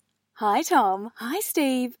Hi, Tom. Hi,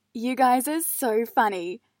 Steve. You guys are so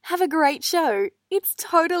funny. Have a great show. It's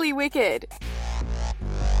totally wicked.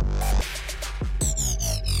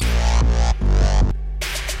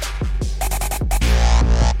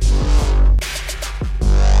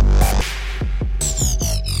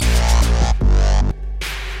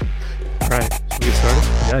 All right, should we get started?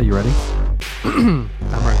 Yeah, you ready? I'm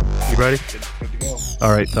ready. You ready? Good to go.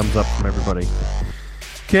 All right, thumbs up from everybody.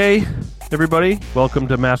 Okay, everybody, welcome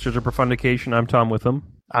to Masters of Profundication. I'm Tom Witham,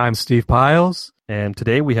 I'm Steve Piles. and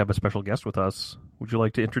today we have a special guest with us. Would you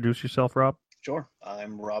like to introduce yourself, Rob? Sure.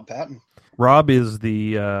 I'm Rob Patton. Rob is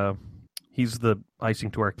he's the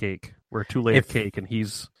icing to our cake. We're a two-layer cake, and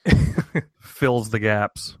he's fills the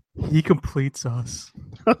gaps. He completes us.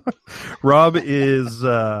 Rob is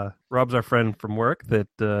Rob's our friend from work that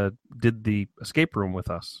did the escape room with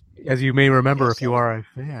us. As you may remember, Yes, if you are a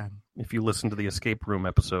fan. If you listen to the escape room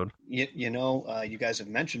episode, You guys have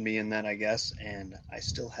mentioned me in that, I guess, and I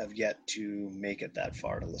still have yet to make it that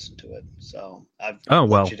far to listen to it. So I've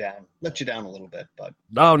let you down a little bit, but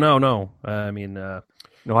no. I mean,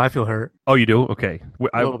 No, I feel hurt. oh, you do? Okay,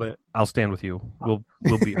 A little bit. I'll stand with you. We'll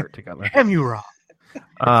be hurt together. Damn you, Rob. It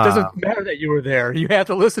doesn't matter that you were there. You have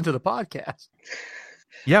to listen to the podcast.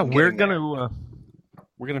 Yeah, I'm we're getting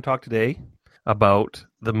gonna talk today about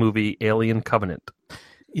the movie Alien Covenant.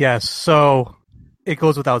 Yes, so it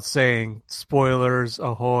goes without saying. Spoilers,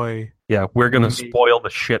 ahoy. Yeah, we're gonna Movie. spoil the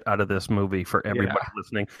shit out of this movie for everybody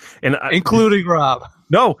listening. And Including Rob.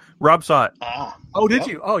 no, Rob saw it. Oh, did yep.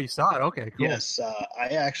 you? Oh, you saw it. Okay, cool. Yes, I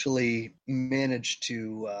actually managed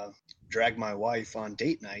to drag my wife on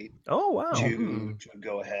date night Oh wow, to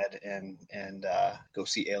go ahead and go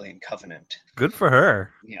see Alien Covenant. good for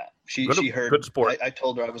her. Yeah, she Good- heard. good sport. I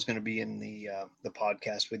told her I was going to be in the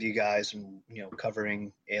podcast with you guys and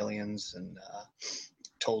covering aliens, and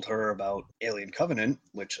told her about Alien Covenant,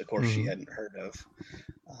 which of course she hadn't heard of.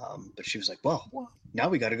 But she was like, "Well, now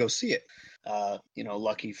we got to go see it."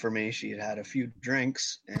 Lucky for me, she had a few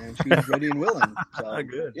drinks and she was ready and willing. So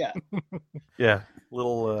Good. yeah, Yeah,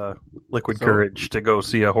 little liquid So- courage to go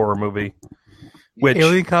see a horror movie. Which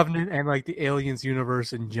Alien Covenant and like the Aliens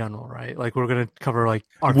universe in general, right? Like we're gonna cover like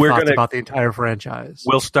our We're thoughts gonna- about the entire franchise.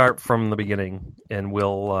 we'll start from the beginning, and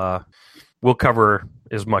we'll cover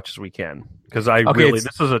as much as we can, because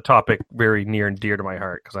this is a topic very near and dear to my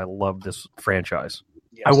heart because I love this franchise.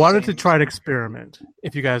 yes, I wanted same. to try an experiment,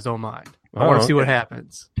 if you guys don't mind. I Oh, want to see what okay.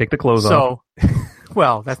 happens. Take the clothes off. So,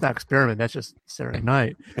 well, that's not experiment. That's just Saturday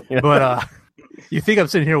night. Yeah. But you think I'm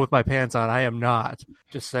sitting here with my pants on? I am not.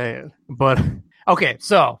 Just saying. But okay,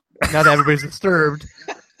 so now that everybody's disturbed,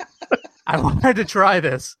 I wanted to try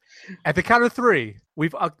this. At the count of three,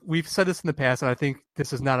 we've said this in the past, and I think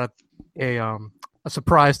this is not a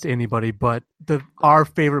surprise to anybody. But our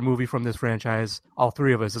favorite movie from this franchise, all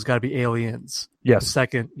three of us, has got to be Aliens. The Yes.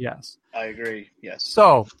 second, yes. I agree. Yes.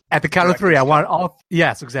 So at the count of three, I Director's want all.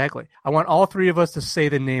 Yes, exactly. I want all three of us to say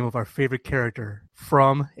the name of our favorite character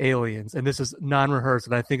from Aliens, and this is non-rehearsed,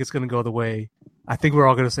 and I think it's going to go the way. I think we're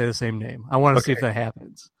all going to say the same name. I want to see if that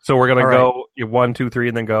happens. So we're gonna All right. go 1, 2, 3,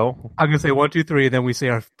 and then go. I'm going to say 1, 2, 3, and then we say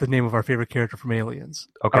the name of our favorite character from Aliens.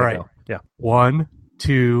 Okay. All right. go. Yeah. 1,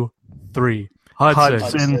 2, 3. Hudson.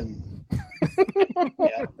 Hudson.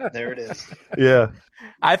 Yeah, there it is. Yeah.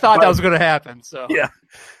 I thought that was going to happen. So Yeah.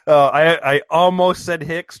 I almost said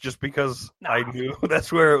Hicks just because I knew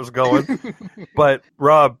that's where it was going. But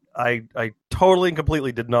Rob, I totally and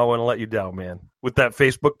completely did not want to let you down, man, with that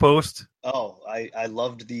Facebook post. Oh, I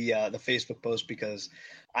loved the Facebook post because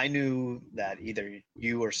I knew that either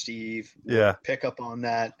you or Steve would Yeah. pick up on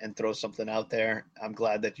that and throw something out there. I'm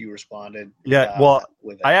glad that you responded. Yeah, well,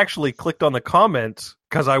 with it. I actually clicked on the comments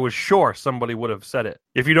because I was sure somebody would have said it.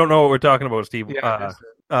 If you don't know what we're talking about, Steve,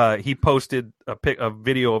 he posted a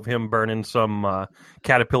video of him burning some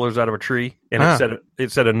caterpillars out of a tree, and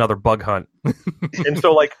it said another bug hunt. And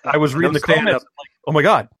so, like, I was reading the comments, like, oh my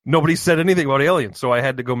god, nobody said anything about aliens. So I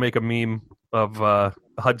had to go make a meme of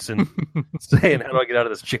Hudson saying, "How do I get out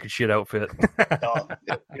of this chicken shit outfit?" Oh,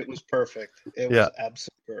 it was perfect. It was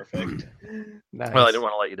absolutely perfect. nice. Well, I didn't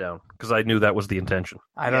want to let you down because I knew that was the intention.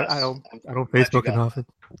 I don't. Yes. I don't I'm glad Facebook you got enough. that.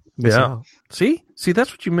 Miss Yeah. out. See,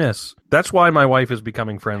 that's what you miss. That's why my wife is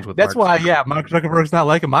becoming friends with. That's Mark. why. Yeah, Mark Zuckerberg's not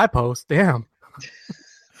liking my post. Damn.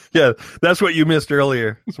 Yeah, that's what you missed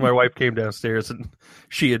earlier. So my wife came downstairs and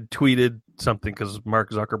she had tweeted something because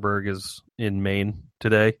Mark Zuckerberg is in Maine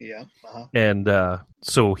today, Yeah. Uh-huh. and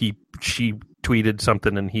so she tweeted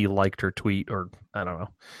something and he liked her tweet, or I don't know.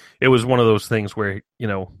 It was one of those things where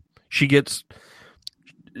she gets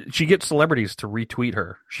celebrities to retweet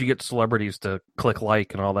her. She gets celebrities to click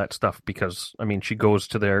like and all that stuff because, I mean, she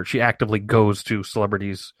actively goes to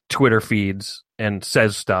celebrities Twitter feeds and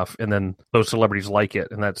says stuff, and then those celebrities like it,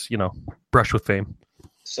 and that's, brush with fame.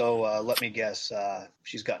 So let me guess.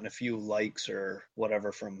 She's gotten a few likes or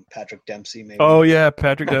whatever from Patrick Dempsey, maybe. Oh yeah,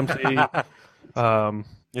 Patrick Dempsey.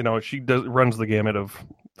 She runs the gamut of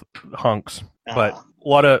hunks, but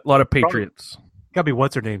a lot of patriots. Gotta be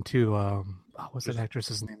what's her name too. What's that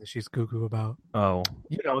actress's name that she's goo about? Oh,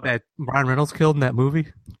 that Ryan Reynolds killed in that movie.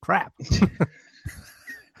 Crap.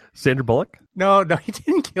 Sandra Bullock? No, he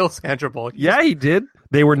didn't kill Sandra Bullock. Yeah, he did.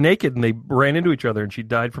 They were naked and they ran into each other, and she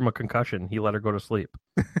died from a concussion. He let her go to sleep.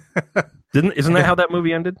 Isn't that how that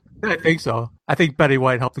movie ended? I think so. I think Betty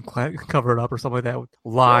White helped him cover it up or something like that with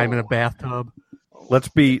lime in a bathtub. Let's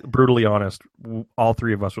be brutally honest. All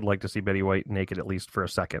three of us would like to see Betty White naked at least for a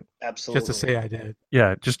second. Absolutely. Just to say I did.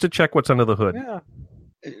 Yeah, just to check what's under the hood. Yeah.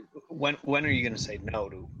 When are you going to say no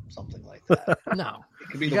to something like that? No.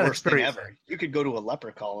 It could be the worst thing ever. You could go to a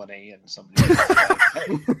leper colony and somebody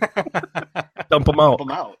dump them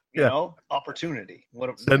out. You know? Opportunity.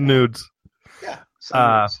 Send nudes. Yeah.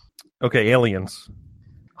 Nudes. Okay, aliens.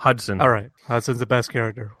 Hudson. All right. Hudson's the best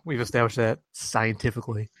character. We've established that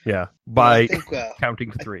scientifically. Yeah. By think,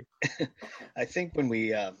 counting to 3. I think when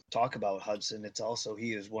we talk about Hudson, it's also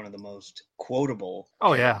he is one of the most quotable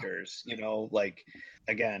characters. Like,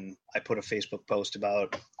 again, I put a Facebook post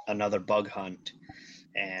about another bug hunt,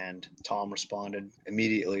 and Tom responded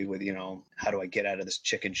immediately with, how do I get out of this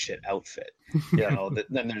chicken shit outfit?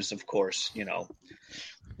 Then there's, of course,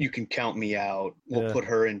 you can count me out. We'll put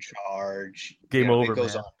her in charge. Game over. It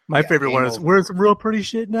goes on. My favorite one is where's the real pretty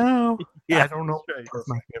shit now? Yeah, I don't know. Right. That's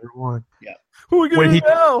my favorite one. Yeah. Who are we going to do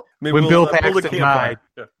now? When Bill Paxton died,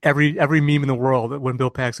 every meme in the world when Bill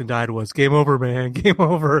Paxton died was game over, man. Game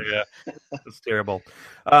over. Yeah. That's terrible.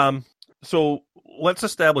 So let's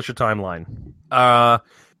establish a timeline.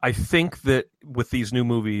 I think that with these new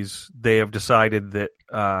movies, they have decided that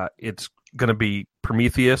it's going to be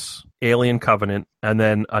Prometheus, Alien Covenant, and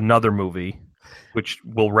then another movie, which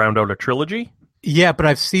will round out a trilogy. Yeah, but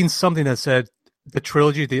I've seen something that said the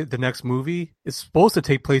trilogy, the next movie, is supposed to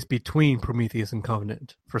take place between Prometheus and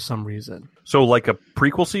Covenant for some reason. So like a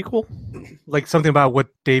prequel sequel? Like something about what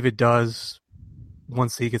David does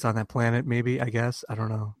once he gets on that planet, maybe, I guess. I don't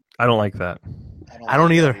know. I don't like that. I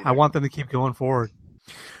don't either. I want them to keep going forward.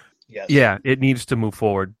 Yes. Yeah, it needs to move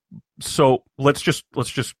forward. So let's just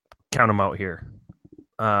count them out here.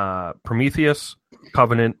 Prometheus,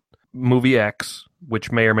 Covenant, Movie X,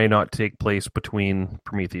 which may or may not take place between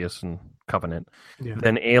Prometheus and Covenant. Yeah.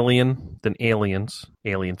 Then Alien, then Aliens,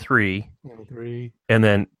 Alien 3, Alien 3. And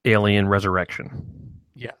then Alien Resurrection.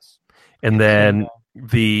 Yes. And then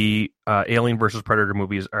the Alien versus Predator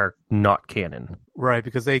movies are not canon. Right,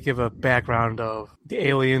 because they give a background of the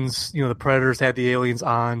aliens. The Predators had the aliens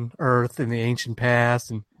on Earth in the ancient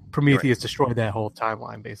past, and Prometheus destroyed that whole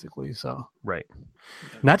timeline, basically. So, right.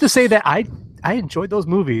 Not to say that I enjoyed those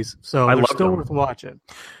movies, so they're still worth watching.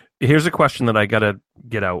 Here's a question that I gotta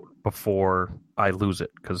get out before I lose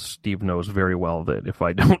it, because Steve knows very well that if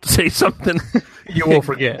I don't say something, you will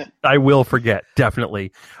forget. I will forget,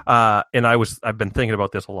 definitely. And I've been thinking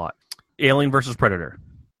about this a lot. Alien versus Predator.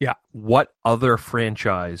 Yeah. What other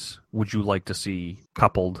franchise would you like to see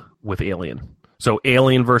coupled with Alien? So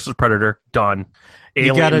Alien versus Predator, done.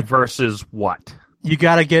 Alien versus what? You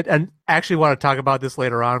got to get, and actually want to talk about this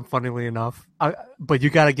later on, funnily enough, but you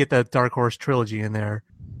got to get the Dark Horse trilogy in there.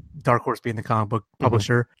 Dark Horse being the comic book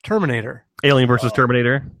publisher. Terminator. Alien versus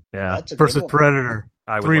Terminator? Yeah. Versus Predator.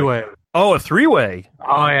 Three-way. A three-way.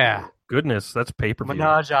 Oh, yeah. Goodness, that's pay-per-view.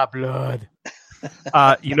 Menage a blood.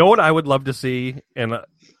 You know what I would love to see, and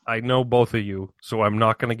I know both of you, so I'm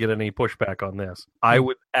not going to get any pushback on this. I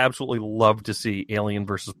would absolutely love to see Alien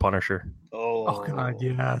versus Punisher. Oh God,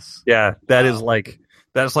 yes. Yeah, that's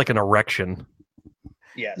like an erection.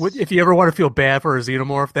 Yes. If you ever want to feel bad for a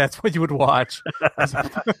xenomorph, that's what you would watch. That's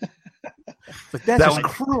just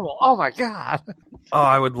cruel. Oh my God. Oh,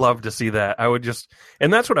 I would love to see that.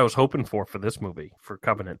 And that's what I was hoping for this movie, for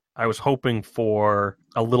Covenant. I was hoping for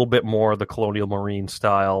a little bit more of the Colonial Marine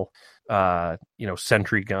style,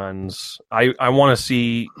 sentry guns. I want to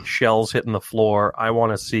see shells hitting the floor. I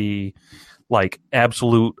want to see like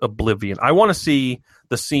absolute oblivion. I want to see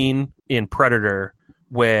the scene in Predator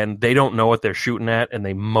when they don't know what they're shooting at and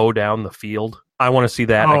they mow down the field. I want to see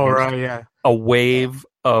that. Oh, right, yeah. A wave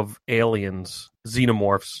of aliens,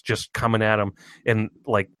 xenomorphs, just coming at them, and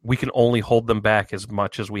like we can only hold them back as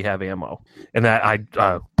much as we have ammo. And that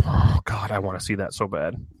God, God, I want to see that so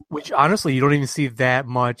bad. Which honestly, you don't even see that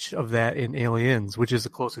much of that in Aliens, which is the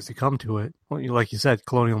closest you come to it. Well, like you said,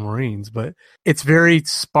 Colonial Marines, but it's very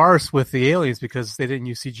sparse with the aliens because they didn't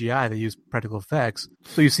use CGI; they used practical effects.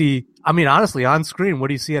 So you see, I mean, honestly, on screen, what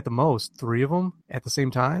do you see at the most? 3 of them at the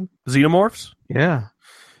same time? Xenomorphs? Yeah.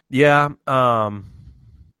 Yeah.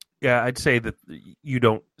 Yeah, I'd say that you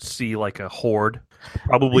don't see like a horde.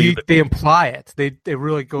 Probably They imply it. They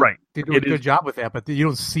really go. Right. They do a good job with that, but you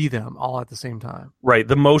don't see them all at the same time. Right.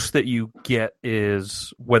 The most that you get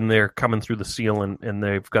is when they're coming through the seal and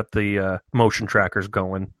they've got the motion trackers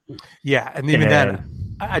going. Yeah, and even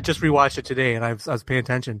then, I just rewatched it today, and I was paying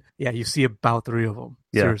attention. Yeah, you see about 3 of them.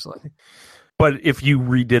 Yeah. Seriously. But if you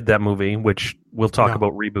redid that movie, which we'll talk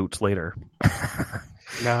about reboots later.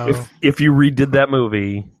 No. If you redid that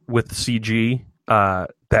movie with CG,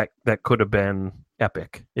 that could have been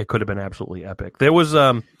epic. It could have been absolutely epic. There was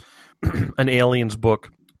an Aliens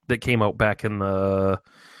book that came out back in the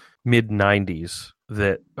mid 90s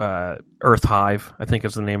that Earth Hive, I think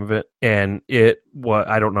is the name of it. And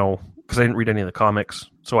I don't know, because I didn't read any of the comics,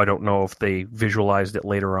 so I don't know if they visualized it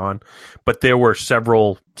later on. But there were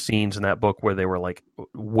several scenes in that book where they were like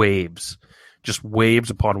waves. Just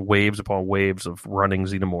waves upon waves upon waves of running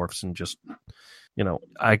xenomorphs, and just,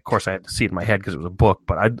 of course I had to see it in my head because it was a book,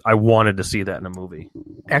 but I wanted to see that in a movie.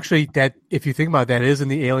 Actually, that if you think about it, that is in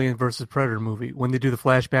the Alien versus Predator movie when they do the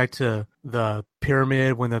flashback to the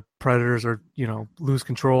pyramid when the predators are lose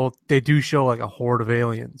control. They do show like a horde of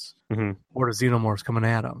aliens, horde of xenomorphs coming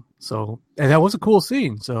at them. So, and that was a cool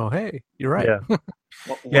scene. So hey, you're right. Yeah,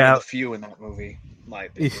 one of the few in that movie, my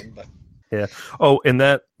opinion, but. Yeah. Oh, and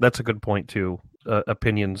that's a good point too.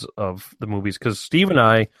 Opinions of the movies, because Steve and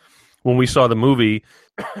I, when we saw the movie,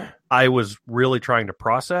 I was really trying to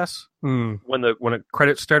process when the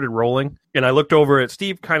credits started rolling, and I looked over at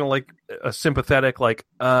Steve, kind of like a sympathetic, like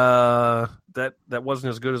that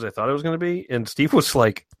wasn't as good as I thought it was going to be, and Steve was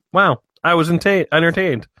like, "Wow, I was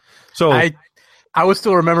entertained." So I was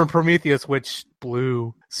still remembering Prometheus, which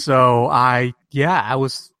blew. So I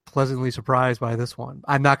was pleasantly surprised by this one.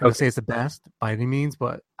 I'm not going to say it's the best by any means,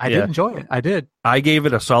 but I did enjoy it. I did. I gave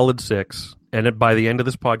it a solid 6, and by the end of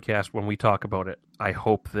this podcast, when we talk about it, I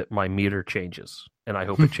hope that my meter changes, and I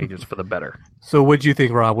hope it changes for the better. So what did you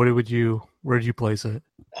think, Rob? Where did you place it?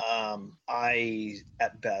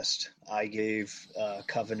 At best, I gave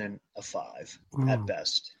Covenant a 5 at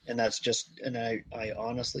best, and that's just, and I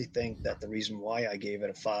honestly think that the reason why I gave it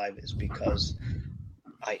a 5 is because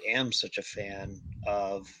I am such a fan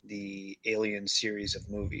of the Alien series of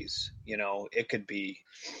movies. It could be,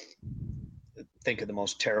 think of the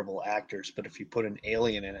most terrible actors, but if you put an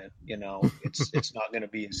alien in it, it's not going to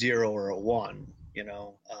be a 0 or a 1.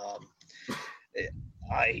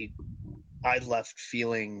 I left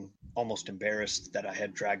feeling almost embarrassed that I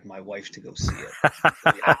had dragged my wife to go see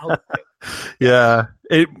it. Yeah.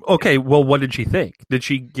 Okay. Well, what did she think? Did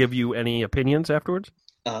she give you any opinions afterwards?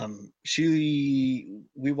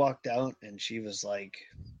 We walked out and she was like,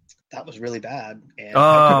 that was really bad. And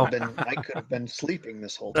I could have been sleeping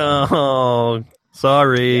this whole time. Oh,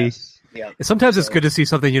 sorry. Yes. Yeah. Sometimes it's good to see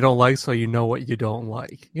something you don't like so you know what you don't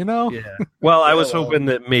like, Yeah. Well, I was hoping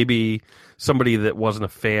that maybe somebody that wasn't a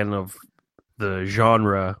fan of the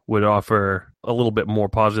genre would offer a little bit more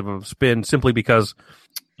positive of spin, simply because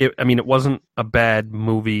it wasn't a bad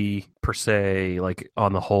movie per se, like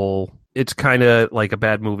on the whole. It's kind of like a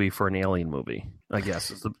bad movie for an alien movie, I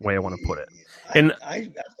guess is the way I want to put it. And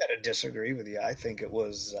I've got to disagree with you. I think it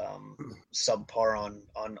was subpar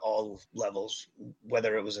on all levels,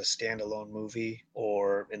 whether it was a standalone movie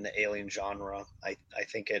or in the alien genre. I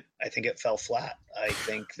think it fell flat. I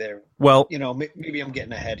think maybe I'm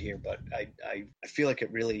getting ahead here, but I feel like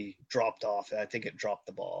it really dropped off. I think it dropped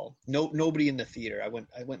the ball. Nobody in the theater. I went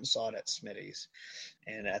and saw it at Smitty's.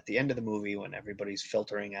 And at the end of the movie, when everybody's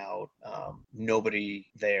filtering out, nobody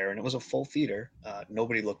there, and it was a full theater,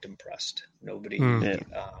 nobody looked impressed. Nobody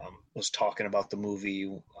was talking about the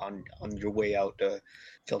movie on your way out to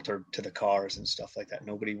filter to the cars and stuff like that.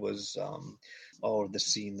 Nobody was, this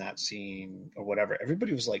scene, that scene, or whatever.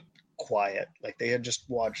 Everybody was like quiet, like they had just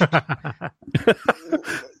watched. It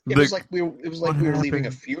was like we were leaving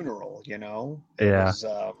a funeral, It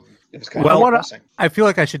was kind of depressing. I feel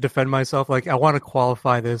like I should defend myself. Like, I want to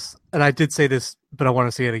qualify this, and I did say this, but I want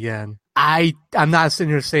to say it again. I'm not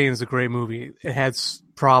sitting here saying it's a great movie. It had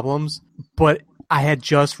problems, but I had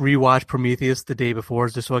just rewatched Prometheus the day before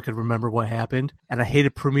just so I could remember what happened, and I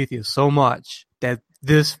hated Prometheus so much that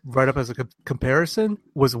this, right up as a comparison,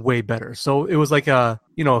 was way better. So it was like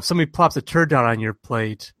if somebody plops a turd down on your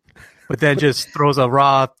plate, but then just throws a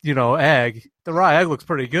raw, egg. The raw egg looks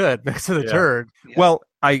pretty good next to the turd. Well,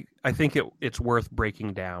 I it's worth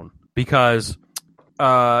breaking down because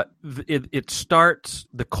it starts.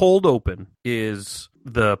 The cold open is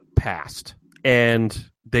the past, and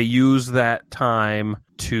they use that time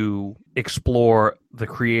to explore the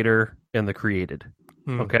creator and the created.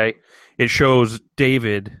 Okay, it shows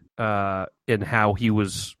David and how he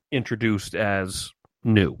was introduced as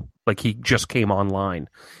new, like he just came online,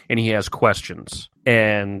 and he has questions,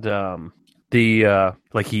 and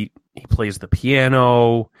like he plays the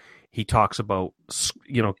piano. He talks about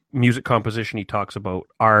music composition. He talks about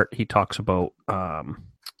art. He talks about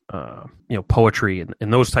poetry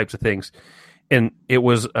and those types of things. And it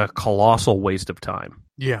was a colossal waste of time.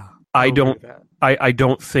 Yeah, I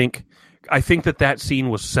think that scene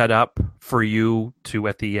was set up for you to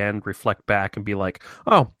at the end reflect back and be like,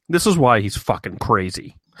 oh, this is why he's fucking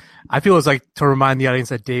crazy. I feel it's like to remind the audience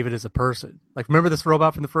that David is a person. Like, remember this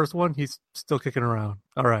robot from the first one? He's still kicking around.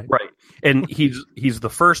 All right. Right. And he's the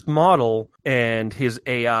first model, and his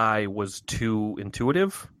AI was too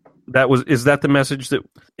intuitive. Is that the message that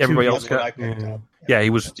everybody else got? Yeah, he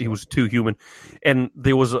was too human. And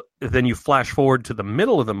then you flash forward to the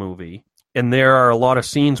middle of the movie, and there are a lot of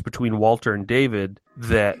scenes between Walter and David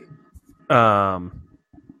that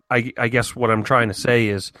I guess what I'm trying to say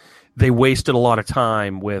is they wasted a lot of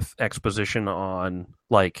time with exposition on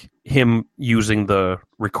like him using the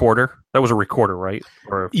recorder. That was a recorder, right?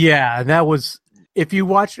 Yeah, and that was if you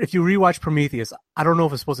rewatch Prometheus, I don't know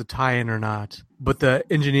if it's supposed to tie in or not, but the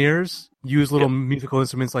engineers use little musical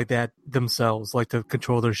instruments like that themselves, like to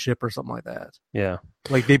control their ship or something like that. Yeah.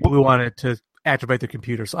 Like they blew on it to activate their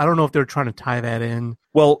computer. So I don't know if they're trying to tie that in.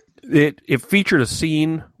 Well, it featured a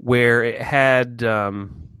scene where it had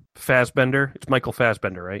Fassbender. It's Michael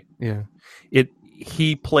Fassbender, right? Yeah.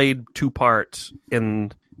 He played two parts,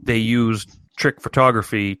 and they used trick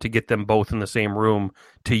photography to get them both in the same room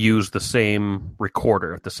to use the same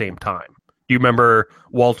recorder at the same time. Do you remember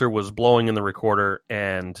Walter was blowing in the recorder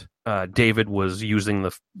and David was using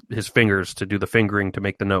his fingers to do the fingering to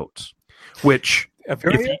make the notes? Which a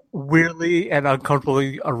very weirdly and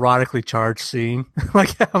uncomfortably erotically charged scene.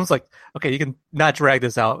 Like I was like, okay, you can not drag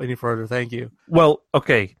this out any further. Thank you. Well,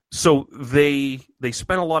 okay. So they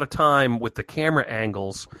spent a lot of time with the camera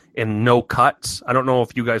angles and no cuts. I don't know if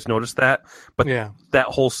you guys noticed that, but that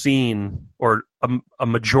whole scene or a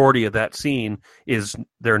majority of that scene is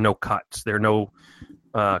there are no cuts. There are no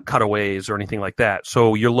cutaways or anything like that.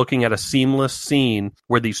 So you're looking at a seamless scene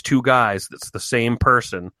where these two guys, that's the same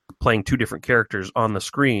person playing two different characters on the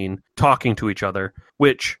screen, talking to each other,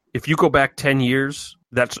 which if you go back 10 years,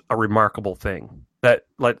 that's a remarkable thing. That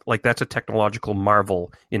like that's a technological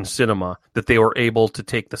marvel in cinema that they were able to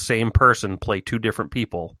take the same person, play two different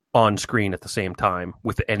people on screen at the same time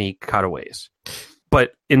with any cutaways.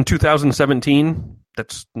 But in 2017,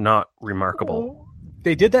 that's not remarkable.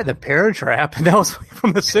 They did that in The Parent Trap, and that was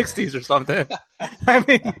from the 60s or something. I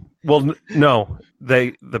mean... Well, no.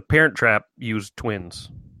 The Parent Trap used twins.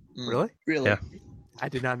 Really? Yeah. I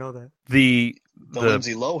did not know that. The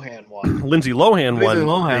Lindsay Lohan one. Lindsay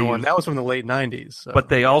Lohan one. That was from the late 90s. So. But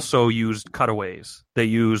they also used cutaways. They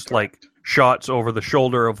used, like, shots over the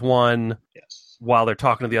shoulder of one while they're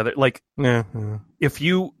talking to the other. Like, if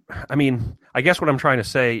you... I mean... I guess what I'm trying to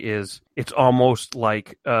say is it's almost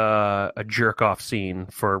like a jerk-off scene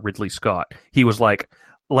for Ridley Scott. He was like,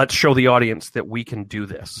 let's show the audience that we can do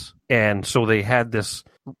this. And so they had this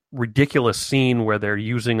ridiculous scene where they're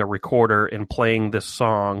using a recorder and playing this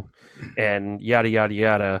song and yada, yada,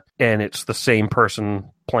 yada. And it's the same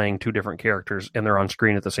person playing two different characters, and they're on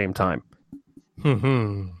screen at the same time.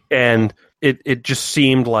 And it just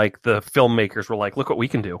seemed like the filmmakers were like, look what we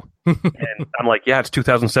can do. And I'm like, yeah, it's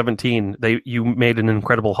 2017. You made an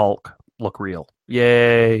Incredible Hulk look real.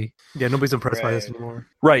 Yay. Yeah, nobody's impressed by this anymore.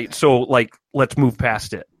 Right. So, like, let's move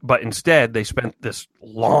past it. But instead, they spent this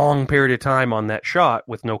long period of time on that shot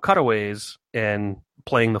with no cutaways and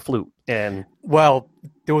playing the flute. And well,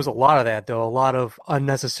 there was a lot of that, though. A lot of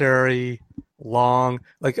unnecessary, long...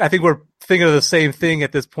 Like, I think we're thinking of the same thing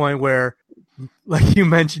at this point where... Like you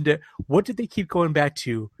mentioned it, what did they keep going back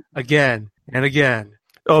to again and again?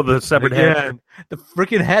 Oh, the severed head. The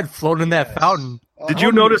freaking head floating in that fountain. Did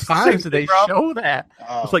you notice times did they show that?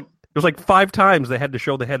 It was like 5 times they had to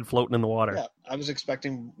show the head floating in the water. Yeah, I was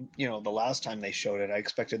expecting, the last time they showed it, I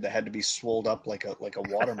expected the head to be swolled up like a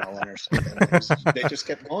watermelon or something. They just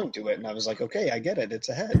kept going to it, and I was like, okay, I get it. It's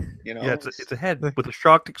a head. Yeah, it's a head with a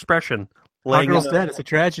shocked expression. Our girl's dead. It's a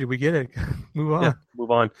tragedy. We get it. Move on. Yeah, move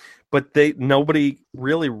on. But nobody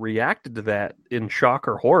really reacted to that in shock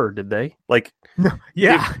or horror, did they? Like, no.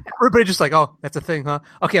 Yeah, everybody just like, oh, that's a thing, huh?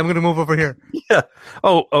 Okay, I'm gonna move over here. Yeah.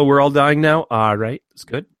 Oh, we're all dying now. All right, it's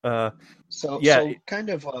good. So, Yeah. so kind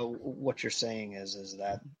of what you're saying is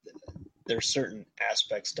that there's certain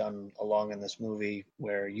aspects done along in this movie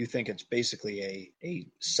where you think it's basically a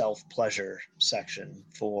self-pleasure section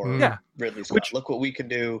for Yeah. Ridley Scott. Which- Look what we can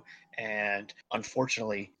do. And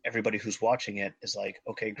unfortunately, everybody who's watching it is like,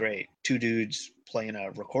 okay, great. Two dudes playing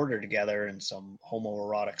a recorder together in some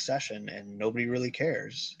homoerotic session, and nobody really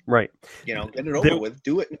cares. Right. You know, get it over with.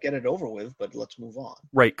 Do it and get it over with, but let's move on.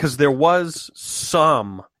 Right, because there was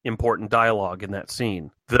some important dialogue in that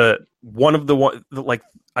scene.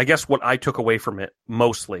 I guess what I took away from it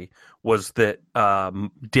mostly was that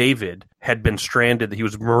David had been stranded. He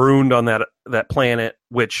was marooned on that planet,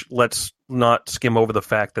 which, let's not skim over the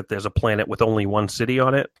fact that there's a planet with only one city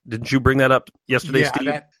on it. Didn't you bring that up yesterday,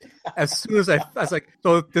 Steve? As soon as I was like,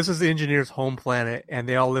 so this is the engineer's home planet, and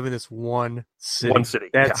they all live in this one city. One city.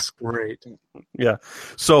 That's great. Yeah.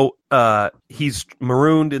 So he's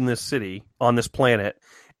marooned in this city on this planet,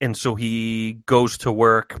 and so he goes to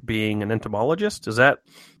work being an entomologist. Is that?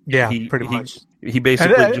 Yeah, pretty much. He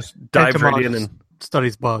basically just dives right in and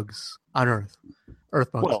studies bugs on Earth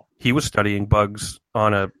bugs. Well, he was studying bugs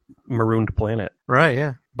on a marooned planet. Right,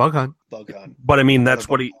 yeah. Bug hunt. But I mean, that's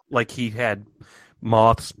what he had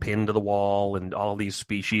moths pinned to the wall and all these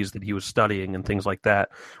species that he was studying and things like that,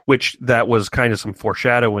 which that was kind of some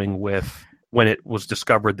foreshadowing with when it was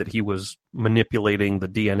discovered that he was manipulating the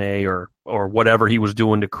DNA or whatever he was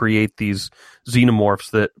doing to create these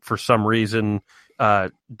xenomorphs that for some reason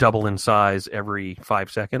double in size every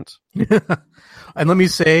 5 seconds. And let me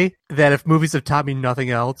say that if movies have taught me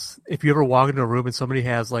nothing else, if you ever walk into a room and somebody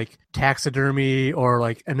has like taxidermy or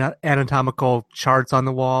like anatomical charts on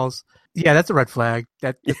the walls, yeah, that's a red flag.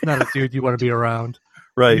 That's not a dude you want to be around.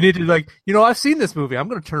 Right. You need to I've seen this movie. I'm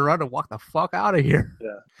going to turn around and walk the fuck out of here.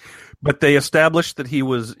 Yeah. But they established that he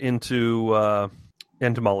was into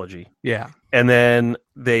entomology. Yeah. And then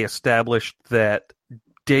they established that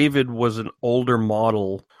David was an older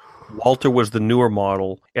model. Walter was the newer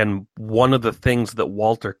model. And one of the things that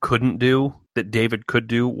Walter couldn't do that David could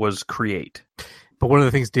do was create. But one of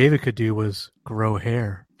the things David could do was grow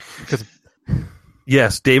hair.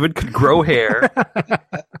 Yes, David could grow hair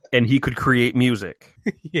and he could create music.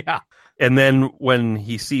 Yeah. And then when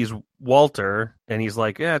he sees Walter and he's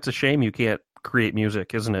like, yeah, it's a shame you can't create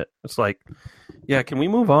music, isn't it? It's like, yeah, can we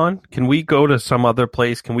move on? Can we go to some other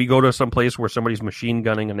place? Can we go to some place where somebody's machine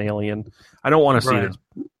gunning an alien? I don't want to see this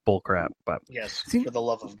bullcrap. But yes, for the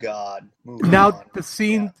love of God. The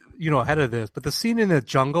scene, ahead of this, but the scene in the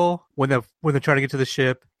jungle when they're trying to get to the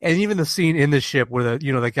ship, and even the scene in the ship where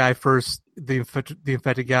the guy first, the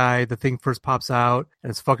infected guy, the thing first pops out and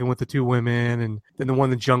it's fucking with the two women, and then the one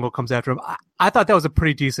in the jungle comes after him. I thought that was a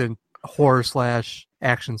pretty decent horror /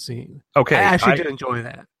 action scene. Okay, I actually did enjoy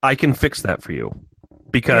that. I can fix that for you.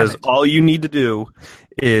 Because all you need to do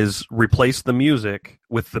is replace the music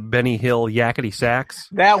with the Benny Hill yakety sax.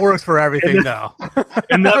 That works for everything, though.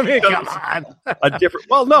 And that becomes a different.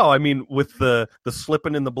 Well, no, I mean with the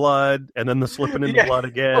slipping in the blood, and then the slipping in the blood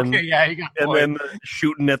again. Okay, yeah, you got and then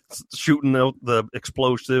shooting out the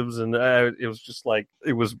explosives, and it was just like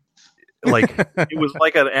it was like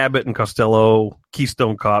an Abbott and Costello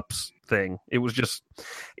Keystone Cops thing. It was just.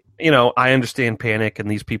 I understand panic, and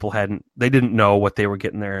these people they didn't know what they were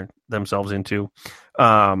getting themselves into.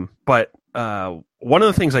 But one of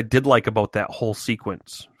the things I did like about that whole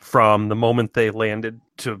sequence from the moment they landed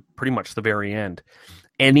to pretty much the very end,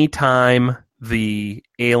 anytime the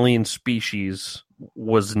alien species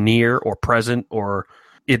was near or present or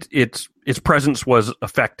its presence was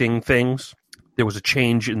affecting things, there was a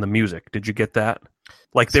change in the music. Did you get that?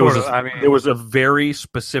 Like there was a very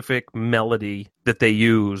specific melody that they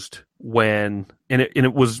used and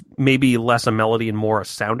it was maybe less a melody and more a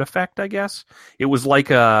sound effect, I guess. It was like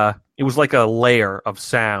a layer of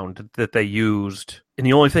sound that they used. And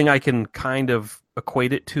the only thing I can kind of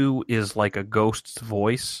equate it to is like a ghost's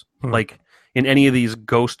voice. Like in any of these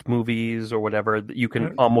ghost movies or whatever, you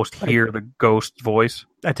can almost hear the ghost voice.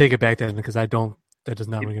 I take it back then because that does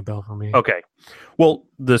not ring a bell for me. Okay. Well,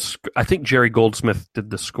 I think Jerry Goldsmith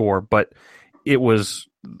did the score, but it was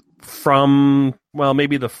from,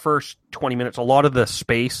 maybe the first 20 minutes. A lot of the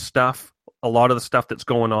space stuff, a lot of the stuff that's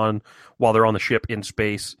going on while they're on the ship in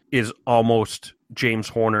space is almost James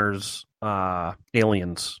Horner's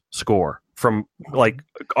Aliens score from like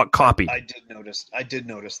a copy. I did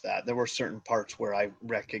notice that. There were certain parts where I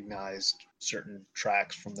recognized certain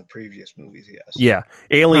tracks from the previous movies, yes. Yeah,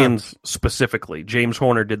 Aliens specifically. James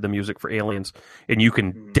Horner did the music for Aliens, and you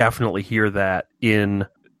can definitely hear that in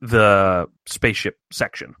the spaceship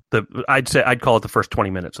section. I'd call it the first 20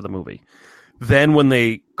 minutes of the movie. Then when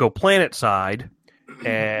they go planet side,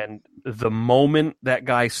 and the moment that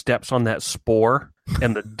guy steps on that spore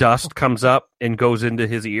and the dust comes up and goes into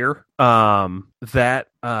his ear, it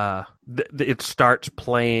starts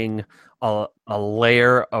playing a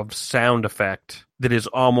layer of sound effect that is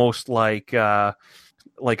almost like a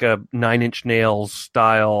Nine Inch Nails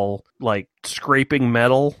style, like scraping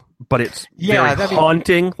metal, but it's very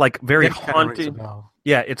haunting, like very haunting.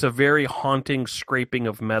 Yeah, it's a very haunting scraping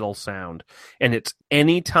of metal sound. And it's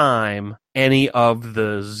any time any of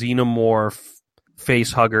the Xenomorph,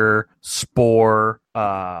 Facehugger, Spore,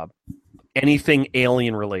 anything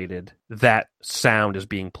alien related, that sound is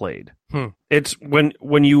being played. It's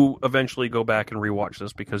when you eventually go back and rewatch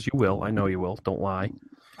this, because you will. I know you will. Don't lie.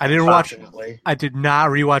 I did not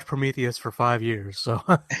rewatch Prometheus for 5 years, so...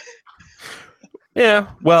 Yeah,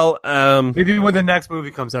 well, maybe when the next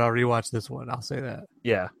movie comes out, I'll rewatch this one. I'll say that.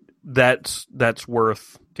 Yeah, that's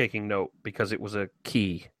worth taking note, because it was a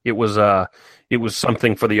key. It was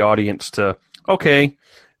something for the audience to, okay,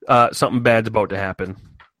 something bad's about to happen.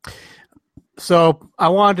 So I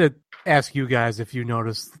wanted to ask you guys if you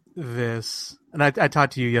noticed this, and I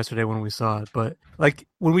talked to you yesterday when we saw it, but like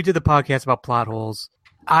when we did the podcast about plot holes,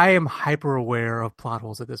 I am hyper aware of plot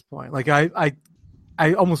holes at this point. Like I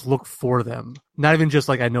almost look for them. Not even just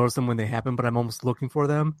like I notice them when they happen, but I'm almost looking for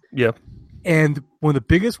them. Yeah. And one of the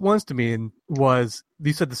biggest ones to me was,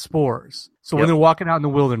 you said the spores. So when they're walking out in the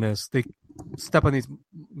wilderness, they step on these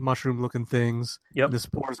mushroom-looking things. Yep. The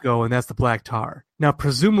spores go, and that's the black tar. Now,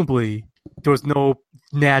 presumably, there was no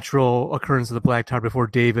natural occurrence of the black tar before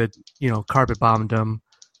David, carpet bombed them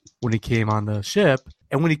when he came on the ship.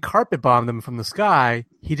 And when he carpet bombed them from the sky,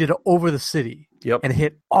 he did it over the city. Yep. And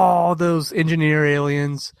hit all those engineer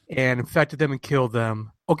aliens and infected them and killed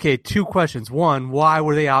them. Okay, 2 questions. One, why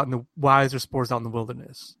were they why is there spores out in the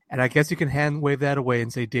wilderness? And I guess you can hand wave that away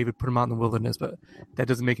and say David put them out in the wilderness, but that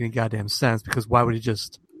doesn't make any goddamn sense, because why would he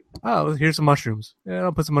just, here's some mushrooms. Yeah,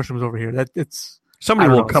 I'll put some mushrooms over here. Somebody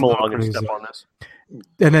will come along and step on this.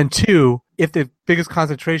 And then 2, if the biggest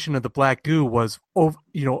concentration of the black goo was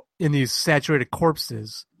in these saturated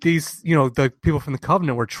corpses, these, the people from the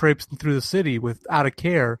Covenant were traipsing through the city without a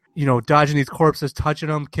care, dodging these corpses, touching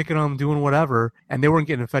them, kicking them, doing whatever, and they weren't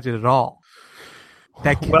getting infected at all.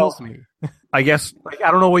 That kills me. I guess.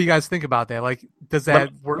 I don't know what you guys think about that. Like, does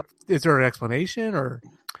that work? Is there an explanation, or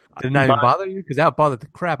did it not even bother you? Because that bothered the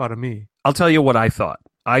crap out of me. I'll tell you what I thought.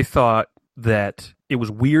 I thought that it was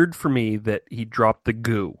weird for me that he dropped the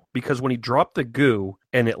goo, because when he dropped the goo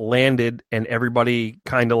and it landed and everybody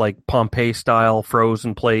kind of like Pompeii style froze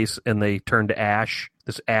in place and they turned to ash,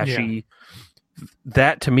 this ashy,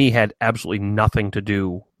 that to me had absolutely nothing to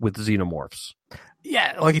do with Xenomorphs.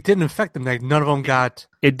 Yeah, like it didn't affect them. Like none of them got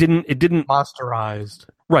it didn't monsterized.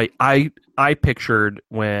 Right. I pictured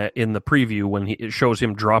when in the preview when it shows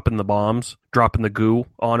him dropping the goo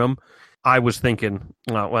on him, I was thinking,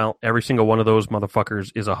 well, every single one of those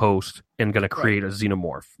motherfuckers is a host and going to create a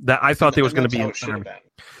xenomorph. That I thought there was going to be.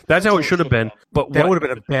 That's how it should have been. But that would have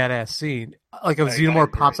been a badass scene. Like a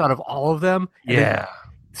xenomorph pops out of all of them. Yeah.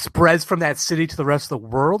 Spreads from that city to the rest of the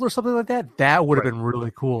world or something like that. That would have been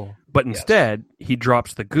really cool. But instead, he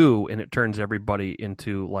drops the goo and it turns everybody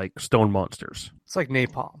into like stone monsters. It's like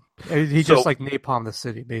napalm. He just like napalm the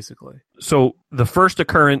city, basically. So the first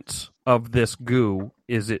occurrence of this goo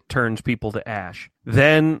is it turns people to ash.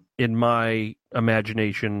 Then, in my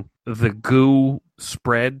imagination, the goo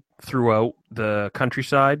spread throughout the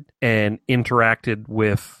countryside and interacted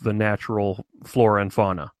with the natural flora and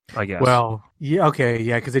fauna, I guess. Well, yeah, okay,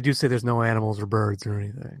 yeah, because they do say there's no animals or birds or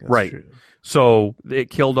anything. That's right. True. So it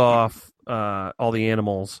killed off all the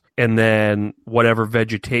animals, and then whatever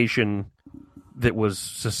vegetation that was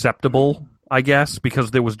susceptible, I guess,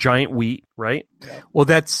 because there was giant wheat, right? Well,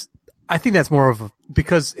 I think that's more of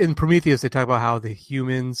because in Prometheus they talk about how the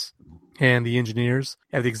humans and the engineers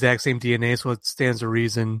have the exact same DNA, so it stands to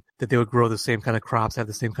reason that they would grow the same kind of crops, have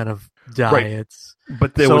the same kind of diets. Right.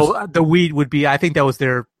 But the wheat would be, I think that was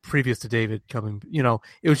there previous to David coming.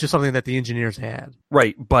 It was just something that the engineers had.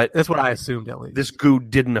 Right, but that's what I assumed at least. This goo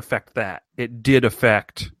didn't affect that. It did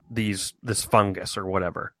affect this fungus or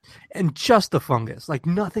whatever. And just the fungus, like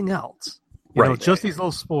nothing else. Just these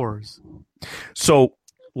little spores. So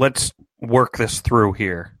let's work this through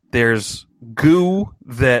here. There's goo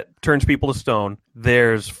that turns people to stone.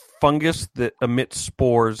 There's fungus that emits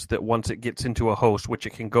spores that once it gets into a host, which it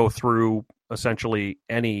can go through essentially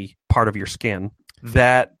any part of your skin,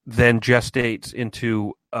 that then gestates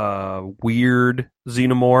into a weird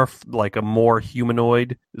xenomorph, like a more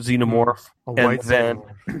humanoid xenomorph.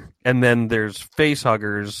 And then there's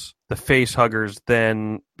facehuggers. The facehuggers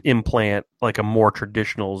then implant like a more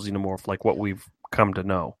traditional xenomorph, like what we've come to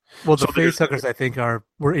know. Well, the So there's- facehuggers, I think,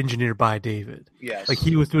 were engineered by David. Yes. Like,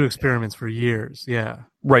 he was doing experiments for years. Yeah.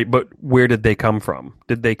 Right, but where did they come from?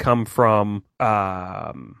 Did they come from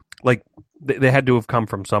like they had to have come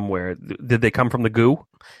from somewhere? Did they come from the goo?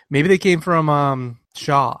 Maybe they came from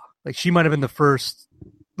Shaw. Like, she might have been the first.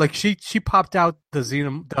 Like, she popped out the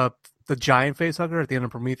giant facehugger at the end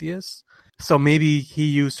of Prometheus. So maybe he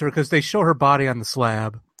used her because they show her body on the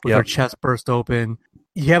slab with her Yep. chest burst open.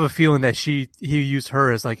 You have a feeling that he used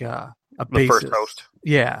her as like a The basis. first host.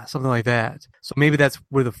 Yeah, something like that. So maybe that's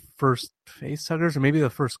where the first facehuggers, or maybe the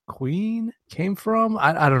first queen came from.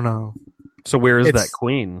 I don't know. So where is It's- that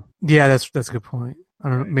queen? Yeah, that's a good point. I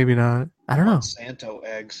don't know. Maybe not. I don't know. Monsanto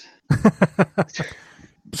eggs.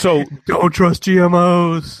 So Don't trust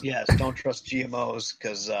GMOs. Yes, don't trust GMOs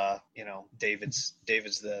because David's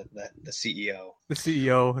the CEO. The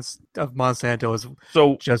CEO of Monsanto has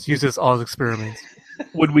so just uses all his experiments.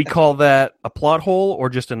 would we call that a plot hole or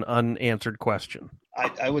just an unanswered question?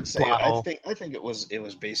 I would say Wow. I think it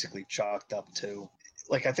was basically chalked up to,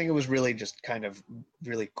 like, I think it was really just kind of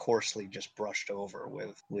really coarsely just brushed over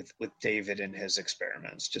with David and his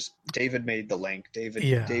experiments. Just David made the link.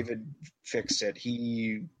 David fixed it.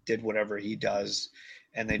 He did whatever he does,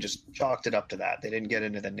 and they just chalked it up to that. They didn't get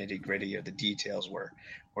into the nitty gritty or the details where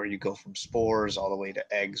you go from spores all the way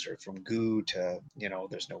to eggs, or from goo to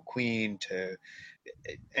there's no queen, to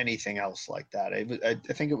anything else like that.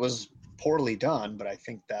 I think it was poorly done, but I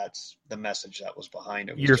think that's the message that was behind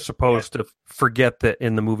it. You're supposed to forget that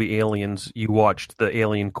in the movie Aliens, you watched the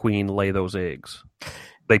alien queen lay those eggs.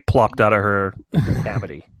 They plopped out of her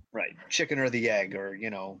cavity. Right, chicken or the egg, or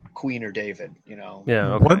queen or David.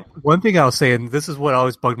 Yeah. Okay. One thing I'll say, and this is what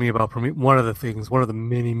always bugged me about Prometheus. One of the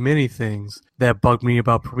many things that bugged me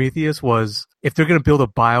about Prometheus was, if they're going to build a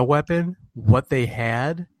bioweapon, what they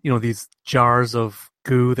had, these jars of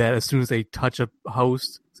goo that as soon as they touch a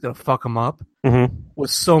host, it's going to fuck them up,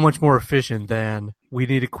 was so much more efficient than, we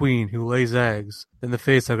need a queen who lays eggs, then the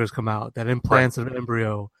facehuggers come out, that implants an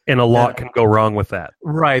embryo. And a lot can go wrong with that.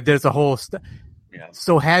 Right, there's a whole... Yeah.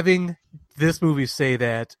 So having this movie say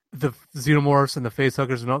that the xenomorphs and the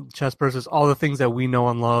facehuggers and all the chest bursters, all the things that we know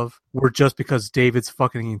and love, were just because David's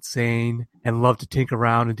fucking insane and loved to tinker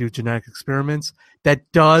around and do genetic experiments,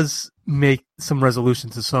 that does make some resolution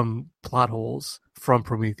to some plot holes from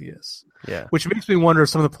Prometheus. Yeah. Which makes me wonder if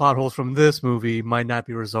some of the plot holes from this movie might not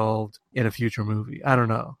be resolved in a future movie. I don't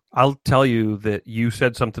know. I'll tell you that you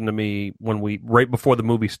said something to me when right before the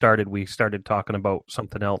movie started, we started talking about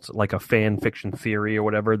something else, like a fan fiction theory or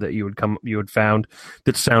whatever that you had found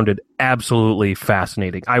that sounded absolutely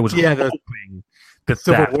fascinating. I was hoping that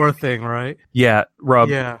Civil War thing, right? Yeah, Rob.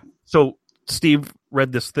 Yeah. So Steve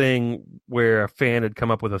read this thing where a fan had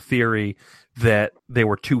come up with a theory that there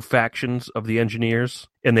were two factions of the engineers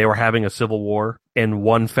and they were having a civil war, and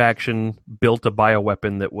one faction built a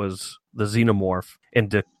bioweapon that was the xenomorph,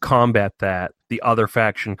 and to combat that, the other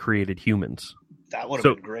faction created humans. That would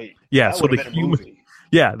have been great. Yeah, that so would the have been a movie.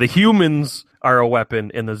 the humans are a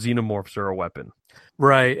weapon and the xenomorphs are a weapon.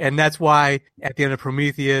 Right, and that's why at the end of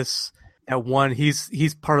Prometheus, at one,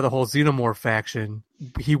 he's part of the whole xenomorph faction.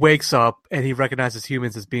 He wakes up and he recognizes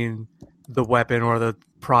humans as being the weapon or the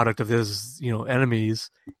product of his,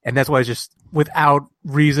 enemies, and that's why he's just, without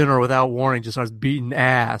reason or without warning, just starts beating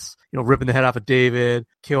ass, ripping the head off of David,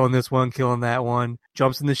 killing this one, killing that one,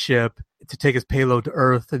 jumps in the ship to take his payload to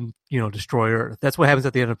Earth and, destroy Earth. That's what happens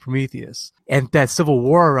at the end of Prometheus. And that Civil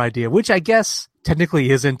War idea, which I guess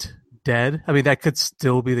technically isn't dead. I mean, that could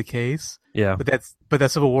still be the case. Yeah. But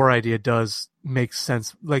that Civil War idea does make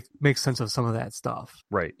sense, makes sense of some of that stuff.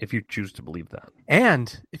 Right, if you choose to believe that.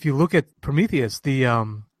 And if you look at Prometheus, the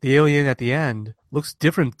alien at the end looks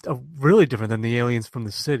different, really different than the aliens from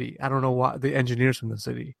the city. I don't know why, the engineers from the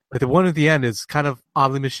city. Like, the one at the end is kind of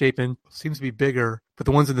oddly misshapen, seems to be bigger, but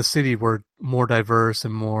the ones in the city were more diverse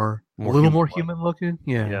and a little more human looking.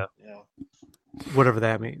 Yeah. Whatever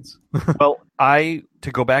that means. Well,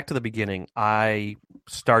 to go back to the beginning, I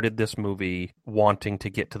started this movie wanting to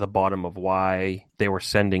get to the bottom of why they were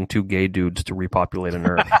sending two gay dudes to repopulate an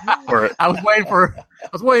Earth. I was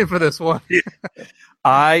waiting for this one.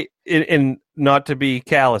 And not to be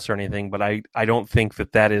callous or anything, but I don't think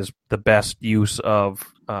that is the best use of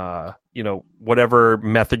whatever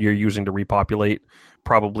method you're using to repopulate.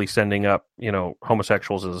 Probably sending up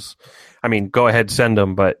homosexuals is, I mean, go ahead, send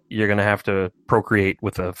them, but you're going to have to procreate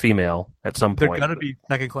with a female at some point. They're going to be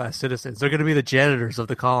second-class citizens. They're going to be the janitors of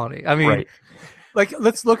the colony. I mean, right. Like,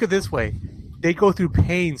 let's look at it this way. They go through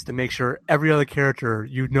pains to make sure every other character,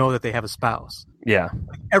 that they have a spouse. Yeah.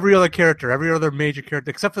 Every other character, every other major character,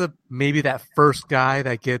 except for maybe that first guy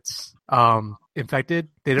that gets infected.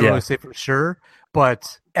 They didn't really say for sure,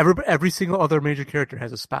 but every single other major character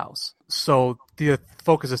has a spouse. So the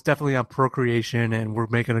focus is definitely on procreation, and we're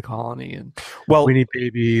making a colony, and we need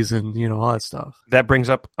babies, and all that stuff. That brings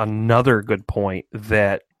up another good point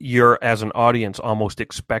that you're, as an audience, almost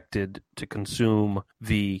expected to consume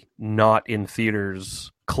the not in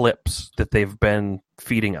theaters clips that they've been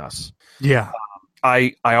feeding us. Yeah.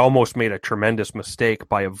 I almost made a tremendous mistake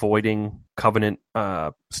by avoiding Covenant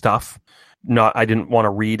stuff. I didn't want to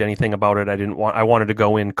read anything about it. I wanted to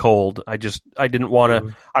go in cold. I didn't want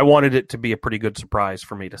to. I wanted it to be a pretty good surprise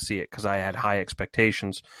for me to see it because I had high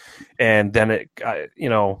expectations. And then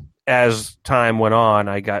as time went on,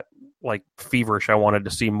 I got like feverish. I wanted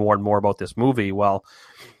to see more and more about this movie. Well,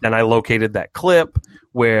 then I located that clip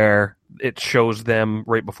where it shows them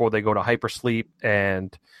right before they go to hypersleep,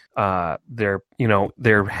 and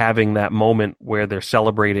they're having that moment where they're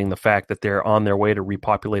celebrating the fact that they're on their way to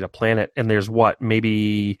repopulate a planet, and there's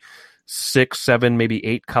maybe 6, 7, maybe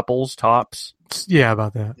 8 couples tops. Yeah,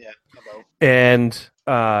 about that. Yeah, and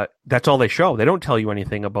that's all they show. They don't tell you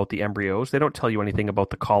anything about the embryos. They don't tell you anything about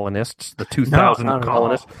the colonists, the 2,000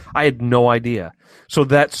 colonists. I had no idea. So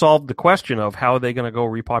that solved the question of how are they going to go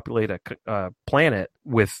repopulate a planet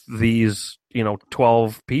with these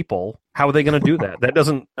 12 people. How are they going to do that? That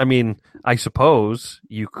doesn't, I suppose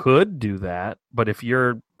you could do that, but if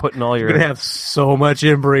you're putting all you're going to have so much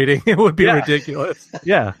inbreeding, it would be ridiculous.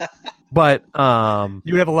 Yeah. But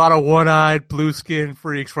you would have a lot of one-eyed, blue-skinned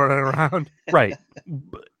freaks running around. Right.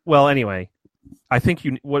 Well, anyway, I think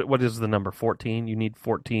what is the number? 14? You need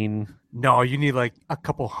 14. No, you need like a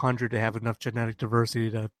couple hundred to have enough genetic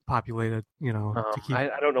diversity to populate it, to keep I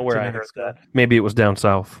don't know where I heard that. Maybe it was down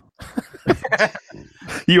south.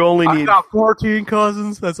 You only need... I've got 14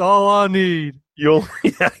 cousins. That's all I need. You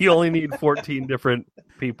only need 14 different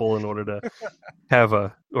people in order to have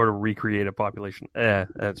or to recreate a population.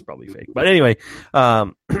 That's probably fake. But anyway,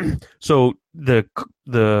 so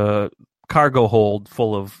the cargo hold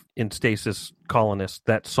full of in stasis colonists,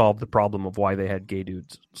 that solved the problem of why they had gay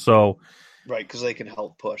dudes. So right, because they can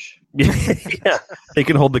help push. Yeah, they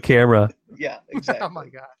can hold the camera. Yeah, exactly. Oh my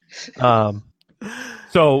god.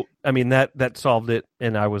 So that solved it,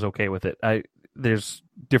 and I was okay with it. There's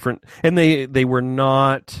different, and they were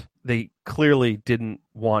not. They clearly didn't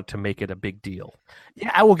want to make it a big deal.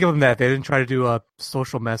 Yeah, I will give them that. They didn't try to do a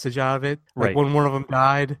social message out of it. Like right. When one of them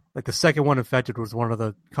died, like the second one infected was one of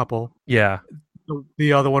the couple. Yeah.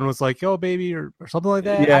 The other one was like, "Oh, baby," or something like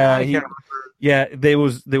that. Yeah, there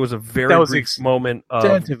was a very brief moment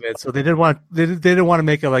of it. So they didn't want to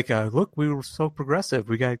make it like a look. We were so progressive.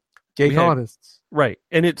 We got gay colonists. Right.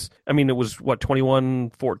 And it was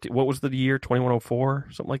 2114. What was the year? 2104,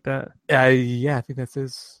 something like that. Yeah, I think that's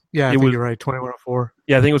his. Yeah, I think you're right. 2104.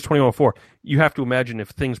 Yeah, I think it was 2104. You have to imagine if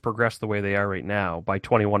things progress the way they are right now, by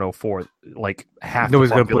 2104, like half the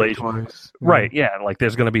population. Right. Yeah, like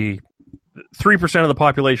there's going to be 3% of the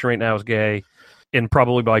population right now is gay, and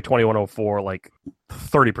probably by 2104, like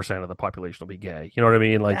 30% of the population will be gay. You know what I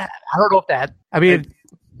mean? Like I don't know if that. I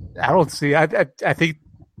don't see. I think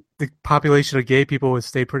the population of gay people would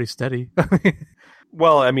stay pretty steady.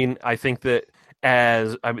 Well, I think that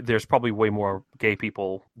there's probably way more gay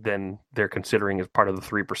people than they're considering as part of the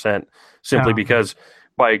 3%, simply because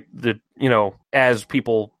by as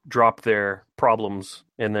people drop their problems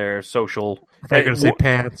in their social, they're going to say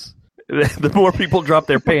pants. The more people drop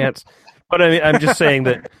their pants. But I'm just saying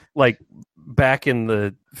that, like, back in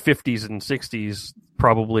the 50s and 60s,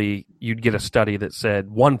 probably you'd get a study that said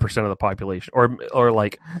 1% of the population, or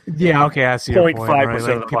like, yeah, okay, I see 0.5%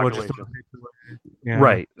 of the population. Yeah.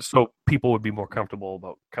 Right. So people would be more comfortable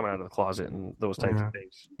about coming out of the closet and those types of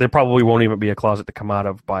things. There probably won't even be a closet to come out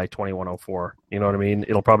of by 2104. You know what I mean?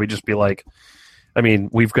 It'll probably just be like,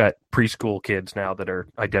 we've got preschool kids now that are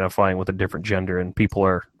identifying with a different gender, and people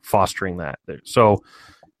are fostering that. So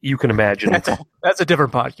you can imagine. That's a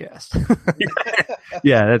different podcast.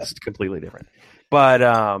 Yeah, that's completely different.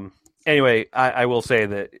 But anyway, I will say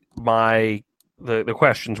that the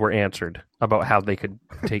questions were answered about how they could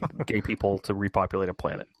take gay people to repopulate a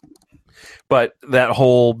planet. But that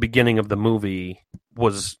whole beginning of the movie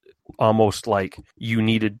was almost like you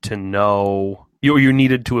needed to know, you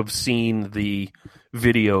needed to have seen the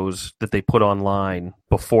videos that they put online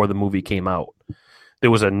before the movie came out. There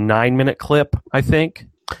was a 9-minute clip, I think.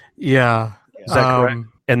 Yeah. Is that correct?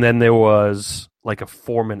 And then there was like a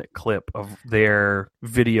 4-minute clip of their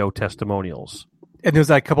video testimonials. And there's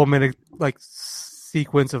that couple minute like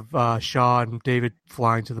sequence of Shaw and David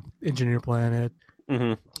flying to the engineer planet.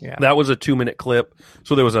 Yeah. That was a 2-minute clip.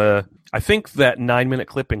 So there was I think that 9-minute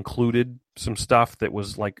clip included some stuff that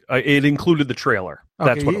was like, it included the trailer.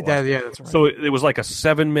 That's what it was. Yeah, that's right. So it was like a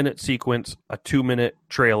 7-minute sequence, a 2-minute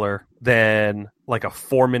trailer, then like a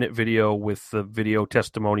 4-minute video with the video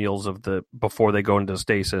testimonials of before they go into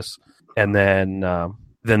stasis, and then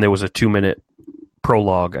there was a 2-minute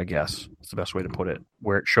prologue, I guess. That's the best way to put it,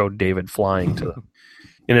 where it showed David flying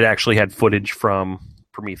and it actually had footage from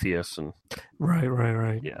Prometheus and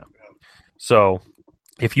right. Yeah. So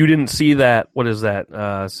if you didn't see that, what is that?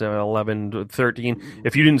 11, 13.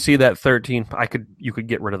 If you didn't see that 13, you could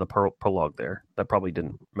get rid of the prologue there. That probably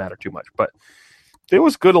didn't matter too much, but it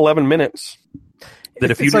was good 11 minutes.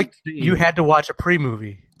 It's like you had to watch a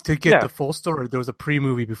pre-movie to get the full story. There was a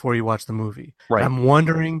pre-movie before you watch the movie. Right. I'm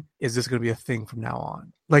wondering, is this going to be a thing from now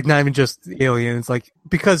on? Like, not even just Aliens, like,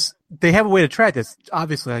 because they have a way to track this.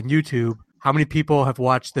 Obviously, on YouTube, how many people have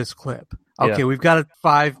watched this clip? Okay, we've got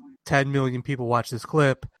 5-10 million people watch this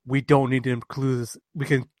clip. We don't need to include this. We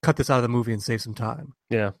can cut this out of the movie and save some time.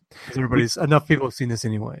 Yeah. Because enough people have seen this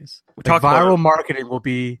anyways. Like, viral marketing will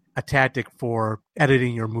be a tactic for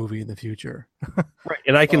editing your movie in the future. Right.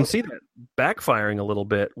 And I can see that backfiring a little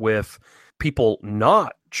bit with people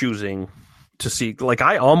not choosing to see. Like,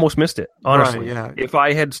 I almost missed it, honestly. Right, yeah. If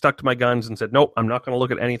I had stuck to my guns and said, nope, I'm not going to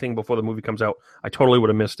look at anything before the movie comes out, I totally would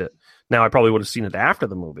have missed it. Now, I probably would have seen it after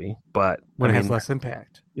the movie, but when it has less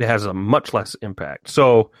impact. It has a much less impact.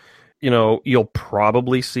 So, you'll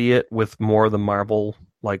probably see it with more of the Marvel,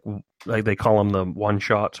 like they call them the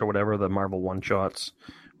one-shots or whatever, the Marvel one-shots,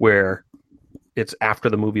 where it's after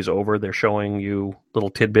the movie's over, they're showing you little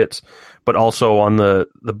tidbits, but also on the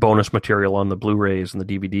bonus material on the Blu-rays and the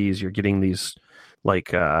DVDs, you're getting these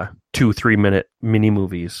like 2-3 minute mini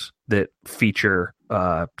movies that feature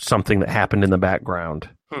something that happened in the background.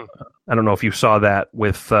 I don't know if you saw that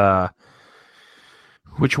with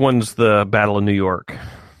which one's the Battle of New York?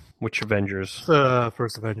 Which Avengers? The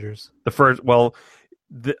first Avengers. The first. Well,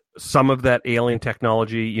 some of that alien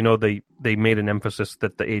technology, they made an emphasis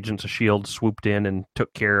that the agents of S.H.I.E.L.D. swooped in and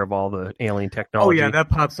took care of all the alien technology. Oh, yeah, that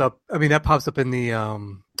pops up. I mean, that pops up in the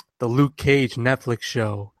Luke Cage Netflix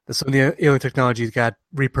show. Some of the alien technologies got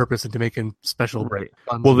repurposed into making special guns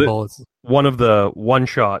and bullets. One of the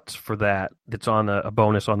one-shots for that's on a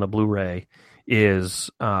bonus on the Blu-ray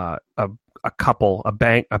is a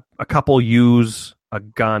couple use a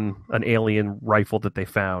gun, an alien rifle that they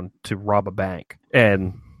found to rob a bank.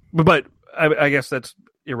 But I guess that's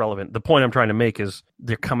irrelevant. The point I'm trying to make is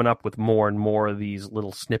they're coming up with more and more of these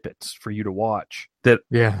little snippets for you to watch that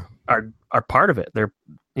are part of it. They're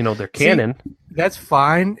canon. See, that's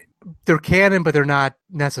fine. They're canon, but they're not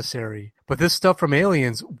necessary. But this stuff from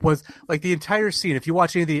Aliens was like the entire scene. If you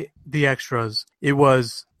watch any of the extras, it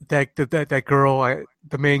was that girl,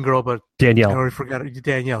 the main girl, but Danielle. I already forgot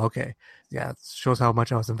Danielle. Okay, yeah, it shows how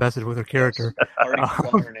much I was invested with her character. Already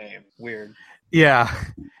forgot her name. Weird. Yeah,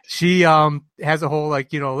 she has a whole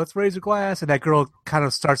let's raise a glass, and that girl kind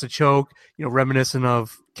of starts to choke, reminiscent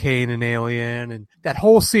of Kane and Alien, and that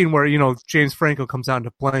whole scene where James Franco comes out in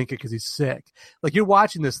a blanket because he's sick. Like, you're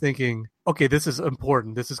watching this thinking, okay, this is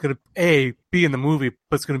important. This is going to be in the movie,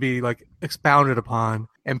 but it's going to be like expounded upon,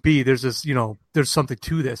 and B, there's this there's something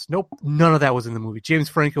to this. Nope, none of that was in the movie. James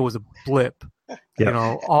Franco was a blip.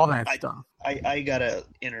 All that stuff. I gotta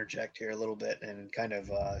interject here a little bit and kind of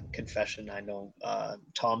confession. I know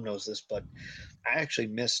Tom knows this, but I actually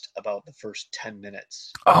missed about the first 10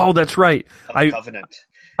 minutes. Oh, that's right. Of Covenant.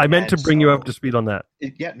 I meant to bring you up to speed on that.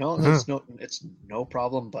 It's no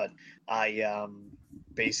problem. But I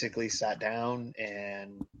basically sat down,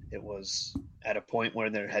 and it was at a point where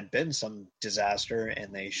there had been some disaster,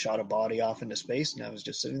 and they shot a body off into space, and I was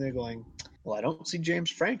just sitting there going, well, I don't see James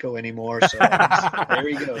Franco anymore, so there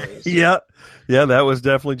he goes. Yeah, that was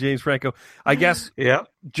definitely James Franco. I guess,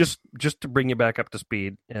 just to bring you back up to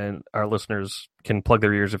speed, and our listeners can plug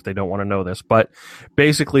their ears if they don't want to know this, but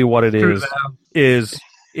basically what it is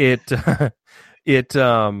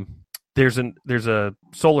there's a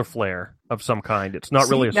solar flare of some kind. It's not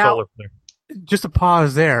really a solar flare. Just a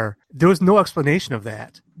pause there. There was no explanation of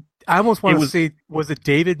that. I almost want to say, was it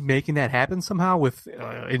David making that happen somehow with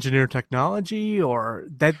engineer technology, or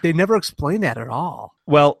that they never explained that at all?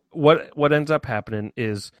 Well, what ends up happening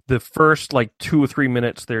is the first 2 or 3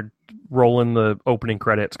 minutes they're rolling the opening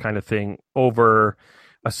credits kind of thing over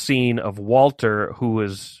a scene of Walter, who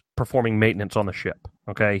is performing maintenance on the ship.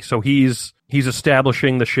 Okay, so he's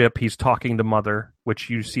establishing the ship. He's talking to Mother, which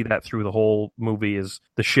you see that through the whole movie. Is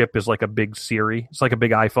the ship is like a big Siri. It's like a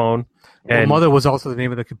big iPhone. And Mother was also the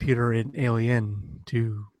name of the computer in Alien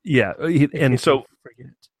too. Yeah, and so Forget.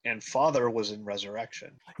 And Father was in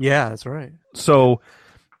Resurrection. Yeah, that's right. so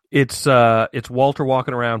it's Walter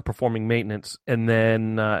walking around performing maintenance, and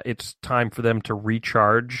then it's time for them to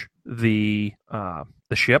recharge the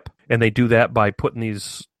ship, and they do that by putting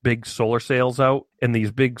these big solar sails out. And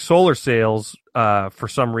these big solar sails, for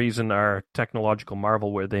some reason, are a technological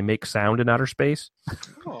marvel where they make sound in outer space.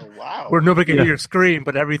 Oh wow! Where nobody can Yeah. hear your scream,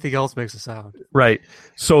 but everything else makes a sound. Right.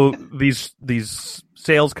 So these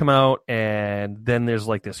sails come out, and then there's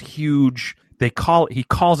like this huge. He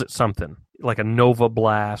calls it something like a Nova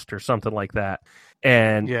Blast or something like that,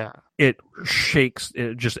 and Yeah. it shakes.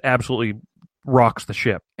 It just absolutely rocks the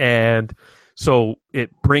ship, and so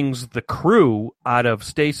it brings the crew out of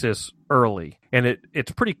stasis early, and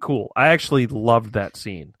it's pretty cool. I actually loved that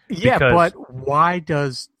scene. Yeah, because- but why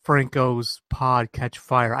does Franco's pod catch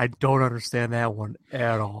fire? I don't understand that one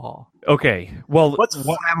at all. Okay, well, What's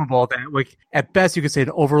flammable? That like at best you could say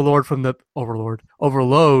an overload from the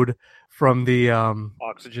overload from the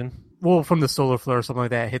oxygen? from the solar flare or something like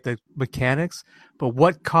that hit the mechanics. But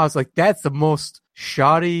what caused that's the most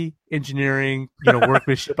shoddy engineering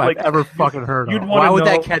workmanship Like, I've ever fucking heard you'd of. wanna Why would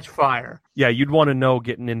know- that catch fire? Yeah, you'd want to know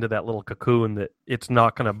getting into that little cocoon that it's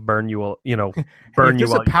not going to burn you. Burn If you there's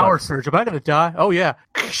while a you power fly. surge. Am I going to die? Oh yeah.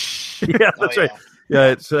 Yeah, that's Oh, right. Yeah,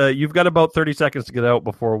 it's you've got about 30 seconds to get out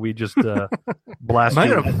before we just blast Am I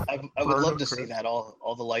you. gonna- I would Burn love to Chris. see that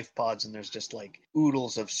all the life pods, and there's just like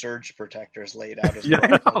oodles of surge protectors laid out as Yeah,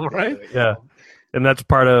 well. I know, right? Yeah. And that's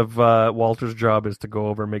part of Walter's job is to go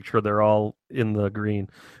over and make sure they're all in the green.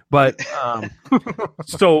 But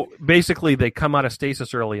so basically, they come out of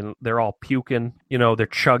stasis early and they're all puking. They're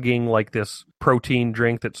chugging like this protein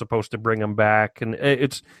drink that's supposed to bring them back, and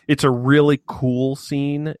it's a really cool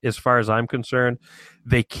scene as far as I'm concerned.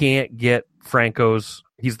 They can't get Franco's.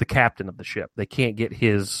 He's the captain of the ship. They can't get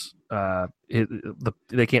his.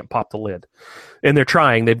 They can't pop the lid, and they're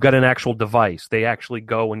trying. They've got an actual device. They actually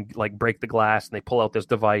go and like break the glass, and they pull out this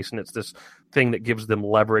device, and it's this thing that gives them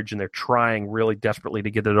leverage. And they're trying really desperately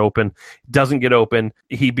to get it open. Doesn't get open.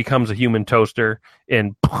 He becomes a human toaster,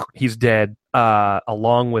 and he's dead.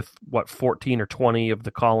 Along with 14 or 20 of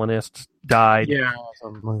the colonists died. Yeah.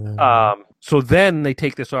 Something like that. So then they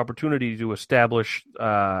take this opportunity to establish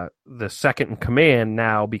the second in command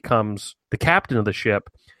now becomes the captain of the ship,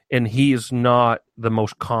 and he's not the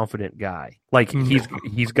most confident guy. Like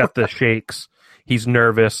he's got the shakes, he's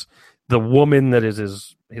nervous. The woman that is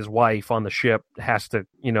his wife on the ship has to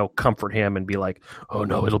comfort him and be like, "Oh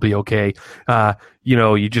no, it'll be okay.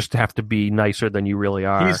 You just have to be nicer than you really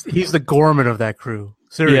are." He's the Gorman of that crew.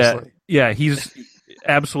 Seriously. Yeah, he's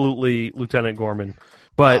absolutely Lieutenant Gorman.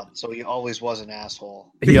 But so he always was an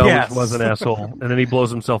asshole. he always Yes. was an asshole, and then he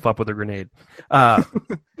blows himself up with a grenade.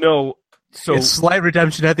 No, so It's slight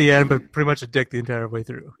redemption at the end, but pretty much a dick the entire way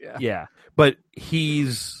through. Yeah. yeah, but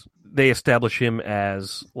they establish him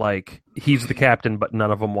as like he's the captain, but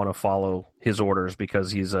none of them want to follow his orders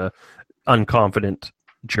because he's a unconfident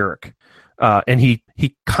jerk, and he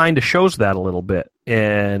kind of shows that a little bit,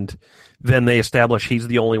 and then they establish he's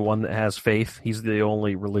the only one that has faith. He's the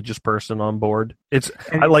only religious person on board. And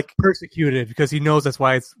he's persecuted because he knows that's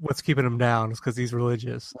why it's what's keeping him down is because he's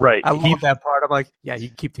religious. Right. I love that part. I'm like, yeah,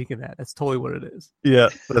 you keep thinking that. That's totally what it is. Yeah,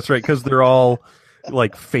 that's right. Because they're all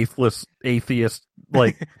like faithless atheists,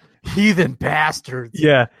 like heathen bastards.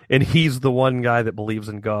 yeah. And he's the one guy that believes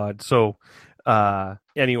in God. So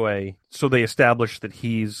anyway, so they establish that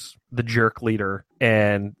he's the jerk leader,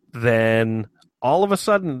 and then all of a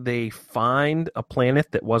sudden they find a planet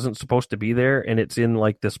that wasn't supposed to be there, and it's in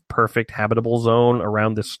like this perfect habitable zone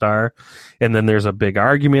around this star. And then there's a big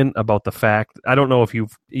argument about the fact, I don't know if you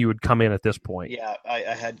would come in at this point. Yeah, I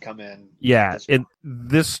had come in. Yeah, and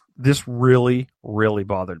this really, really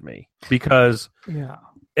bothered me because, Yeah.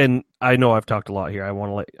 and I know I've talked a lot here. I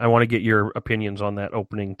want to get your opinions on that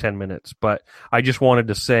opening 10 minutes, but I just wanted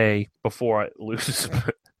to say before I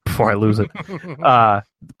lose it,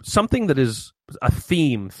 something that is a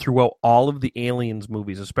theme throughout all of the Aliens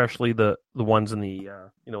movies, especially the ones in the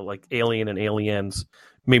like Alien and Aliens,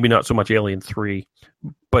 maybe not so much Alien 3,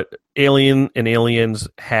 but Alien and Aliens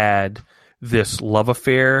had this love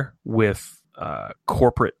affair with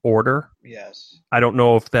corporate order. Yes. I don't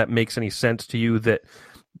know if that makes any sense to you, that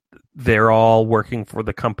they're all working for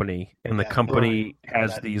the company, and the Yeah, company right.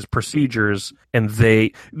 has That- these procedures, and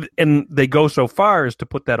they go so far as to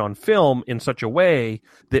put that on film in such a way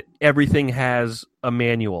that everything has a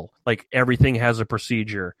manual, like everything has a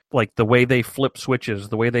procedure, like the way they flip switches,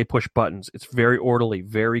 the way they push buttons. It's very orderly,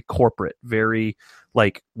 very corporate, very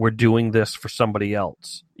like we're doing this for somebody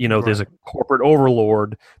else. There's a corporate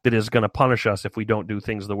overlord that is going to punish us if we don't do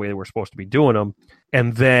things the way we're supposed to be doing them.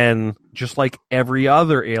 And then, just like every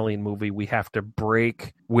other Alien movie, we have to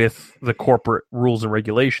break with the corporate rules and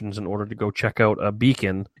regulations in order to go check out a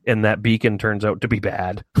beacon, and that beacon turns out to be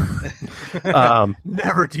bad.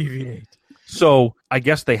 Never deviate. So I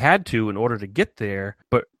guess they had to in order to get there,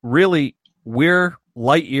 but really, we're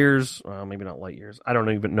light years, maybe not light years. I don't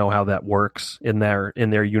even know how that works in their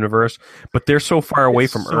universe, but they're so far away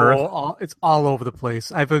from Earth. It's all over the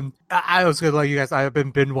place. I was gonna let you guys. I've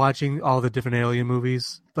been binge watching all the different Alien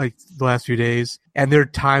movies like the last few days, and their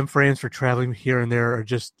time frames for traveling here and there are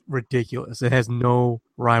just ridiculous. It has no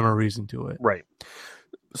rhyme or reason to it. Right.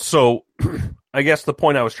 So, I guess the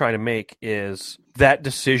point I was trying to make is that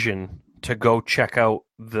decision to go check out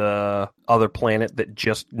the other planet that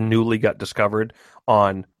just newly got discovered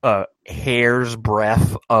on a hair's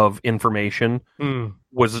breadth of information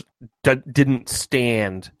didn't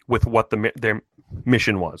stand with what their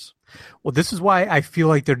mission was. Well, this is why I feel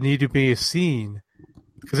like there needed to be a scene,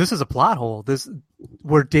 because this is a plot hole. This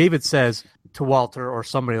where David says to Walter or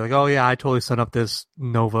somebody like, "Oh yeah, I totally set up this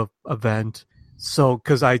Nova event." So,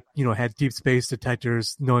 because I, had deep space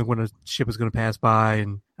detectors knowing when a ship was going to pass by,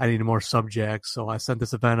 and I needed more subjects, so I sent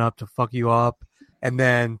this event up to fuck you up, and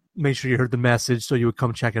then make sure you heard the message so you would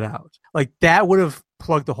come check it out. Like, that would have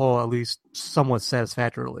plugged the hole at least somewhat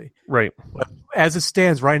satisfactorily. Right. But as it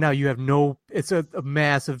stands right now, you have it's a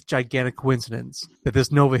massive, gigantic coincidence that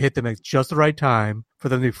this Nova hit them at just the right time for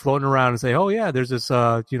them to be floating around and say, oh yeah, there's this,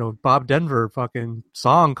 Bob Denver fucking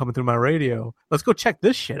song coming through my radio. Let's go check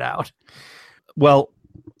this shit out. Well,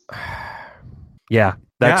 yeah.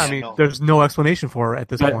 There's no explanation for it at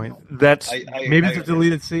this point. That's maybe it's a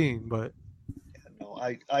deleted scene, but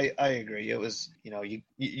I agree. It was,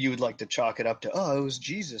 you would like to chalk it up to, it was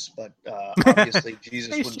Jesus, but obviously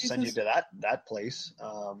Jesus wouldn't send you to that place.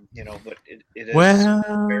 But it is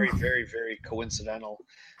very, very, very coincidental.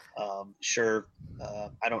 Sure,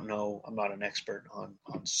 I don't know. I'm not an expert on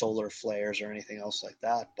solar flares or anything else like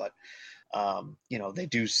that, but they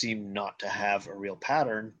do seem not to have a real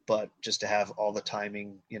pattern, but just to have all the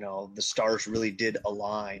timing, the stars really did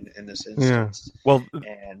align in this instance. Yeah. Well,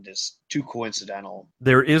 and it's too coincidental.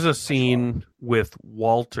 There is a scene with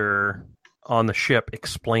Walter on the ship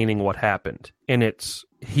explaining what happened. And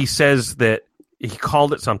he says that he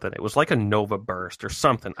called it something. It was like a Nova burst or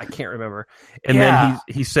something. I can't remember. And then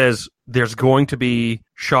he says there's going to be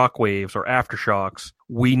shockwaves or aftershocks.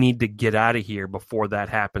 We need to get out of here before that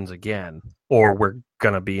happens again, or we're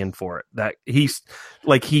going to be in for it. That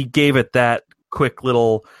he gave it that quick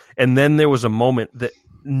little, and then there was a moment that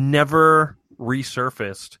never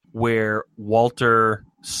resurfaced where Walter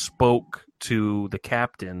spoke to the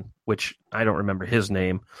captain, which I don't remember his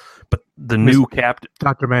name, but the new captain,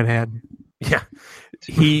 Dr. Manhattan. Yeah,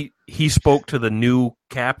 he spoke to the new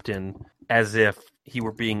captain as if he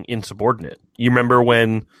were being insubordinate. You remember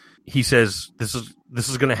when he says this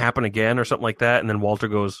is going to happen again or something like that, and then Walter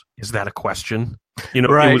goes, "Is that a question?"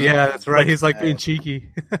 Right? Yeah, that's right. He's like being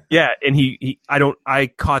cheeky. Yeah, and I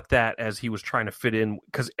caught that as he was trying to fit in,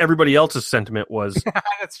 because everybody else's sentiment was,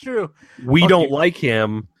 that's true. We don't like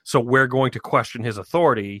him, so we're going to question his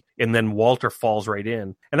authority, and then Walter falls right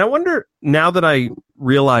in. And I wonder, now that I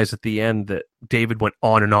realize at the end that David went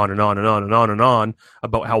on and on and on and on and on and on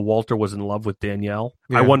about how Walter was in love with Danielle,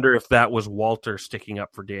 yeah. I wonder if that was Walter sticking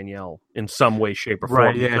up for Danielle in some way, shape, or form.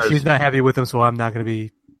 Right, yeah, she's not happy with him, so I'm not going to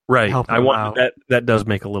be right. I want that does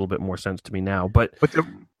make a little bit more sense to me now. But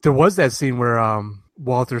there was that scene where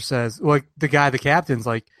Walter says, like, the captain's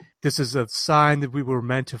like, this is a sign that we were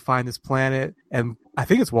meant to find this planet. And I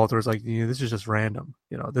think it's Walter's like, this is just random.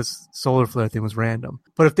 This solar flare thing was random.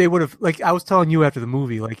 But if they would have, like I was telling you after the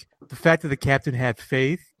movie, like, the fact that the captain had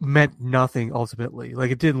faith meant nothing ultimately.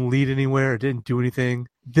 Like, it didn't lead anywhere. It didn't do anything.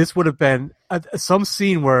 This would have been some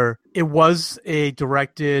scene where it was a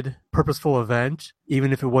directed, purposeful event,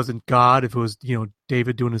 even if it wasn't God, if it was,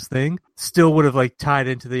 David doing his thing, still would have like tied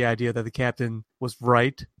into the idea that the captain was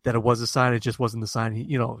right, that it was a sign. It just wasn't the sign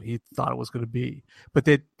he thought it was going to be. But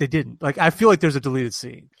they didn't. Like, I feel like there's a deleted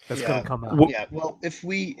scene that's going to come out. Yeah. Well, if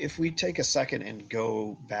we take a second and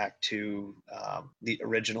go back to the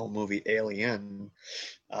original movie Alien,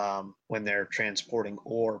 when they're transporting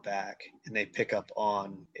ore back and they pick up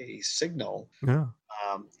on a signal. Yeah.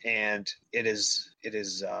 And it is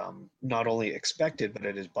not only expected, but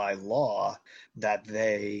it is by law that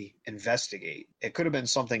they investigate. It could have been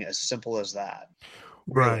something as simple as that.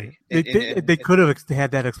 Right. They could have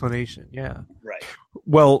had that explanation. Yeah. Right.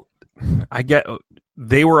 Well, I get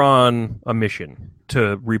they were on a mission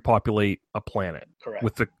to repopulate a planet. Correct.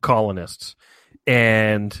 With the colonists.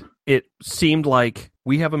 And it seemed like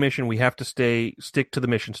we have a mission. We have to stick to the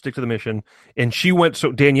mission. And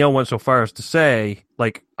Danielle went so far as to say,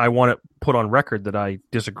 like, I want to put on record that I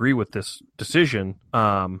disagree with this decision.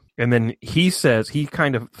 And then he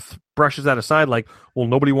kind of brushes that aside, like, well,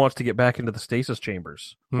 nobody wants to get back into the stasis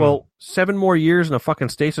chambers. Well, 7 more years in a fucking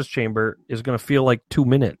stasis chamber is going to feel like 2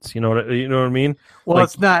 minutes. You know what I mean? Well, like,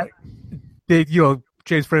 it's not.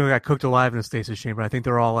 James Franco got cooked alive in a stasis chamber. I think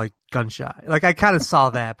they're all like gun shy. Like, I kind of saw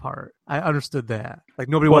that part. I understood that. Like,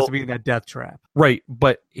 nobody wants to be in that death trap. Right.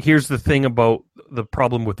 But here's the thing about the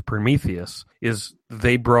problem with Prometheus is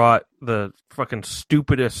they brought the fucking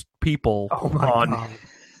stupidest people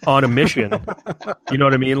on a mission. You know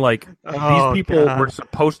what I mean? Like, these people were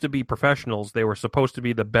supposed to be professionals. They were supposed to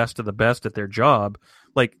be the best of the best at their job.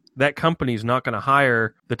 Like, that company's not going to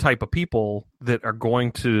hire the type of people that are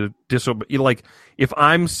going to disobey. Like, if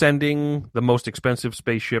I'm sending the most expensive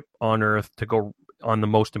spaceship on Earth to go on the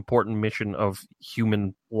most important mission of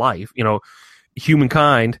human life,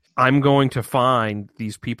 humankind, I'm going to find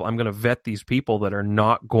these people. I'm going to vet these people that are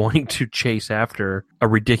not going to chase after a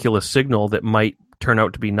ridiculous signal that might turn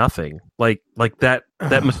out to be nothing. Like that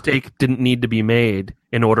mistake didn't need to be made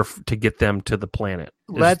in order to get them to the planet.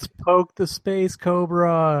 Let's poke the space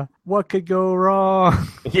cobra. What could go wrong?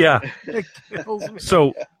 Yeah. It kills me.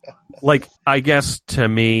 So, like, I guess to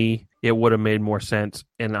me, it would have made more sense,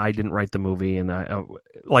 and I didn't write the movie, and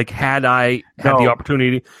had I had the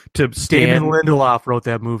opportunity to stand... Damon Lindelof wrote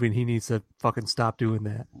that movie, and he needs to fucking stop doing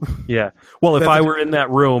that. Yeah. Well, if I were in that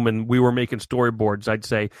room and we were making storyboards, I'd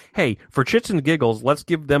say, hey, for chits and giggles, let's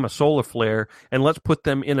give them a solar flare, and let's put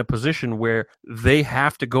them in a position where they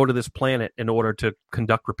have to go to this planet in order to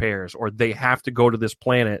conduct repairs, or they have to go to this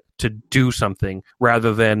planet to do something,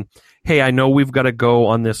 rather than, hey, I know we've got to go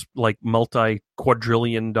on this like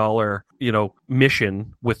multi-quadrillion dollar,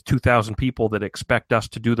 mission with 2,000 people that expect us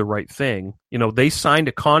to do the right thing. They signed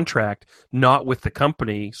a contract not with the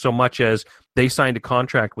company so much as they signed a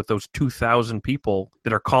contract with those 2,000 people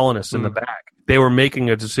that are colonists in the back. They were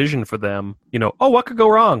making a decision for them, what could go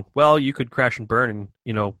wrong? Well, you could crash and burn and,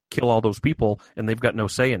 kill all those people, and they've got no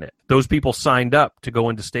say in it. Those people signed up to go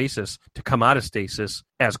into stasis, to come out of stasis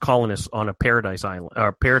as colonists on a paradise island,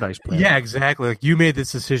 or paradise planet. Yeah, exactly. Like, you made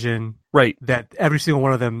this decision, right? That every single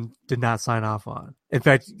one of them did not sign off on. In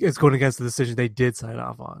fact, it's going against the decision they did sign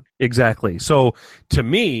off on. Exactly. So, to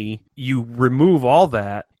me, you remove all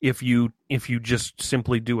that if you just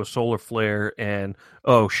simply do a solar flare and,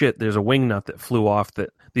 oh shit, there's a wing nut that flew off that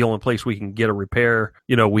the only place we can get a repair,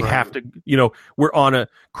 we have to, we're on a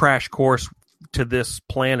crash course to this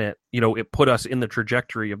planet. It put us in the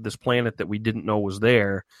trajectory of this planet that we didn't know was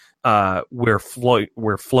there. We're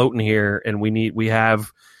floating here, and we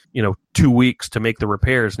have 2 weeks to make the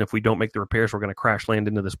repairs, and if we don't make the repairs, we're going to crash land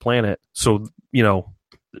into this planet. So,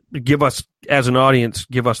 give us, as an audience,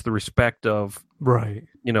 give us the respect of, right.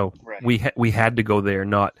 We had to go there,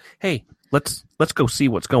 not, hey, let's go see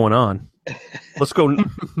what's going on. Let's go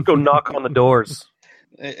knock on the doors.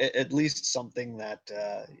 At least something that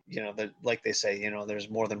that, like they say, there's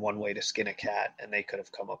more than one way to skin a cat, and they could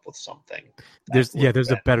have come up with something. There's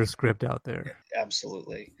a better script out there.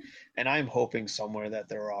 Absolutely. And I'm hoping somewhere that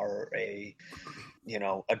there are a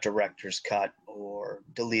director's cut or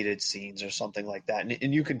deleted scenes or something like that.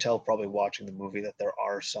 And you can tell probably watching the movie that there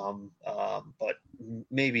are some, but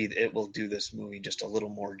maybe it will do this movie just a little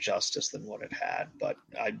more justice than what it had. But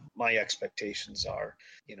my expectations are,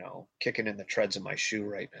 kicking in the treads of my shoe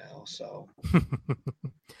right now. So.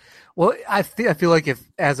 Well, I feel like if,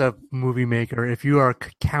 as a movie maker, if you are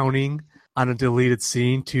counting on a deleted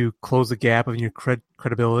scene to close the gap of your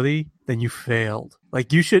credibility, then you failed. Like,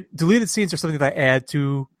 deleted scenes are something that add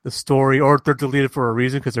to the story, or they're deleted for a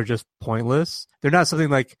reason because they're just pointless. They're not something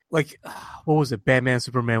like what was it? Batman,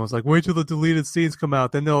 Superman was like, wait till the deleted scenes come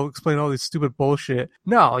out, then they'll explain all this stupid bullshit.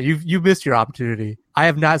 No, you missed your opportunity. I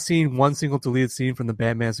have not seen one single deleted scene from the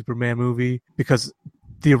Batman, Superman movie because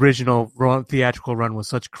the original theatrical run was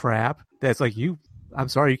such crap that it's like, I'm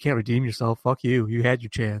sorry, you can't redeem yourself. Fuck you. You had your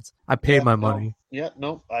chance. I paid my money.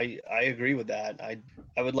 I agree with that.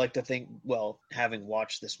 I would like to think, well, having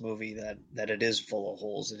watched this movie, that it is full of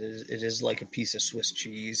holes. It is like a piece of Swiss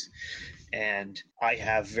cheese, and I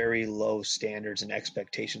have very low standards and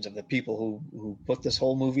expectations of the people who put this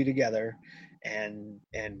whole movie together. and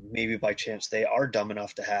maybe by chance they are dumb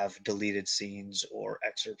enough to have deleted scenes or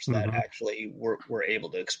excerpts that actually were able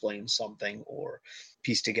to explain something or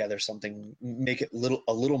piece together something, make it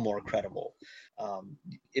a little more credible.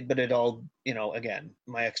 But it all, again,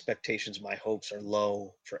 my expectations, my hopes are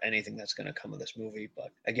low for anything that's going to come of this movie.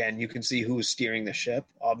 But again, you can see who is steering the ship,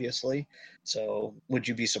 obviously. So would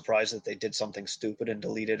you be surprised that they did something stupid and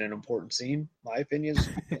deleted an important scene? My opinion is,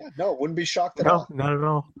 no, wouldn't be shocked at all. Not at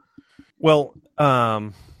all. Well,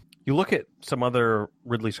 you look at some other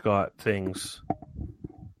Ridley Scott things,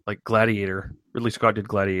 like Gladiator. Ridley Scott did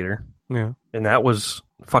Gladiator. Yeah. And that was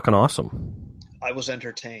fucking awesome. I was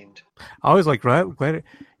entertained. I always like Gladiator.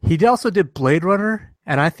 He also did Blade Runner,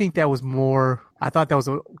 and I think that was more. I thought that was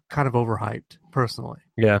kind of overhyped, personally.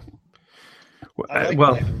 Yeah. I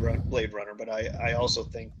like Blade Runner, but I also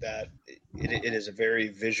think that it is a very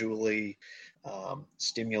visually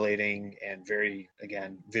stimulating and very,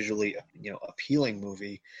 again, visually appealing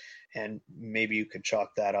movie. And maybe you could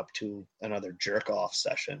chalk that up to another jerk off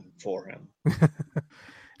session for him.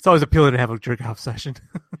 It's always appealing to have a jerk off session.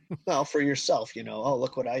 Well, for yourself, oh,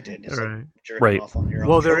 look what I did. It's right. like jerking off on your own.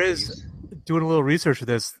 Well, there trophies. is, doing a little research for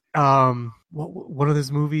this. One of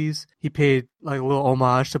his movies, he paid like a little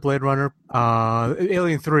homage to Blade Runner,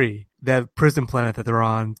 Alien 3, that prison planet that they're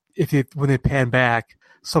on. When they pan back,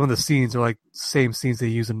 some of the scenes are like same scenes they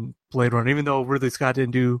use in Blade Runner. Even though Ridley Scott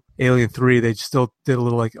didn't do Alien 3, they still did a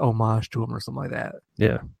little like homage to him or something like that.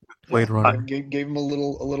 Yeah. Blade Runner. Gave him a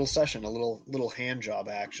little session, a little hand job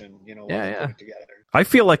action, while they put it together. I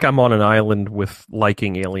feel like I'm on an island with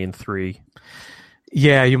liking Alien 3.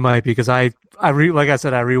 Yeah, you might be, because like I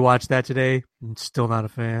said, I rewatched that today. I'm still not a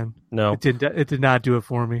fan. No, it did not do it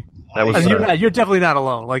for me. That was you're definitely not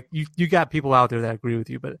alone. Like you got people out there that agree with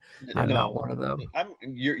you, but I'm not one of them.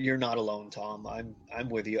 You're not alone, Tom. I'm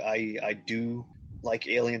with you. I do like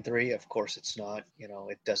Alien 3. Of course, it's not,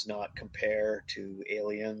 it does not compare to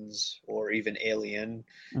Aliens or even Alien.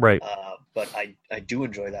 Right. But I do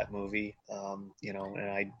enjoy that movie.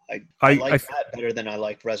 And I like that better than I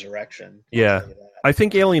liked Resurrection. Yeah. I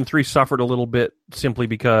think Alien 3 suffered a little bit simply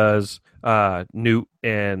because Newt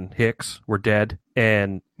and Hicks were dead,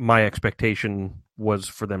 and my expectation was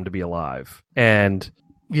for them to be alive. And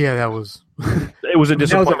yeah, that was it was a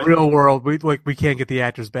disappointment. That was a real world. We can't get the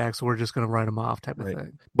actors back, so we're just going to write them off, type of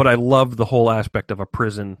thing. But I loved the whole aspect of a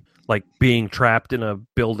prison, like being trapped in a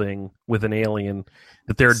building with an alien.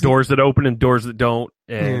 That there are doors that open and doors that don't,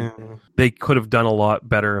 and they could have done a lot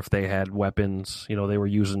better if they had weapons. They were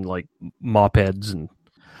using like mop heads and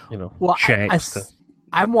shanks.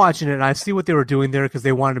 I'm watching it and I see what they were doing there, because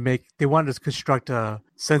they wanted to construct a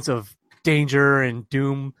sense of danger and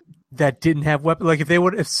doom that didn't have weapons. Like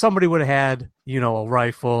if somebody would have had, a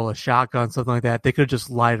rifle, a shotgun, something like that, they could have just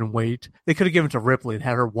lied in wait. They could have given it to Ripley and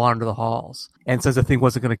had her wander the halls. And since the thing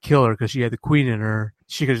wasn't going to kill her because she had the queen in her,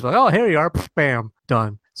 she could just be like, oh, here you are, bam,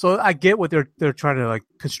 done. So I get what they're trying to like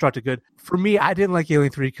construct a good. For me, I didn't like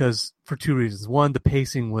Alien 3 for two reasons. One, the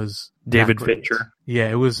pacing was David Fincher. Yeah,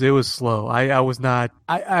 it was slow. I was not.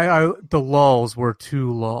 The lulls were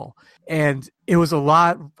too lull, and it was a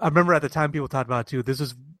lot. I remember at the time people talked about it too. This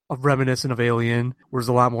is reminiscent of Alien, where it's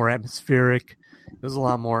a lot more atmospheric. There's a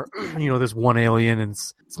lot more, there's one alien, and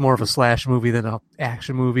it's more of a slash movie than an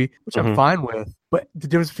action movie, which I'm fine with. But the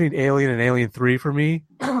difference between Alien and Alien 3 for me,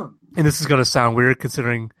 and this is going to sound weird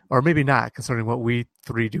considering, or maybe not considering what we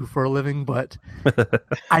three do for a living, but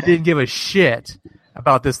I didn't give a shit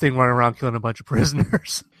about this thing running around killing a bunch of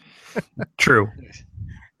prisoners. True.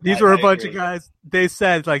 These were a bunch of guys. They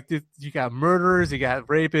said, like, you got murderers, you got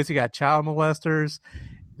rapists, you got child molesters.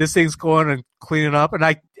 This thing's going and cleaning up,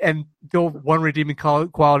 and the one redeeming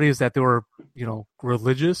quality is that they were,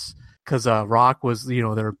 religious, because Rock was,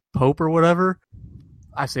 their pope or whatever.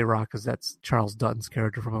 I say Rock because that's Charles Dutton's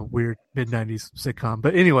character from a weird mid-90s sitcom.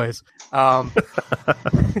 But anyways,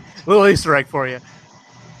 little Easter egg for you.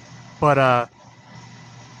 But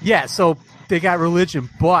yeah, so they got religion,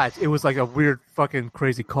 but it was like a weird fucking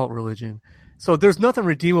crazy cult religion. So there's nothing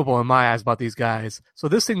redeemable in my eyes about these guys. So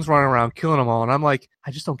this thing's running around killing them all, and I'm like,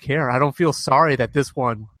 I just don't care. I don't feel sorry that this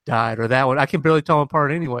one died or that one. I can barely tell them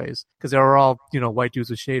apart anyways, because they were all, white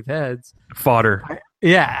dudes with shaved heads. Fodder.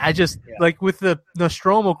 Like with the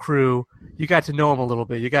Nostromo crew, you got to know them a little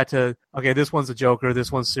bit. You got to, okay, this one's a Joker,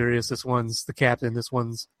 this one's serious, this one's the captain, this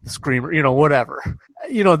one's the screamer, whatever.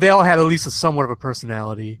 They all had at least somewhat of a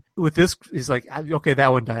personality. With this, he's like, okay,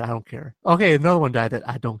 that one died, I don't care. Okay, another one died that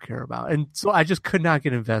I don't care about. And so I just could not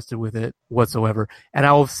get invested with it whatsoever. And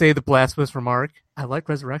I will say the blasphemous remark, I like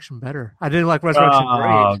Resurrection better. I didn't like Resurrection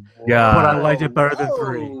 3, but I liked it better than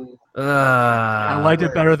 3. I liked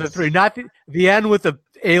it better than 3. Not the end with the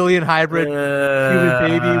alien hybrid human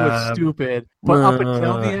baby was stupid, but up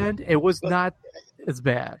until the end, it was not as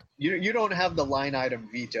bad. You don't have the line item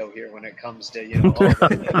veto here when it comes to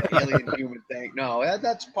the alien human thing. No,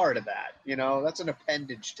 that's part of that. That's an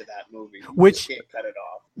appendage to that movie. You just can't cut it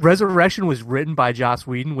off. Resurrection was written by Joss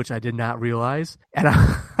Whedon, which I did not realize, and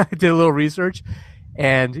I did a little research.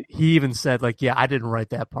 And he even said, like, yeah, I didn't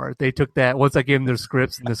write that part. They took that, once I gave them their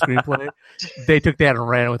scripts and the screenplay, they took that and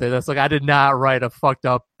ran with it. That's like, I did not write a fucked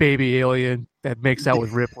up baby alien that makes out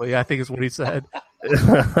with Ripley, I think is what he said.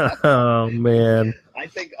 Oh, man. I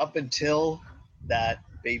think up until that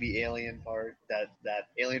baby alien part, that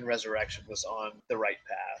Alien Resurrection was on the right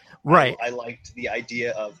path. Right. I liked the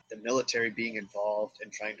idea of the military being involved and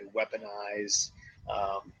trying to weaponize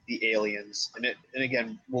the aliens, and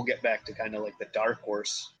again, we'll get back to kind of like the Dark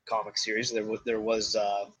Horse comic series. There was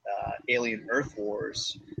Alien Earth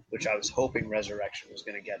Wars, which I was hoping Resurrection was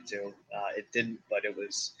going to get to. It didn't, but it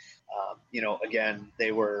was, again,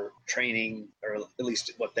 they were training, or at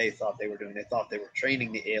least what they thought they were doing. They thought they were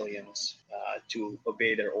training the aliens to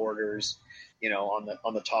obey their orders.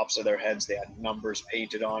 On the tops of their heads, they had numbers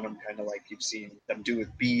painted on them, kind of like you've seen them do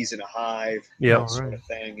with bees in a hive, sort of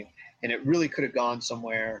thing. And it really could have gone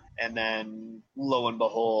somewhere. And then, lo and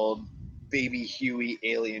behold, baby Huey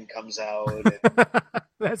alien comes out. And,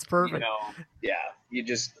 that's perfect.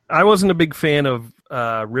 I wasn't a big fan of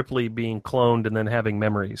Ripley being cloned and then having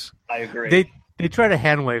memories. I agree. They try to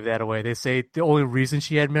hand wave that away. They say the only reason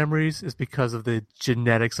she had memories is because of the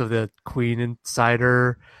genetics of the queen inside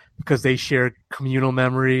her, because they share communal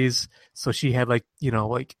memories. So she had like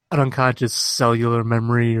an unconscious cellular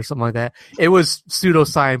memory or something like that. It was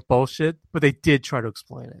pseudoscience bullshit, but they did try to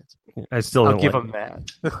explain it. I still I'll give them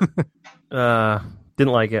that.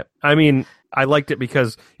 Didn't like it. I mean, I liked it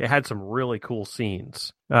because it had some really cool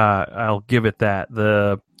scenes. I'll give it that.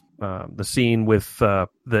 The scene with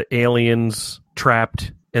the aliens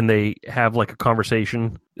trapped and they have like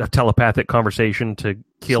a telepathic conversation to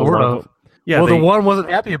kill sort one of. of them. Yeah, the one wasn't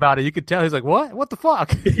happy about it. You could tell he's like, "What? What the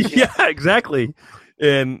fuck?" Yeah, exactly.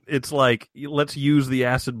 And it's like, let's use the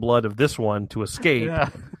acid blood of this one to escape. Yeah.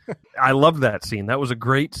 I love that scene. That was a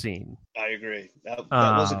great scene. I agree. That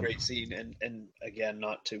was a great scene, and again,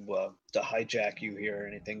 not to hijack you here or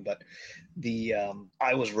anything, but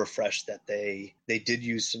I was refreshed that they did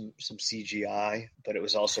use some CGI, but it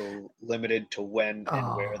was also limited to when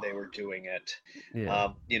and where they were doing it. Yeah.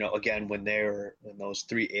 Again, when those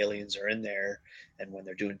three aliens are in there, and when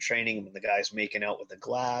they're doing training, and when the guy's making out with the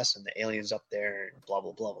glass, and the aliens up there, and blah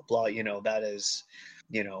blah blah blah blah. That is,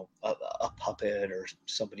 a puppet or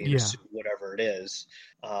somebody in a suit, whatever it is.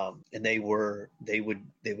 And they would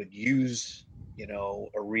use,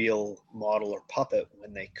 a real model or puppet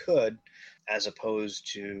when they could, as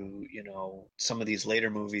opposed to, some of these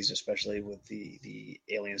later movies, especially with the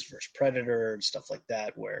Aliens vs. Predator and stuff like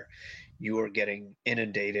that, where you are getting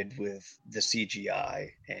inundated with the CGI.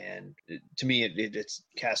 And to me, it's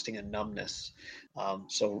casting a numbness.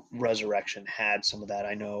 So Resurrection had some of that.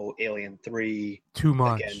 I know Alien 3. Too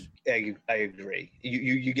much. Again, I agree.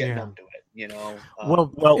 You get numb to it,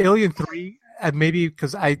 Well, Alien 3, maybe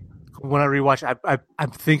because when I rewatch,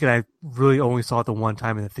 I'm thinking I really only saw it the one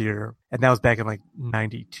time in the theater, and that was back in like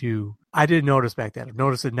 '92. I didn't notice back then. I've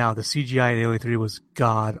noticed it now. The CGI in Alien 3 was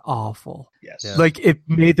god awful. Yes. Yeah. Like, it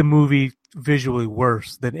made the movie visually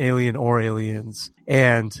worse than Alien or Aliens,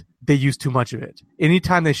 and they used too much of it.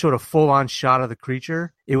 Anytime they showed a full-on shot of the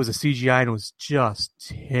creature, it was a CGI and it was just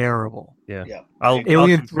terrible. Yeah.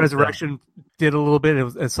 Alien Resurrection did a little bit,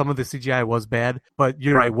 and some of the CGI was bad, but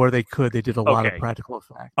you're right, where they could, they did a lot of practical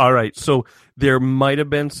effects. All right, so there might have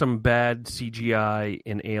been some bad CGI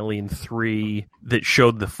in Alien 3 that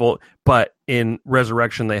showed the full, but in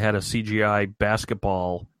Resurrection they had a CGI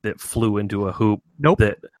basketball that flew into a hoop. Nope.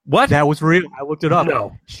 That was real. I looked it up.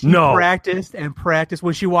 She practiced and practiced.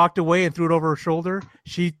 When she walked away and threw it over her shoulder,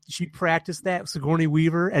 she practiced that, Sigourney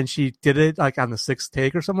Weaver, and she did it like on the 6th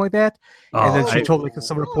take or something like that. And then she told like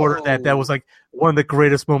some reporter that was like one of the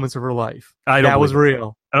greatest moments of her life. That was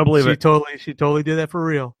real. I don't believe it. She totally did that for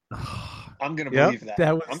real. I'm gonna believe that.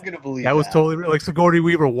 I'm gonna believe that was totally real. Like, Sigourney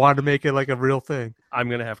Weaver wanted to make it like a real thing. I'm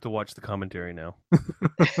gonna have to watch the commentary now.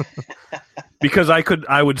 Because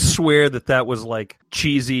I would swear that was like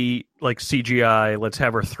cheesy, like CGI. Let's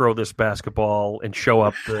have her throw this basketball and show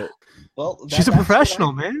up the. Well, she's a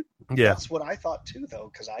professional, man. Yeah, that's what I thought too, though,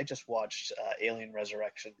 because I just watched Alien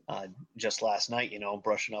Resurrection just last night.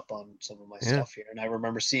 Brushing up on some of my stuff here, and I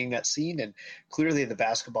remember seeing that scene, and clearly the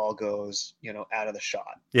basketball goes, out of the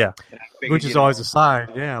shot. Yeah, figured, which is always a sign.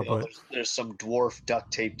 Yeah, but there's some dwarf duct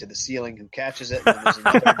taped to the ceiling who catches it, and then there's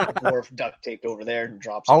another dwarf duct taped over there and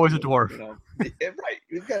drops. Always a dwarf. Right,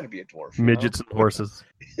 you've got to be a dwarf. Midgets and horses.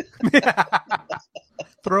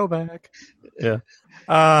 Throwback. Yeah.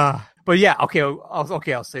 But yeah,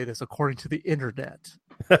 I'll say this. According to the internet,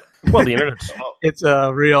 Well, the internet's. it's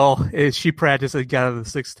a real. She practiced and got out of the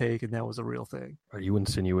sixth take, and that was a real thing. Are you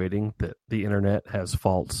insinuating that the internet has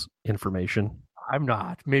false information? I'm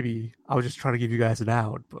not. Maybe I was just trying to give you guys an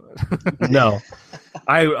out, but No,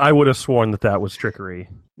 I would have sworn that was trickery.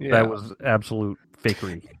 Yeah. That was absolute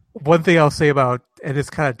fakery. One thing I'll say about, and it's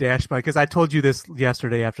kind of dashed by, because I told you this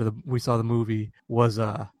yesterday after we saw the movie, was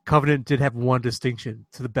Covenant did have one distinction,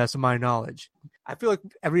 to the best of my knowledge. I feel like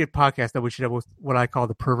every podcast that we should have what I call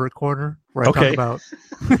the pervert corner, where I talk about,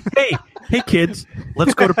 hey kids,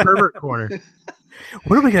 let's go to pervert corner.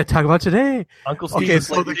 What are we going to talk about today? Uncle Steve Okay, is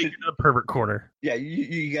so like, take you to the pervert corner. Yeah,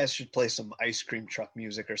 you guys should play some ice cream truck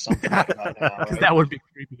music or something like that now. Right? That wouldn't be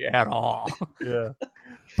creepy at all. Yeah.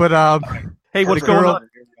 But Hey, what's Pervert going corner. on?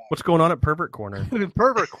 What's going on at pervert corner? in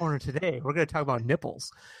pervert corner today, we're going to talk about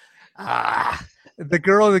nipples. The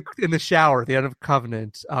girl in the shower at the end of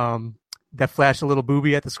Covenant, that flashed a little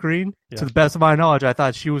boobie at the screen. Yeah. To the best of my knowledge, I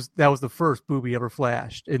thought that was the first boobie ever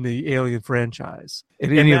flashed in the Alien franchise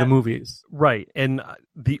in any of the movies. Right. And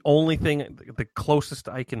the only thing, the closest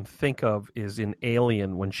I can think of is in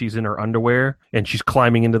Alien when she's in her underwear and she's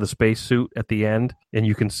climbing into the spacesuit at the end and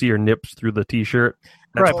you can see her nips through the t-shirt.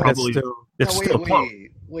 That's Right, probably, it's Now, still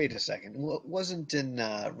wait a second. Wasn't in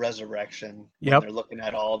Resurrection Yep. when they're looking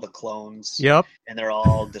at all the clones Yep. and they're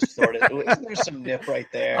all distorted? Isn't there some nip right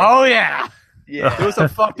there? Oh yeah. yeah. It was a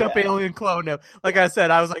fucked up Yeah. alien clone. Now, like I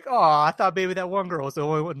said, I was like, oh, I thought maybe that one girl was the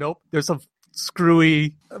only one. Nope. There's some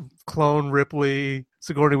screwy clone Ripley,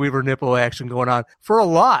 Sigourney Weaver nipple action going on for a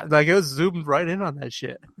lot. Like it was zoomed right in on that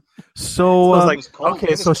shit. So, I was It like, was cold. okay,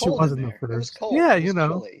 It was so she cold in wasn't the there. It was first. cold. Yeah, It was you know.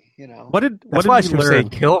 chilly, you know. what did That's why did she we was learn? saying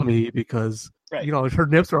kill me because Right. you know her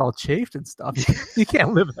nips are all chafed and stuff. You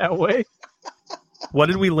can't live that way. What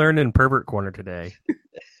did we learn in pervert corner today?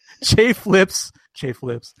 Chafe lips, chafe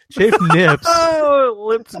nips, Oh,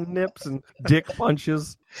 lips and nips and dick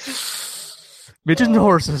punches. midgets and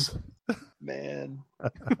horses. Man. I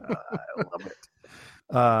love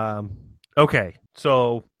it. Okay,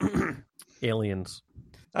 so aliens.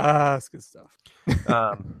 That's good stuff.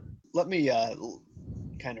 Let me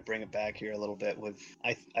kind of bring it back here a little bit with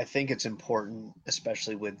I think it's important,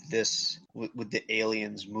 especially with this with the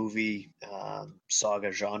Aliens movie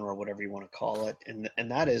saga genre, whatever you want to call it, and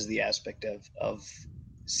that is the aspect of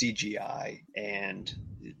CGI. And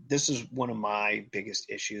this is one of my biggest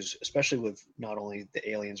issues, especially with not only the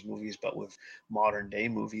Aliens movies but with modern day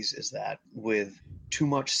movies, is that with too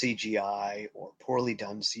much CGI or poorly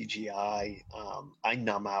done CGI, I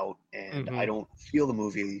numb out and I don't feel the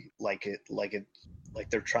movie like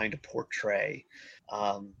they're trying to portray.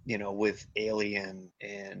 With Alien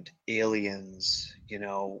and Aliens,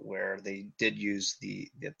 where they did use the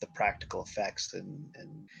practical effects and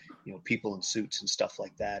people in suits and stuff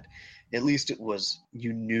like that. At least it was,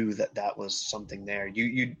 you knew that was something there.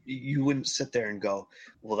 You wouldn't sit there and go,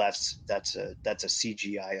 well, that's a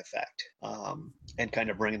CGI effect. And kind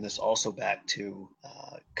of bringing this also back to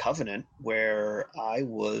Covenant, where I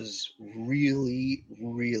was really,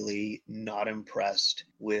 really not impressed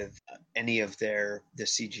with any of the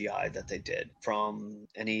CGI that they did, from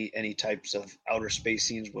any types of outer space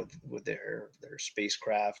scenes with their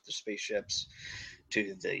spacecraft, the spaceships,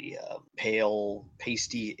 to the pale,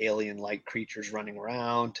 pasty alien-like creatures running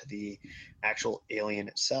around, to the actual alien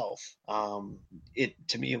itself.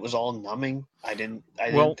 To me, it was all numbing. I didn't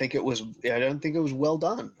think it was well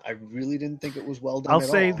done. I really didn't think it was well done. I'll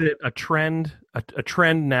say that a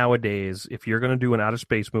trend nowadays, if you're going to do an outer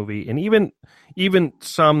space movie, and even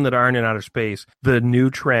some that aren't in outer space, the new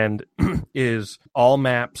trend is all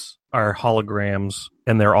maps are holograms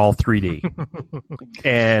and they're all 3D,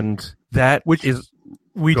 and that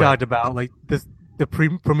we talked about, like this. The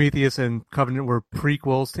Prometheus and Covenant were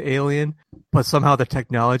prequels to Alien, but somehow the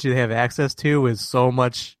technology they have access to is so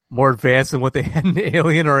much more advanced than what they had in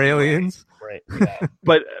Alien or Aliens. Right. Yeah.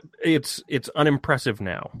 But it's unimpressive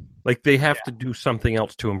now. Like they have to do something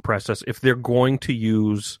else to impress us. If they're going to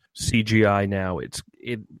use CGI now,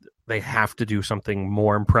 they have to do something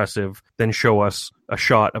more impressive than show us a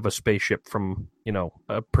shot of a spaceship from,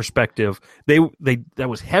 a perspective. That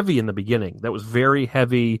was heavy in the beginning. That was very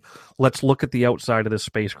heavy. Let's look at the outside of this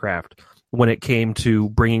spacecraft. When it came to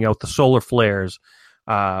bringing out the solar flares,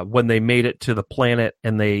 when they made it to the planet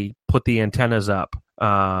and they put the antennas up,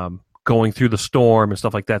 going through the storm and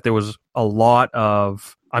stuff like that, there was a lot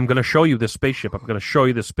of, I'm going to show you this spaceship. I'm going to show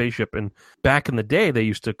you this spaceship. And back in the day, they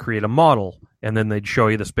used to create a model and then they'd show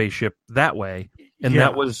you the spaceship that way. And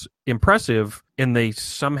that was impressive and they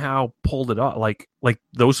somehow pulled it off. Like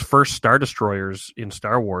those first Star Destroyers in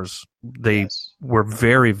Star Wars, they were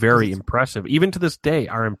very, very impressive. Even to this day,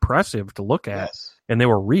 are impressive to look at, and they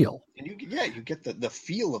were real. And you get the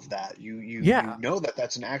feel of that. You know that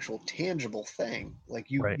that's an actual tangible thing. Like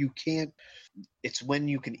you can't. It's when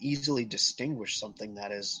you can easily distinguish something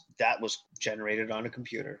that was generated on a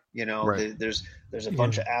computer. There's a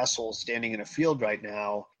bunch of assholes standing in a field right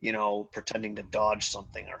now, pretending to dodge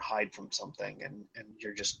something or hide from something, and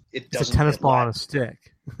you're just it's a tennis ball on a stick.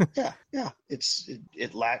 yeah.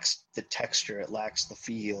 It lacks the texture, it lacks the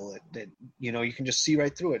feel. You can just see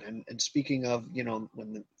right through it. And speaking of,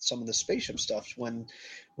 when some of the spaceship stuff,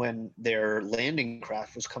 when their landing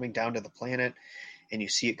craft was coming down to the planet, and you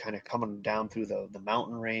see it kind of coming down through the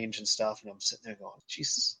mountain range and stuff. And I'm sitting there going,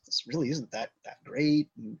 Jesus, this really isn't that great.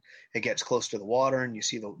 And it gets close to the water, and you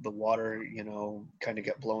see the water, kind of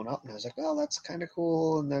get blown up. And I was like, well, that's kind of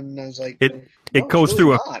cool. And then I was like, it goes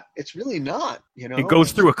through it's really not, It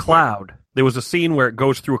goes through a cloud. There was a scene where it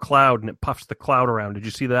goes through a cloud and it puffs the cloud around. Did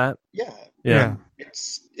you see that? Yeah.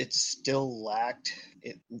 It still lacked.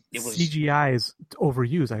 It was CGI is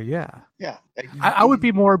overused. Yeah. I would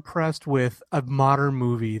be more impressed with a modern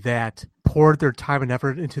movie that poured their time and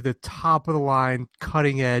effort into the top of the line,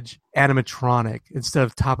 cutting edge animatronic instead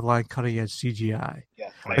of top of the line, cutting edge CGI.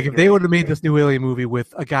 Yeah, like if they would have made this new Alien movie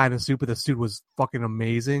with a guy in a suit, but the suit was fucking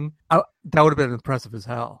amazing, that would have been impressive as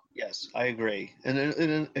hell. Yes, I agree.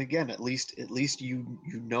 And again, at least you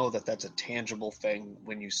know that that's a tangible thing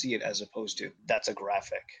when you see it, as opposed to that's a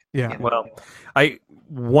graphic. Yeah. Well,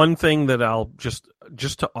 one thing that I'll just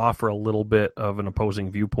to offer a little bit of an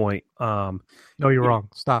opposing viewpoint. No, you're wrong.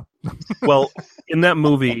 Stop. Well, in that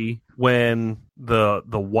movie, when the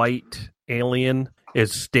white alien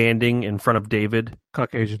is standing in front of David,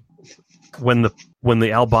 Caucasian. When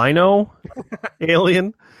the albino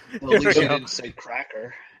alien, well, at least you didn't say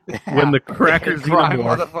cracker. When the cracker's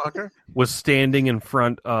motherfucker was standing in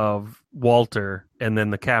front of Walter, and then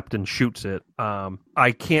the captain shoots it.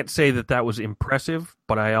 I can't say that was impressive,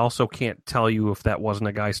 but I also can't tell you if that wasn't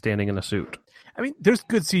a guy standing in a suit. I mean, there's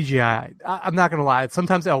good CGI. I'm not going to lie.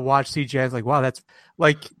 Sometimes I'll watch CGI and it's like, wow, that's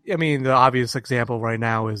like, I mean, the obvious example right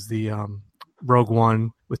now is the Rogue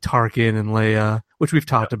One with Tarkin and Leia, which we've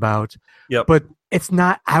talked about. Yep. But it's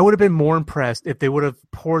not, I would have been more impressed if they would have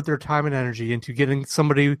poured their time and energy into getting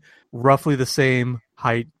somebody roughly the same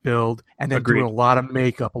height, build, and then doing a lot of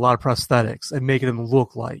makeup, a lot of prosthetics, and making them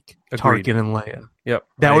look like Tarkin and Leia. Yep.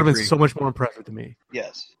 That would have been so much more impressive to me.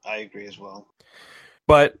 Yes, I agree as well.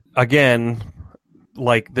 But again,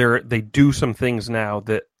 like they do some things now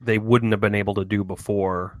that they wouldn't have been able to do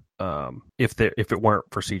before if it weren't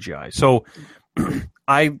for CGI. So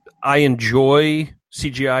I enjoy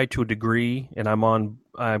CGI to a degree, and I'm on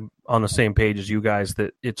the same page as you guys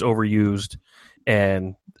that it's overused,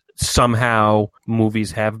 and somehow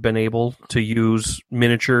movies have been able to use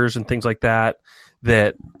miniatures and things like that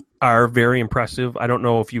are very impressive. I don't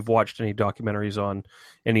know if you've watched any documentaries on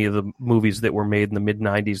any of the movies that were made in the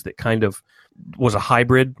mid-90s that kind of was a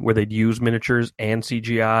hybrid where they'd use miniatures and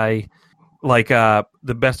CGI. Like the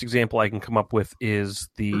best example I can come up with is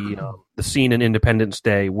the scene in Independence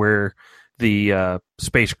Day where the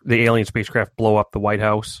alien spacecraft blow up the White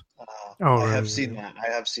House. I have seen that.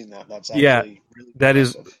 That's actually really that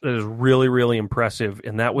is really, really impressive.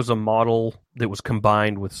 And that was a model that was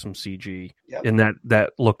combined with some CG. Yep. And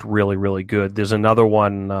that looked really, really good. There's another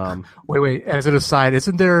one. Wait. As an aside,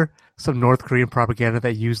 isn't there some North Korean propaganda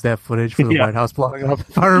that used that footage for the White House blowing up,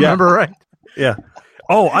 if I remember right? Yeah.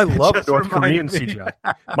 Oh, I love North Korean CGI.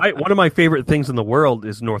 One of my favorite things in the world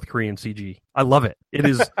is North Korean CG. I love it. It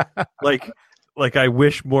is like I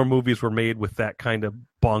wish more movies were made with that kind of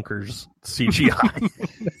bonkers CGI.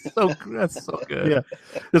 That's so good. Yeah,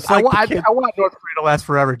 it's like I want North Korea to last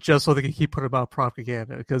forever just so they can keep putting about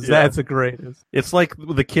propaganda, because that's the greatest. It's like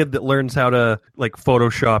the kid that learns how to like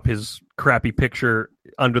Photoshop his crappy picture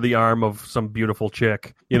under the arm of some beautiful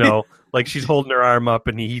chick. Like she's holding her arm up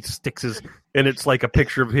and he sticks his, and it's like a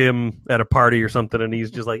picture of him at a party or something, and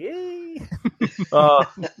he's just like, "Hey."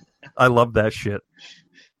 I love that shit.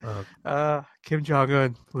 Kim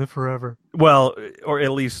Jong-un, live forever. Well, or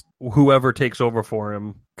at least whoever takes over for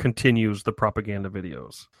him continues the propaganda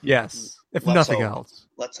videos. Yes, if nothing else.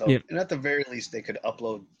 Let's hope. Yeah. And at the very least, they could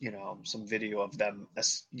upload, some video of them,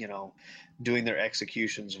 doing their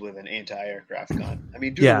executions with an anti-aircraft gun. I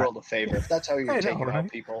mean, do the world a favor. If that's how you're taking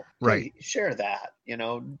out people, right? Share that,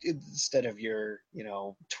 instead of your,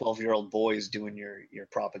 12-year-old boys doing your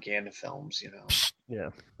propaganda films, Yeah.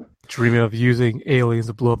 Dreaming of using aliens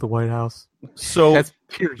to blow up the White House. So that's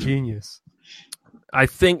pure genius. I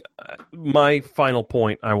think my final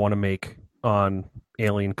point I want to make on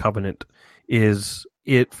Alien Covenant is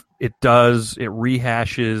it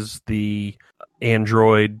rehashes the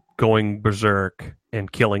android going berserk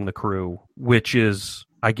and killing the crew, which is,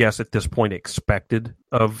 I guess, at this point expected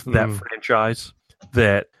of that franchise.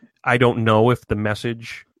 That I don't know if the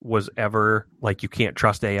message was ever like, you can't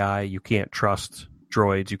trust AI, you can't trust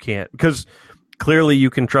droids, you can't, because clearly you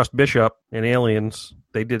can trust Bishop and Aliens.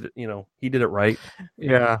 They did it, he did it right.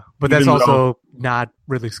 Yeah, but that's also not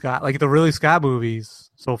Ridley Scott. Like the Ridley Scott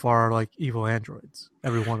movies so far are like evil androids,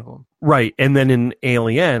 every one of them. Right, and then in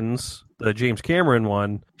Aliens, the James Cameron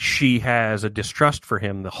one, she has a distrust for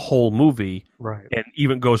him the whole movie, right? And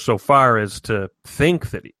even goes so far as to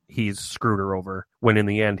think that he's screwed her over, when in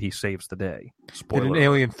the end he saves the day. Spoiler. And in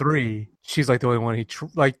Alien 3, she's like the only one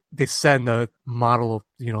they send the model of,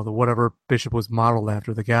 the whatever Bishop was modeled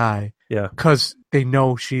after, the guy. Yeah. Because they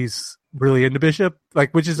know she's really into Bishop,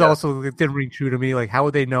 like, which is also, it didn't ring true to me. Like, how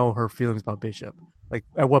would they know her feelings about Bishop? Like,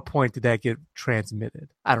 at what point did that get transmitted?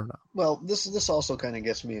 I don't know. Well, this also kind of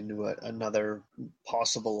gets me into another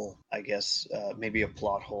possible, I guess, maybe a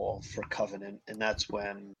plot hole for Covenant, and that's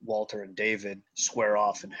when Walter and David square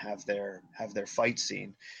off and have their fight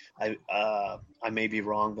scene. I may be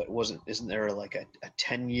wrong, but isn't there like a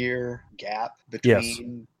 10-year gap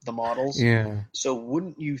between the models? Yeah. So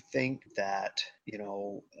wouldn't you think that,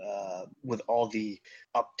 with all the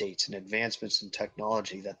updates and advancements in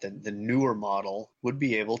technology, that the newer model would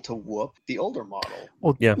be able to whoop the older model?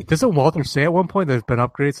 Well, yeah. Doesn't Walter say at one point there's been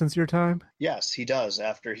upgrades since your time? Yes, he does.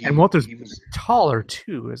 And Walter's taller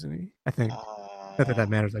too, isn't he? I think. Not that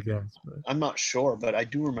matters, I guess. But. I'm not sure, but I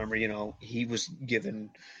do remember, he was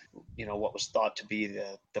given, what was thought to be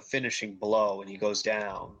the finishing blow, and he goes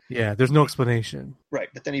down. Yeah, there's no explanation. Right,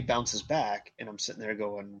 but then he bounces back, and I'm sitting there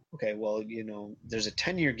going, okay, well, there's a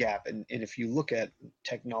 10-year gap, and if you look at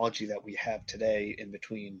technology that we have today in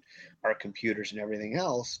between our computers and everything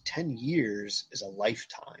else, 10 years is a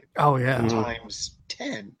lifetime. Oh, yeah. Times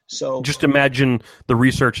 10. So just imagine the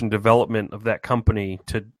research and development of that company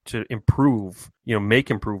to improve, make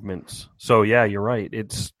improvements. So yeah, you're right.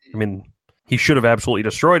 He should have absolutely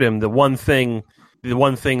destroyed him. The one thing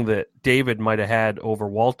that David might have had over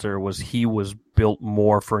Walter was he was built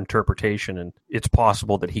more for interpretation, and it's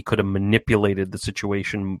possible that he could have manipulated the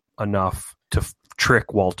situation enough to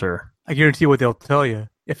trick Walter. I guarantee what they'll tell you.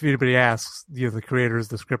 If anybody asks, the creators,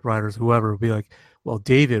 the scriptwriters, whoever, will be like, well,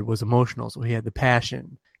 David was emotional, so he had the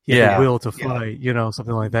passion. He had the will to fight,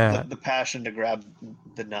 something like that. The passion to grab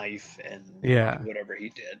the knife and whatever he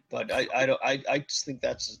did. But I just think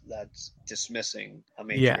that's dismissing a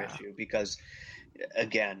major issue, because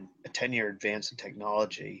again, a 10-year advance in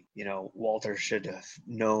technology, Walter should have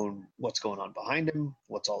known what's going on behind him,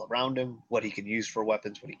 what's all around him, what he can use for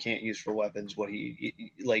weapons, what he can't use for weapons, what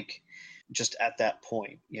he like, just at that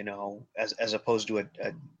point, as opposed to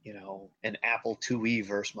an Apple IIe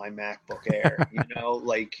versus my MacBook Air,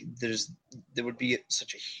 like there would be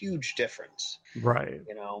such a huge difference, right?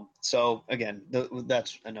 So again,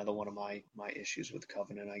 that's another one of my issues with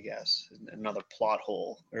Covenant, I guess, another plot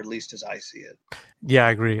hole, or at least as I see it. Yeah,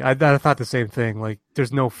 I agree. I thought the same thing. Like,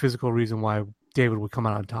 there's no physical reason why David would come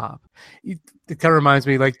out on top. It kind of reminds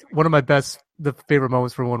me, like, one of my the favorite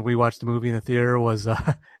moments from when we watched the movie in the theater was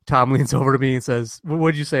Tom leans over to me and says,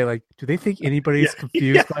 "What did you say? Like, do they think anybody's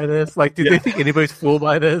confused by this? Like, do they think anybody's fooled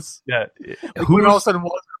by this?" Yeah. Like, when all of a sudden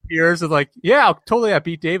Walter appears and like, "Yeah, totally, I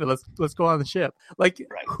beat David. Let's go on the ship." Like,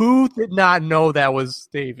 who did not know that was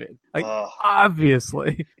David? Like,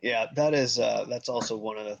 obviously. Yeah, that's also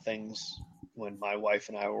one of the things. When my wife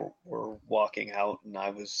and I were walking out, and I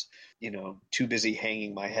was, too busy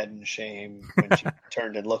hanging my head in shame, when she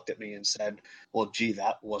turned and looked at me and said, "Well, gee,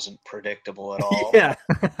 that wasn't predictable at all." Yeah.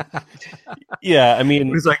 Yeah, I mean,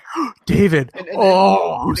 he's like, "David,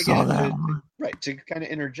 who saw that?" Right, to kind of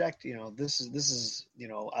interject, this is,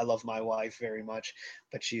 I love my wife very much,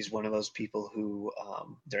 but she's one of those people who,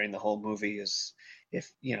 during the whole movie is,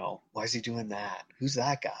 why is he doing that? Who's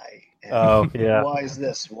that guy? And why is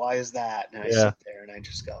this? Why is that? And I sit there and I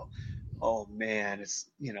just go, oh man, it's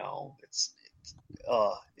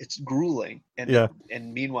grueling.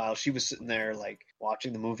 And meanwhile, she was sitting there like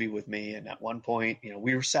watching the movie with me. And at one point,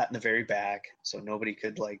 we were sat in the very back, so nobody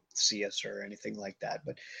could like see us or anything like that.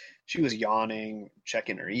 But she was yawning,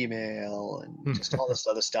 checking her email and just all this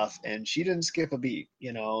other stuff. And she didn't skip a beat,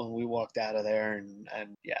 we walked out of there and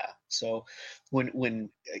yeah. So when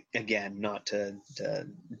again, not to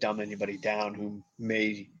dumb anybody down who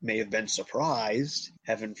may have been surprised,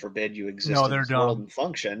 heaven forbid you exist in this world and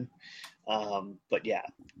function. But yeah.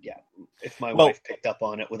 If my wife picked up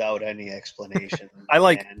on it without any explanation,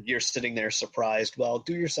 and you're sitting there surprised, well,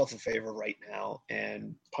 do yourself a favor right now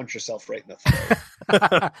and punch yourself right in the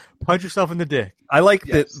throat. Punch yourself in the dick. I like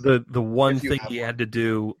the one thing he had to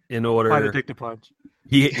do in order. Find a dick to punch.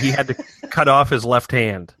 He had to cut off his left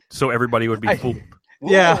hand so everybody would be fooled.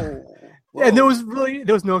 Yeah. Whoa. And there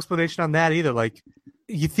was no explanation on that either. Like,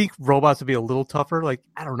 you think robots would be a little tougher? Like,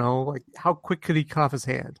 I don't know. Like, how quick could he cut off his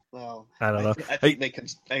hand? Well, I don't know. I think they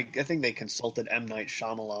consulted M. Night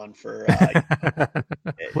Shyamalan for how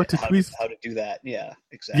to do that. Yeah,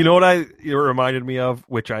 exactly. You know what it reminded me of,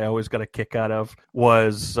 which I always got a kick out of,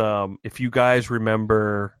 was if you guys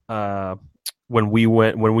remember when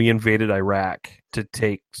we invaded Iraq to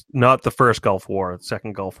take not the first Gulf War, the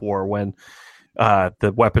second Gulf War, when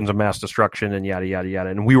the weapons of mass destruction and yada yada yada,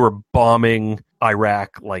 and we were bombing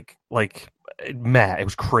Iraq like mad. It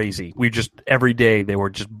was crazy. We just every day they were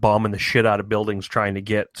just bombing the shit out of buildings trying to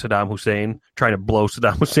get trying to blow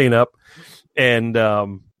Saddam Hussein up, and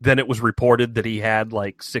then it was reported that he had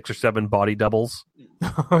like 6 or 7 body doubles.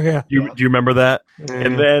 Oh yeah, do you remember that?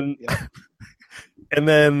 Mm. And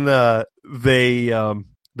then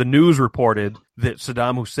the news reported that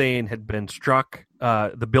Saddam Hussein had been struck.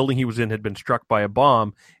 The building he was in had been struck by a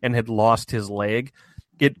bomb and had lost his leg.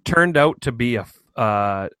 It turned out to be a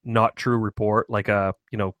not true report. Like a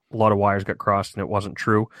lot of wires got crossed and it wasn't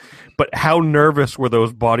true. But how nervous were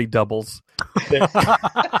those body doubles?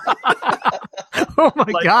 Oh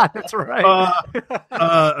my God, that's right.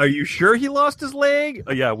 Are you sure he lost his leg?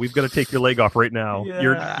 Oh, yeah, we've got to take your leg off right now.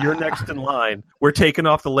 Yeah. You're next in line. We're taking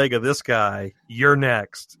off the leg of this guy. You're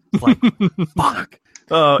next. Like, fuck.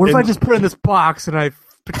 What if I just put in this box and I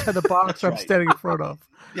pretend the box I'm standing in front of?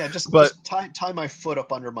 Yeah, just tie my foot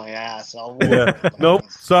up under my ass. Nope,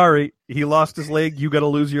 sorry. He lost his leg. You got to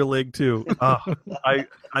lose your leg too.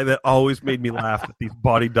 That always made me laugh. That these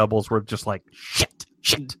body doubles were just like shit.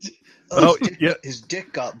 His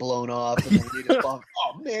dick got blown off. And then he just bombed.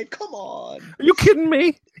 Oh man, come on! Are you kidding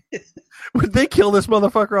me? Would they kill this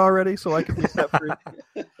motherfucker already so I could be set free?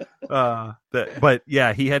 But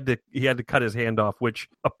yeah, he had to cut his hand off, which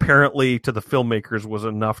apparently to the filmmakers was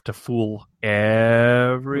enough to fool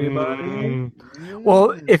everybody.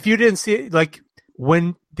 Well, if you didn't see it, like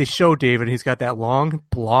when they show David, he's got that long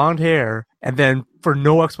blonde hair, and then for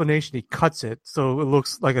no explanation, he cuts it so it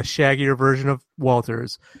looks like a shaggier version of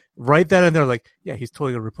Walter's. Right then and there, like, yeah, he's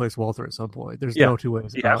totally gonna replace Walter at some point. There's no two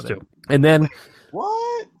ways about it. And then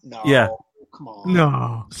what? No. Yeah. Come on.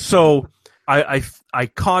 No. So I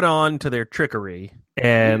caught on to their trickery,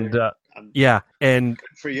 and and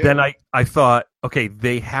for you. Then I thought, okay,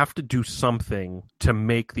 they have to do something to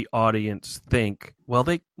make the audience think, well,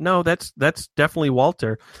 that's definitely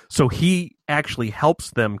Walter. So he actually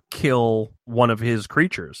helps them kill one of his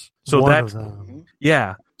creatures. So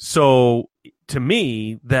So to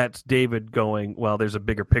me, that's David going, well, there's a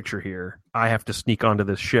bigger picture here. I have to sneak onto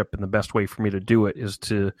this ship, and the best way for me to do it is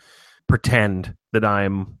to pretend that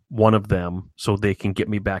I'm one of them so they can get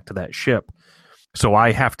me back to that ship. So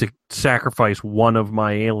I have to sacrifice one of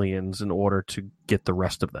my aliens in order to get the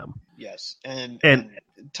rest of them. Yes, and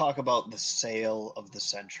talk about the sale of the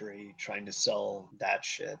century, trying to sell that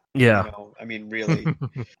shit. Yeah. I mean, really,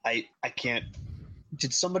 I can't.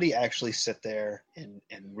 Did somebody actually sit there and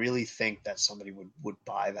really think that somebody would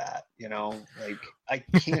buy that? Like, I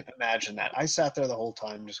can't imagine that. I sat there the whole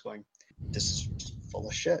time just going, this is full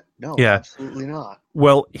of shit. No, absolutely not.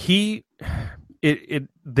 Well, they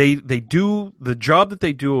do the job that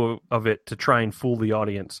they do of it to try and fool the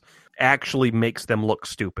audience actually makes them look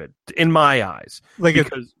stupid in my eyes. Like,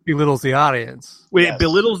 because it belittles the audience. It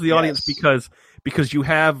belittles the audience because you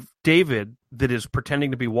have David that is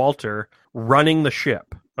pretending to be Walter running the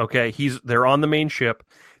ship. Okay, they're on the main ship.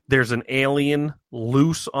 There's an alien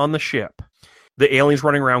loose on the ship. The alien's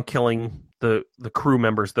running around killing the crew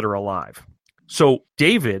members that are alive. So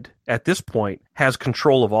David, at this point, has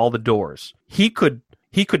control of all the doors. He could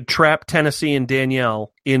trap Tennessee and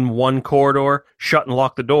Danielle in one corridor, shut and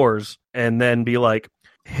lock the doors, and then be like,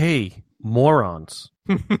 hey, morons,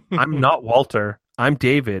 I'm not Walter. I'm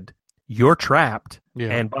David. You're trapped. Yeah.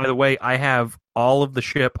 And by the way, I have all of the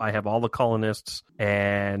ship. I have all the colonists,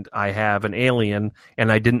 and I have an alien,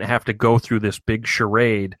 and I didn't have to go through this big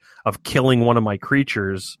charade of killing one of my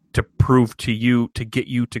creatures to prove to you, to get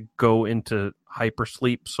you to go into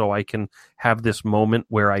hypersleep so I can have this moment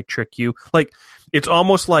where I trick you. Like, it's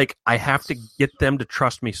almost like I have to get them to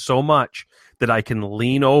trust me so much that I can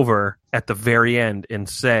lean over at the very end and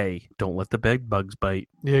say, "Don't let the bed bugs bite."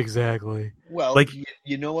 Yeah, exactly. Well, Like-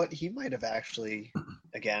 you know what? He might have actually,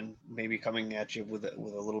 again, maybe coming at you with a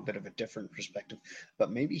little bit of a different perspective,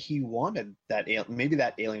 but maybe he wanted that maybe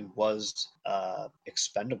that alien was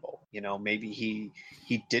expendable. You know, maybe he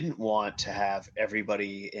didn't want to have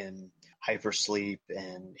everybody in hypersleep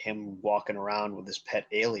and him walking around with this pet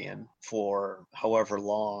alien for however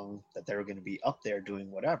long that they were going to be up there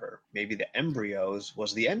doing whatever. Maybe the embryos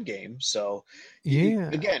was the end game. So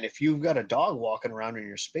Yeah. again, if you've got a dog walking around in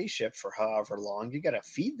your spaceship for however long, you got to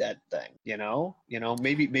feed that thing.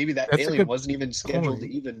 Maybe that That's a alien good wasn't even scheduled point.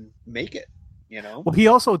 to even make it. Well, he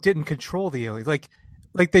also didn't control the aliens. Like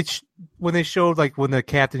when they showed, like, when the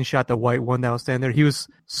captain shot the white one that was standing there, he was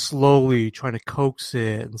slowly trying to coax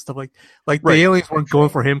it and stuff like Right. the aliens weren't going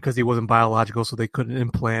for him because he wasn't biological, so they couldn't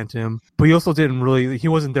implant him. But he also he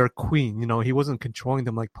wasn't their queen. He wasn't controlling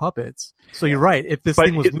them like puppets. So you're right. If this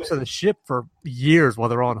thing was loose on the ship for years while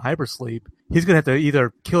they're all in hypersleep, he's gonna have to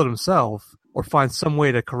either kill it himself or find some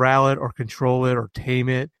way to corral it or control it or tame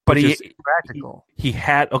it. But it's just practical. He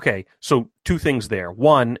had, okay, so two things there.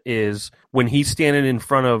 One is when he's standing in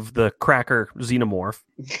front of the cracker xenomorph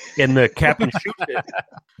and the captain shoots it,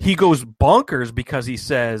 he goes bonkers because he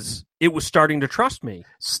says, it was starting to trust me. It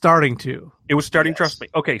was starting to trust me.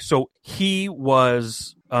 Okay, so he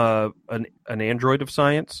was an android of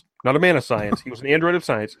science, not a man of science. He was an android of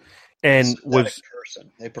science. And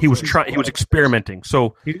he was experimenting.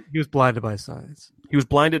 So he was blinded by science. He was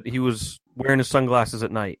blinded. He was wearing his sunglasses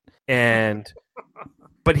at night,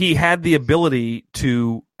 but he had the ability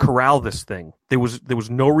to corral this thing. There was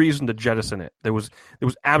no reason to jettison it. There was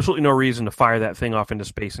absolutely no reason to fire that thing off into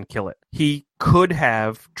space and kill it. He could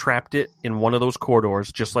have trapped it in one of those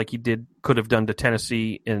corridors, just like he could have done to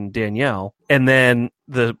Tennessee and Danielle. And then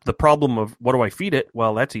the problem of, what do I feed it?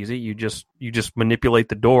 Well, that's easy. You just manipulate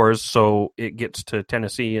the doors so it gets to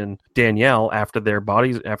Tennessee and Danielle after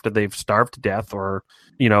they've starved to death, or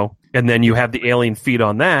and then you have the alien feed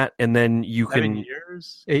on that, and then you can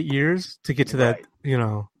 8 years to get to that.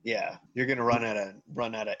 Yeah, you're gonna run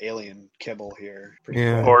out of alien kibble here.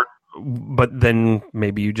 But then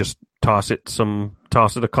maybe you just toss it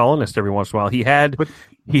a colonist every once in a while. He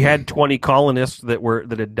had 20 colonists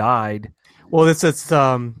that had died. Well, that's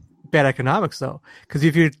bad economics though, because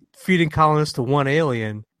if you're feeding colonists to one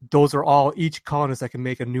alien, those are all each colonist that can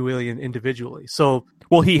make a new alien individually. So,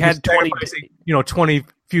 well, he had 20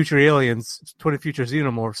 future aliens, 20 future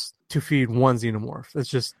xenomorphs to feed one xenomorph. It's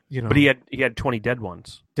just But he had 20 dead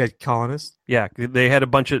ones. Dead colonists. Yeah, they had a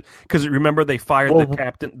bunch of, because remember they fired the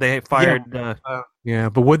captain. They fired. Yeah,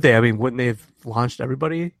 but would they? I mean, wouldn't they have launched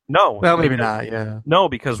everybody? No. Well, maybe not. Yeah. No,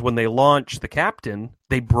 because when they launched the captain,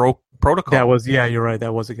 they broke protocol. You're right.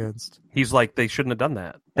 That was against. He's like, they shouldn't have done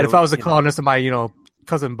that. And if I was a colonist and my,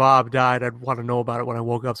 cousin Bob died, I'd want to know about it when I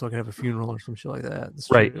woke up so I could have a funeral or some shit like that.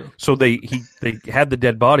 Right. So they had the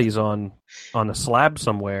dead bodies on a slab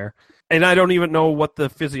somewhere, and I don't even know what the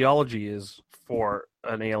physiology is for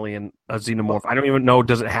an alien, a xenomorph. I don't even know.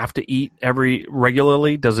 Does it have to eat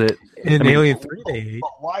regularly? Does it? In Alien 3, they ate.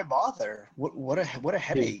 But why bother? What a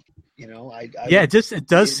headache. It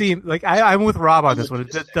does seem like I'm with Rob on this one.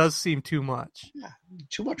 It does seem too much. Yeah,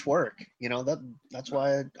 too much work. That's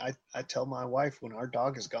why I tell my wife when our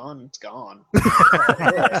dog is gone, it's gone.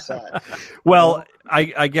 Well,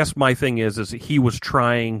 I guess my thing is he was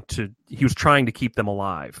trying to keep them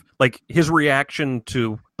alive. Like his reaction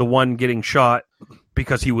to the one getting shot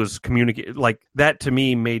because he was communicating, like that to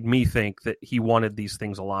me made me think that he wanted these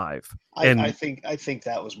things alive. I think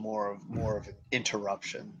that was more of an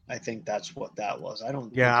interruption. I think that's what that was. I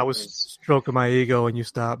don't. Yeah, I was stroking my ego and you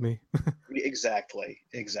stopped me. Exactly.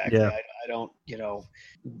 Yeah. I don't.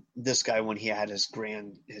 This guy, when he had his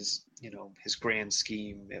grand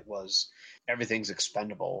scheme, it was everything's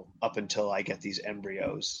expendable up until I get these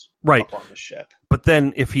embryos up on the ship. But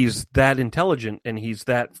then if he's that intelligent and he's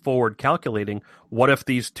that forward calculating, what if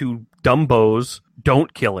these two dumbos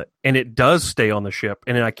don't kill it and it does stay on the ship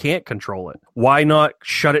and I can't control it? Why not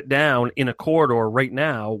shut it down in a corridor right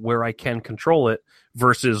now where I can control it,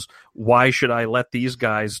 versus why should I let these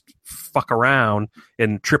guys fuck around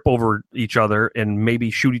and trip over each other and maybe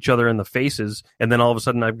shoot each other in the faces, and then all of a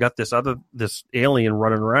sudden I've got this alien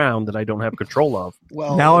running around that I don't have control of.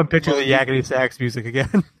 Well, now I'm picturing the yakety sax music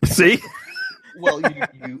again. See? Well,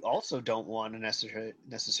 you also don't want to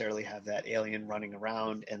necessarily have that alien running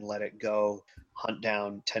around and let it go hunt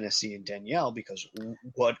down Tennessee and Danielle, because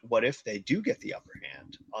what if they do get the upper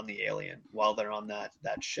hand on the alien while they're on that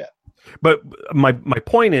ship? But my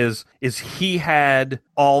point is he had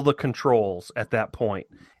all the controls at that point,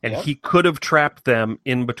 and Yep. he could have trapped them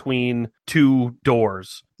in between two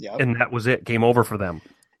doors, Yep. and that was it. Game over for them.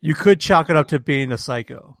 You could chalk it up to being a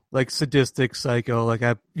psycho, like sadistic psycho. Like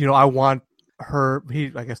I want her.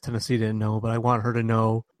 I guess Tennessee didn't know, but I want her to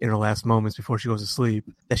know in her last moments before she goes to sleep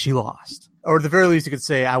that she lost. Or at the very least, you could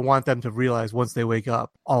say, I want them to realize once they wake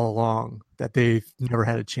up all along that they've never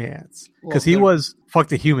had a chance. Because he was fuck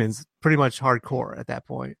the humans, pretty much hardcore at that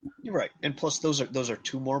point. You're right, and plus those are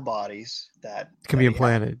two more bodies that Can be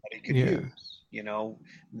implanted. That he could use. You know,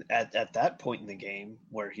 at that point in the game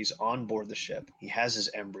where he's on board the ship, he has his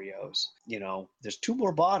embryos. You know, there's two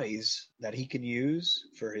more bodies that he can use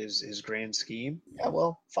for his grand scheme. Yeah,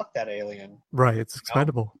 well, fuck that alien. Right, it's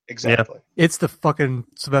expendable. Exactly. Yeah. It's the fucking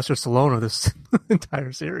Sylvester Stallone of this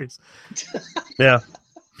entire series. Yeah,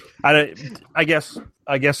 I guess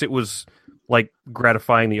it was like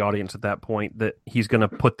gratifying the audience at that point that he's going to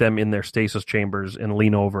put them in their stasis chambers and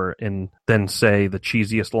lean over and then say the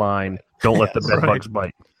cheesiest line, "Don't let the bedbugs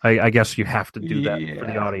bite." I guess you have to do that for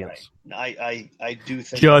the audience. Right. I do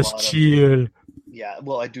think just chill. Yeah,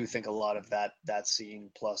 well, I do think a lot of that scene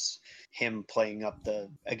plus him playing up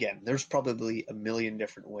there's probably a million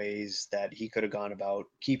different ways that he could have gone about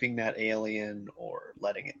keeping that alien or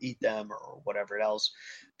letting it eat them or whatever else,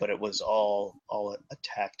 but it was all a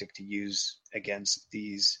tactic to use against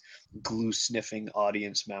these glue sniffing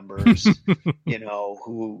audience members, you know,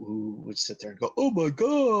 who would sit there and go, "Oh my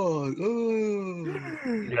god,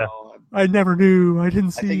 you know, I never knew. I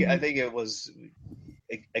didn't see." I think it was.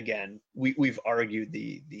 Again, we've argued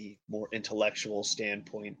the more intellectual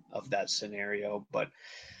standpoint of that scenario, but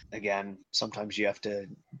again, sometimes you have to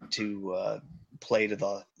play to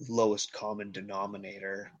the lowest common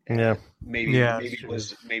denominator. Yeah, maybe it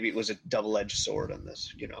was a double-edged sword on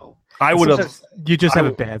this. You know, I would have. You just have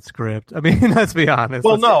a bad script. I mean, let's be honest.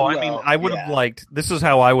 Well, no, I mean, I would have liked. This is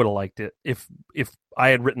how I would have liked it if I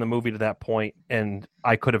had written the movie to that point and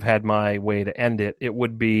I could have had my way to end it. It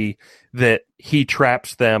would be that he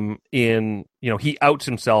traps them in. You know, he outs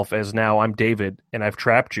himself as, now I'm David and I've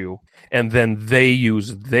trapped you, and then they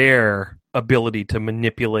use their ability to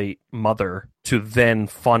manipulate Mother to then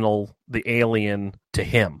funnel the alien to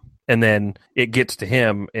him, and then it gets to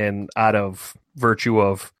him, and out of virtue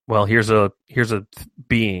of, well, here's a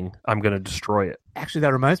being, I'm going to destroy it. Actually,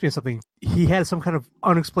 that reminds me of something. He had some kind of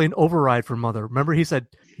unexplained override for Mother. Remember, he said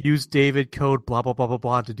use David code blah blah blah blah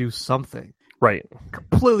blah to do something. Right.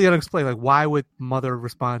 Completely unexplained. Like, why would Mother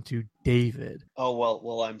respond to David? Oh,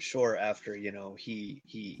 well, I'm sure after, you know, he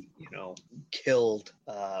you know, killed,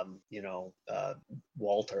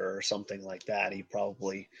 Walter or something like that, he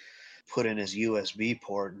probably put in his USB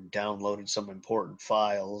port and downloaded some important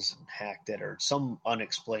files and hacked it or some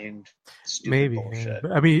unexplained stupid bullshit.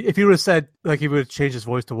 I mean, if he would have said, like, he would have changed his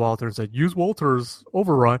voice to Walter and said, use Walter's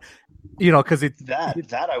override, you know, because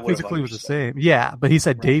that I would physically was the same. Yeah, but he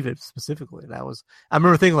said David specifically. I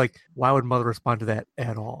remember thinking, like, why would Mother respond to that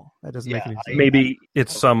at all? That doesn't make any sense. Maybe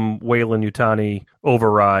it's some Weyland-Yutani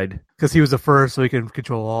override. Because he was the first, so he can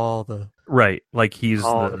control all the... Right, like he's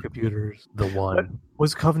all the computers. The one. But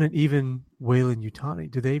was Covenant even Weyland-Yutani?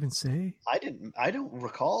 Did they even say? I don't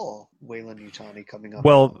recall Weyland-Yutani coming up.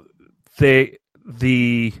 Well, at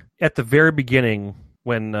the very beginning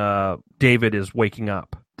when David is waking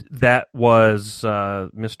up, that was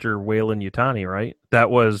Mr. Weyland-Yutani, right? That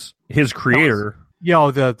was his creator.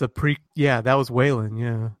 That was Weyland,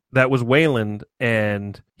 yeah. That was Weyland,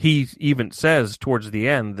 and he even says towards the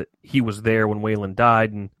end that he was there when Weyland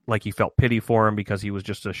died, and like he felt pity for him because he was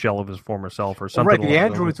just a shell of his former self or something. Right, the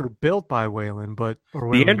androids were built by Weyland,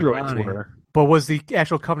 the androids were. But was the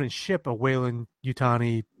actual Covenant ship a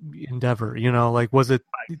Weyland-Yutani endeavor? You know, like, was it?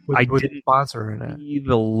 I didn't sponsor in it. See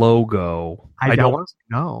the logo. I don't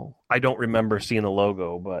know. I don't remember seeing the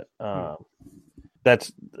logo, but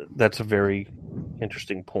that's a very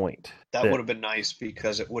interesting point. That would have been nice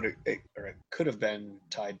because it could have been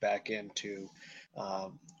tied back into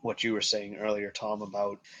what you were saying earlier, Tom,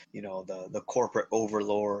 about, you know, the corporate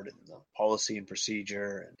overlord and the policy and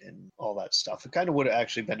procedure and all that stuff. It kind of would have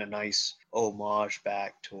actually been a nice homage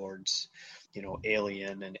back towards, you know,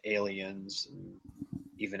 Alien and Aliens, and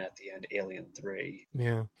even at the end, Alien 3.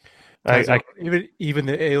 Yeah. Even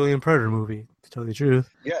the Alien Predator movie, to tell you the truth.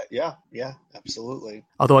 Yeah, absolutely.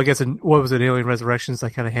 Although I guess what was it, Alien Resurrections,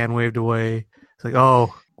 that kind of hand waved away. It's like,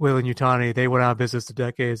 oh, Weyland-Yutani, they went out of business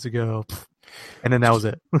decades ago, and then that was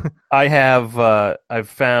it. I've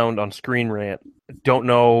found on Screen Rant. Don't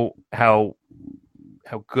know how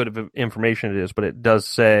how good of information it is, but it does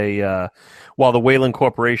say while the Weyland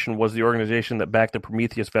Corporation was the organization that backed the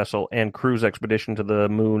Prometheus vessel and cruise expedition to the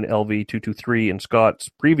moon LV-223 in Scott's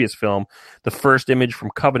previous film, the first image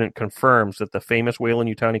from Covenant confirms that the famous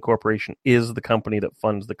Weyland-Yutani Corporation is the company that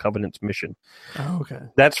funds the Covenant's mission. Oh, okay.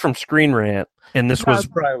 That's from Screen Rant, and this was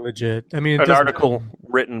probably legit. I mean, an article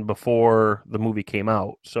written before the movie came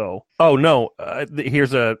out. So, oh no,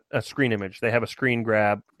 here's a screen image. They have a screen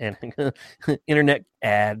grab and internet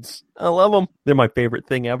ads. I love them. They're my favorite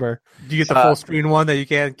thing ever. Do you get the full screen one that you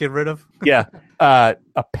can't get rid of? Yeah, a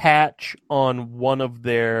patch on one of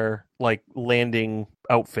their like landing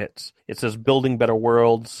outfits. It says "Building Better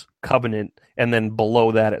Worlds, Covenant," and then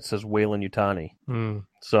below that it says Weyland-Yutani.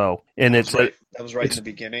 So, and that was right in the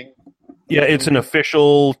beginning. Yeah, it's an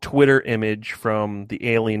official Twitter image from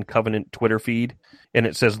the Alien Covenant Twitter feed, and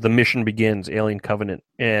it says "The mission begins, Alien Covenant,"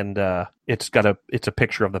 and it's a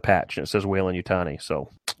picture of the patch, and it says Weyland-Yutani.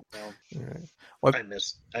 So, I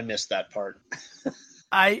missed that part.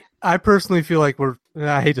 I personally feel like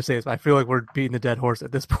I hate to say this, but I feel like we're beating the dead horse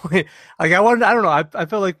at this point. Like I don't know. I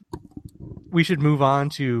feel like we should move on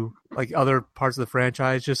to like other parts of the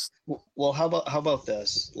franchise. Just well, how about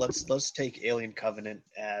this? Let's take Alien Covenant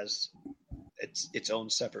as its own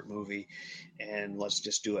separate movie, and let's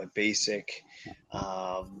just do a basic.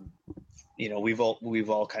 We've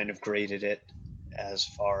all kind of graded it as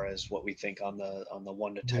far as what we think on the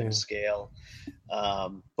 1 to 10 scale.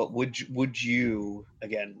 But would you,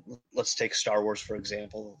 again, let's take Star Wars for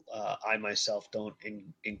example. I myself don't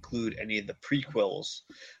include any of the prequels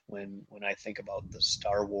when I think about the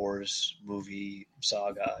Star Wars movie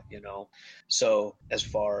saga, So as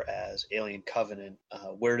far as Alien Covenant,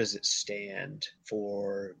 where does it stand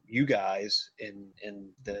for you guys in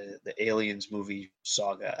the Aliens movie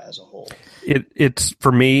saga as a whole? It's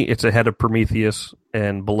for me, it's ahead of Prometheus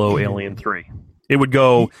and below Alien 3. It would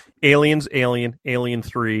go Aliens, Alien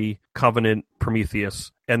 3, Covenant,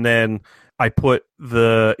 Prometheus, and then I put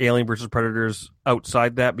the Alien versus Predators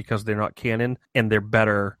outside that because they're not canon and they're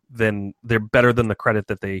better than the credit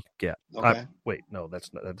that they get. Okay. Wait, no, that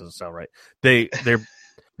doesn't sound right. They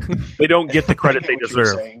don't get the credit they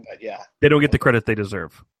deserve. Saying, yeah. They don't get the credit they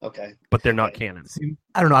deserve. Okay. But they're not canon.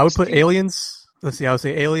 I don't know. I would put Aliens. Let's see. I would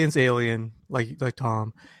say Aliens, Alien, like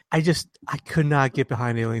Tom. I could not get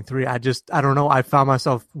behind Alien 3. I don't know. I found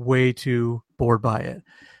myself way too bored by it.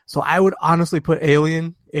 So I would honestly put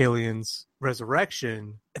Aliens,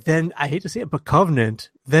 Resurrection, then I hate to say it, but Covenant,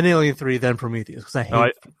 then Alien 3, then Prometheus, because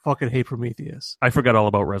I fucking hate Prometheus. I forgot all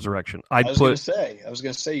about Resurrection. I was going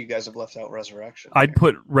to say you guys have left out Resurrection. I'd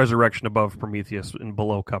put Resurrection above Prometheus and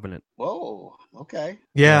below Covenant. Whoa, okay.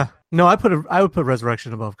 Yeah. No, I would put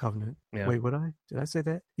Resurrection above Covenant. Yeah. Wait, would I? Did I say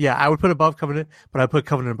that? Yeah, I would put above Covenant, but I put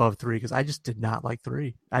Covenant above 3 because I just did not like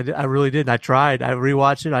 3. I really didn't. I tried. I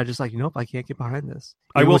rewatched it. I just like, nope, I can't get behind this.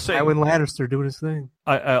 I will say, Tywin Lannister doing his thing.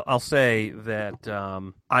 I'll say that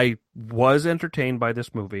I was entertained by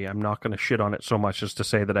this movie. I'm not going to shit on it so much as to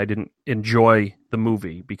say that I didn't enjoy the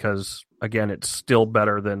movie because, again, it's still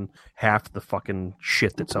better than half the fucking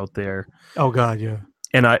shit that's out there. Oh God, yeah.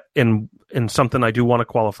 And something I do want to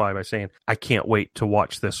qualify by saying I can't wait to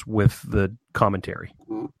watch this with the commentary.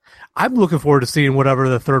 I'm looking forward to seeing whatever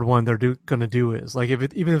the third one they're going to do is. Like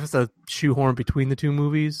even if it's a shoehorn between the two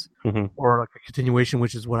movies or like a continuation,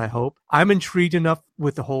 which is what I hope. I'm intrigued enough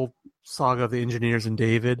with the whole saga of the engineers and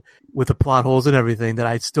David with the plot holes and everything that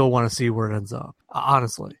I still want to see where it ends up.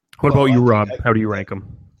 Honestly. What about you, Rob? How do you rank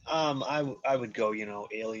them? I would go,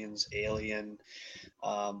 Aliens, Alien,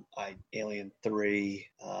 Alien 3,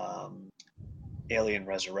 Alien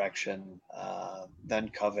Resurrection, then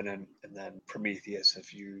Covenant, and then Prometheus.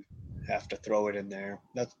 If you have to throw it in there,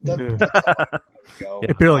 that's go.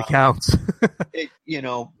 It barely counts.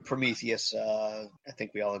 Prometheus. I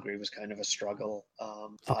think we all agree was kind of a struggle.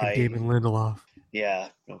 Fucking Damon Lindelof. Yeah,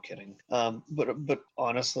 no kidding. But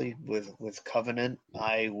honestly, with Covenant,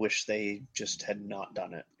 I wish they just had not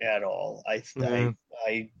done it at all. I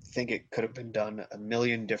think it could have been done a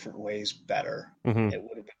million different ways better. Mm-hmm. It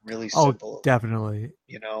would have been really simple. Oh, definitely.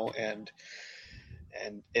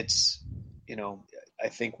 And it's, I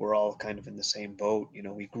think we're all kind of in the same boat.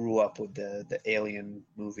 We grew up with the Alien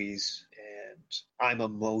movies, and I'm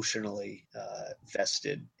emotionally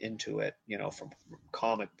vested into it, from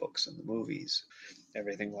comic books and the movies.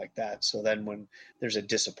 everything like that. So then when there's a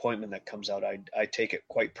disappointment that comes out, I take it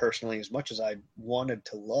quite personally. As much as I wanted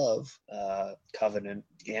to love Covenant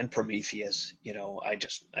and Prometheus, I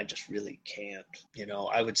just really can't.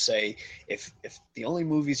 I would say if the only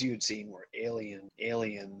movies you had seen were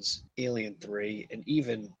Aliens, Alien 3,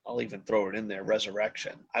 and I'll even throw it in there,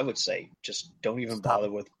 Resurrection, I would say just don't even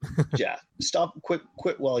bother with stop, quit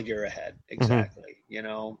while you're ahead. Exactly.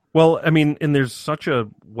 Well, I mean, and there's such a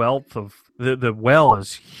wealth of the well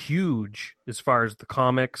is huge as far as the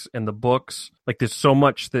comics and the books. Like, there's so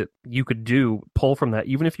much that you could pull from that,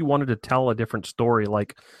 even if you wanted to tell a different story.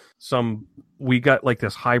 Like we got like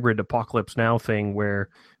this hybrid Apocalypse Now thing where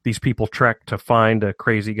these people trek to find a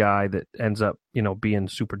crazy guy that ends up, being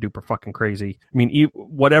super duper fucking crazy. I mean,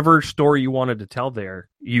 whatever story you wanted to tell there,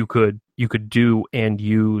 you could do and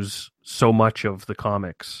use so much of the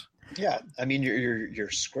comics. Yeah, I mean, your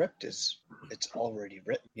script it's already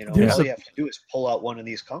written. All you have to do is pull out one of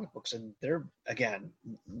these comic books, and they're, again,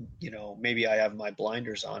 maybe I have my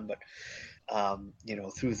blinders on, but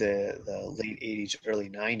through the late 80s, early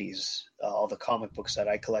 90s, all the comic books that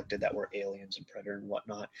I collected that were Aliens and Predator and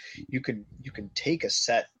whatnot, you can take a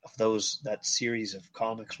set of that series of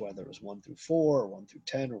comics, whether it was 1 through 4 or 1 through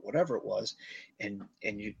 10 or whatever it was, and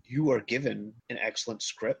you are given an excellent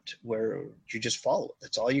script where you just follow it.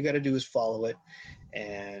 That's all you got to do is follow it.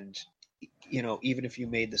 And even if you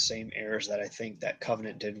made the same errors that I think that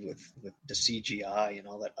Covenant did with the CGI and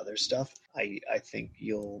all that other stuff, I think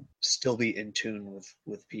you'll still be in tune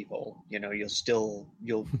with people.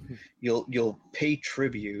 You'll pay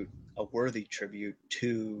tribute, a worthy tribute,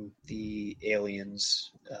 to the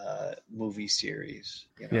Aliens movie series.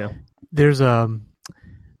 Yeah. There's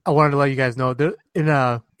I wanted to let you guys know, there, in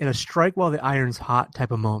a strike while the iron's hot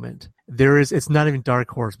type of moment, it's not even Dark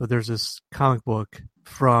Horse, but there's this comic book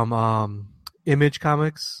from Image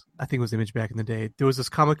Comics. I think it was Image back in the day. There was this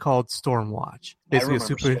comic called Stormwatch. Basically,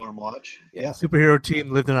 Stormwatch. Yeah. Superhero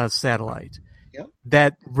team lived on a satellite. Yep.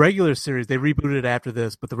 That regular series, they rebooted it after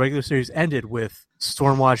this, but the regular series ended with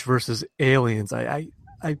Stormwatch versus Aliens. I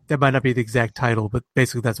that might not be the exact title, but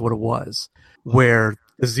basically that's what it was, where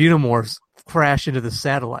the xenomorphs crash into the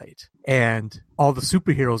satellite and all the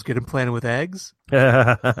superheroes get implanted with eggs. and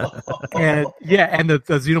the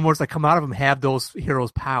xenomorphs that come out of them have those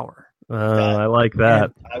heroes' power. I like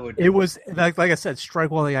that. It was like I said,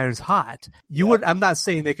 strike while the iron's hot. I'm not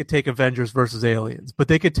saying they could take Avengers versus Aliens, but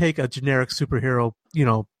they could take a generic superhero,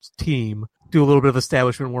 team, do a little bit of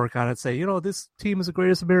establishment work on it, say, this team is the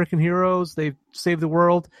greatest American heroes, they've saved the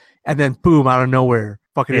world, and then boom, out of nowhere,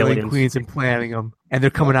 fucking alien queens implanting them, and they're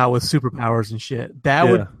coming out with superpowers and shit. That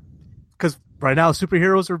would, because right now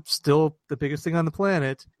superheroes are still the biggest thing on the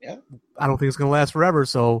planet. Yeah. I don't think it's going to last forever,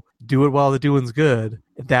 so do it while the doing's good.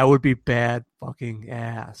 That would be bad fucking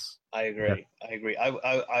ass. I agree.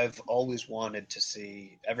 I've always wanted to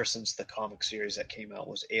see, ever since the comic series that came out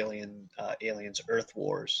was Aliens Earth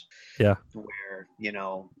Wars. Yeah. Where,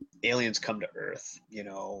 aliens come to Earth,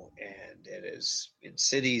 and it is in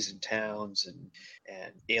cities and towns, and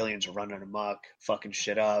aliens are running amok, fucking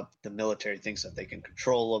shit up. The military thinks that they can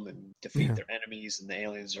control them and defeat their enemies, and the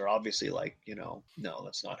aliens are obviously like, no,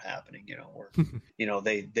 that's not happening.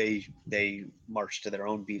 They march to their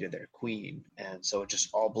own beat of their queen, and so it just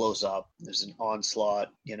all blows up. There's an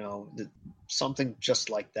onslaught. Something just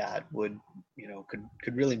like that would,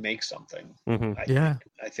 could really make something. Mm-hmm.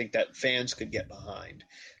 I think that fans could get behind.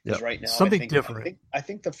 Because right now, something different. I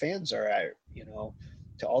think the fans are,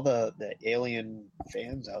 to all the alien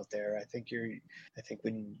fans out there, I think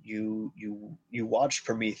when you watched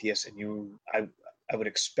Prometheus and I would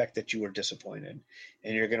expect that you were disappointed,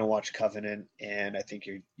 and you're going to watch Covenant, and I think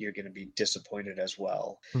you're going to be disappointed as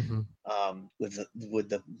well. Mm-hmm.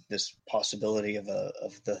 With this possibility of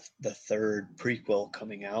the third prequel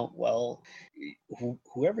coming out. Well,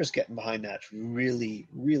 whoever's getting behind that's really,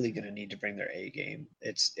 really going to need to bring their A game.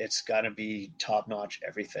 It's got to be top notch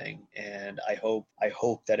everything, and I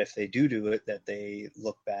hope that if they do it, that they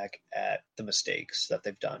look back at the mistakes that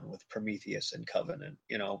they've done with Prometheus and Covenant.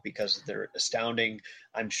 Because they're astounding.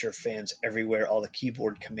 I'm sure fans everywhere, all the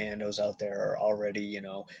keyboard commandos out there, are already,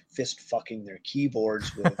 fist fucking their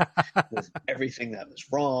keyboards with with everything that was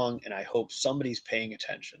wrong. And I hope somebody's paying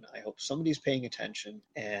attention.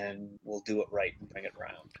 And we'll do it right and bring it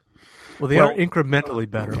around. Well, they are incrementally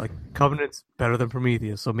better. Like Covenant's better than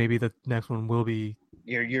Prometheus, so maybe the next one will be.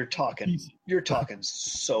 You're talking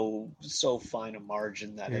so fine a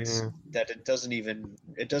margin that it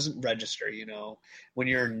doesn't register. When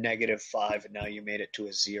you're -5 and now you made it to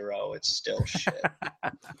a 0, it's still shit.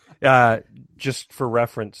 Just for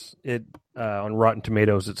reference, it on Rotten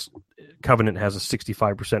Tomatoes, Covenant has a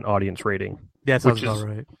 65% audience rating. Yeah, that sounds which is about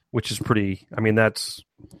right. which is pretty. I mean, that's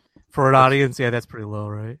For an audience, yeah, that's pretty low,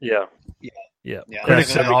 right? yeah. Yeah,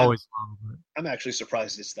 Critics I'm, are always low. But... I'm actually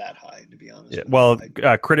surprised it's that high, to be honest. Yeah. with Well, you.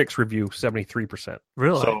 critics review 73%.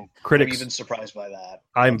 Really? So I'm critics, even surprised by that.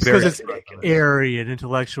 I'm That's very because it's ridiculous. airy and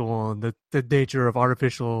intellectual, and the nature of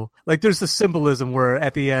artificial. Like, there's the symbolism where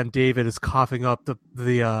at the end David is coughing up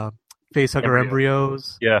the facehugger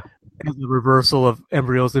embryos. Yeah. And the reversal of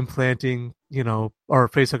embryos implanting, or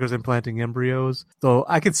facehuggers implanting embryos. So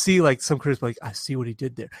I could see like some critics like, I see what he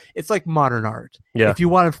did there. It's like modern art. Yeah. If you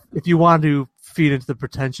want to feed into the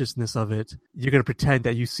pretentiousness of it, you're going to pretend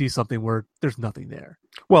that you see something where there's nothing there.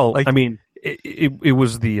 Well, Like- I mean, it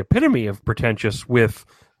was the epitome of pretentious with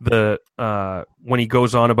the when he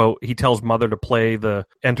goes on about he tells Mother to play the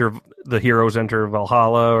heroes enter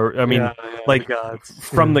Valhalla, or I mean, like the gods.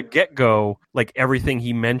 from the get-go, like everything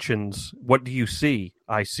he mentions, what do you see?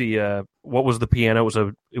 I see what was the piano?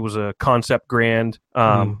 It was a concept grand.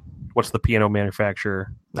 What's the piano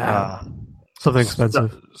manufacturer? Something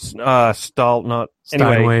expensive. Steinway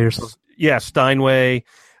Steinway or something. Yeah, Steinway.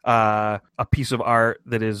 A piece of art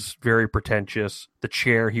that is very pretentious. The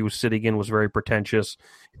chair he was sitting in was very pretentious.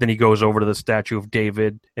 Then he goes over to the statue of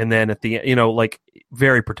David, and then at the end, like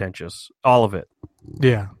very pretentious. All of it.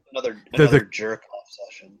 Yeah. Another jerk off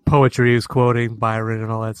session. Poetry is quoting Byron and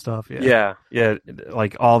all that stuff. Yeah. Yeah.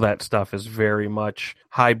 Like all that stuff is very much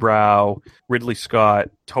highbrow. Ridley Scott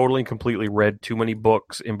totally and completely read too many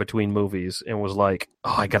books in between movies and was like,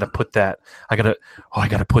 I gotta put this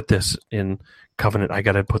in Covenant. I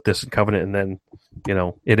gotta put this in Covenant, and then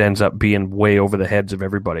it ends up being way over the heads of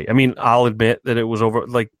everybody. I mean, I'll admit that it was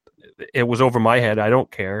over my head. I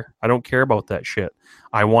don't care about that shit.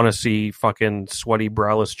 I want to see fucking sweaty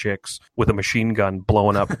braless chicks with a machine gun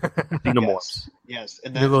blowing up xenomorphs. Yes,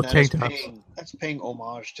 and The little that tank is tops. that's paying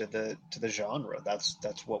homage to the genre. That's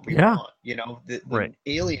what we Yeah. want. When Right.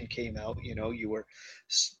 Alien came out, you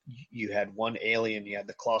had one alien, you had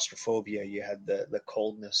the claustrophobia, you had the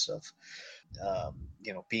coldness of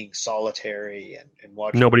being solitary and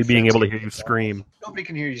watching Nobody your being friends able to get hear you killed. scream. Nobody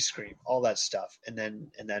can hear you scream, all that stuff. And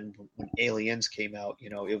then when Aliens came out,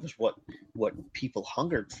 it was what people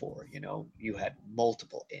hungered for. You had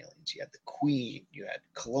multiple aliens. You had the Queen, you had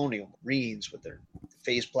colonial Marines with their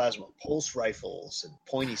phase plasma pulse rifles and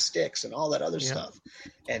pointy sticks and all that other stuff.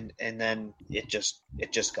 And then it just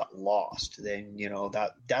got lost. Then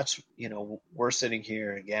that's we're sitting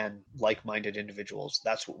here again, like-minded individuals.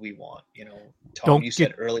 That's what we want. Tom, you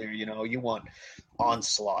said earlier, you want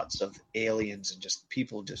onslaughts of aliens and just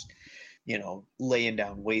people just laying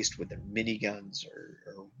down waste with their miniguns or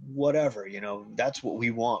whatever. That's what we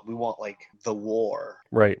want. We want like the war.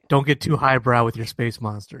 Right. Don't get too highbrow with your space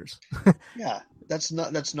monsters. Yeah. That's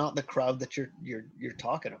not the crowd that you're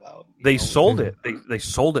talking about. They sold it. They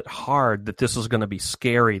sold it hard that this is going to be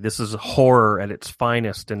scary. This is horror at its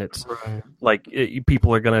finest, and it's like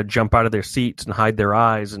people are going to jump out of their seats and hide their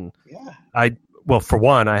eyes. And well, for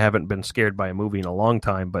one, I haven't been scared by a movie in a long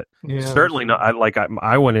time, but certainly not.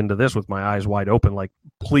 I went into this with my eyes wide open, like,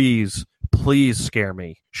 please scare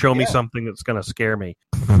me. Show me something that's going to scare me.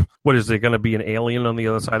 What is there going to be an alien on the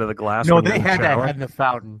other side of the glass? No, they had that head in the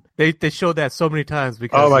fountain. They showed that so many times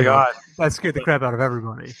because God, that scared the crap out of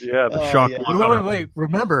everybody. Yeah, the shock. Yeah. Wait.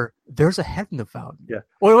 Remember, there's a head in the fountain. Yeah.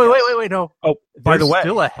 Wait. No. Oh, by the way,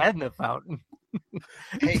 still a head in the fountain.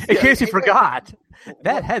 Hey, in case you forgot,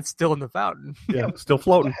 that head's still in the fountain. Yeah, still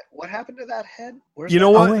floating. What happened to that head? Where's You that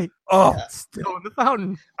know what? Oh, wait. It's still in the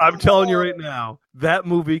fountain. I'm telling you right now, that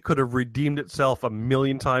movie could have redeemed itself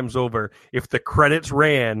 1,000,000 times over if the credits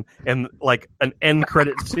ran and like an end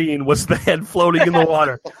credit scene was the head floating in the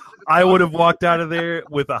water. I would have walked out of there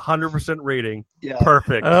with 100% rating. Yeah.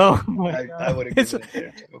 Perfect. Oh my God. I would have given it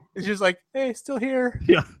there too. It's just like, hey, still here.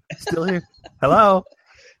 Yeah, still here. Hello.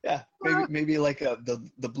 Yeah, maybe like the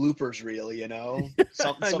bloopers reel,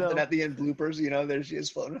 something at the end bloopers, there she is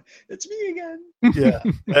floating. It's me again. Yeah,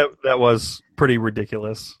 that was pretty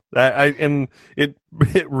ridiculous. And it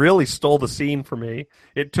really stole the scene for me.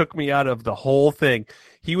 It took me out of the whole thing.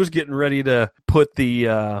 He was getting ready to put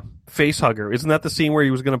the face hugger. Isn't that the scene where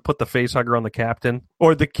he was going to put the face hugger on the captain?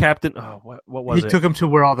 Or the captain? Oh, what was it? He took him to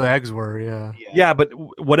where all the eggs were. Yeah, but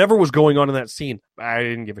whatever was going on in that scene, I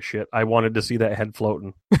didn't give a shit. I wanted to see that head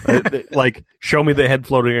floating. Like, show me the head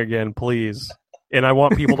floating again, please. And I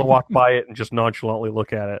want people to walk by it and just nonchalantly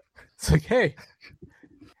look at it. It's like, hey,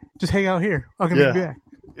 just hang out here. I'm gonna be back.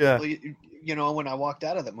 Yeah. Well, when I walked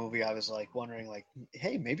out of that movie, I was like wondering, like,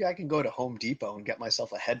 hey, maybe I can go to Home Depot and get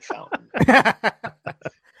myself a head fountain.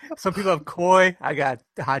 Some people have koi. I got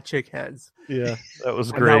hot chick heads. Yeah, that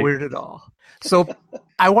was I'm great. not weird at all. So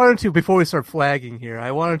I wanted to, before we start flagging here,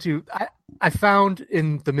 I found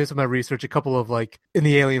in the midst of my research a couple of like in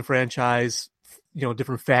the Alien franchise,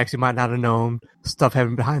 different facts you might not have known, stuff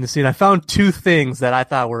happening behind the scene. I found two things that I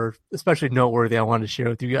thought were especially noteworthy. I wanted to share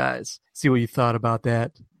with you guys. See what you thought about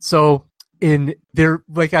that. So in there,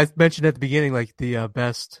 like I mentioned at the beginning, like the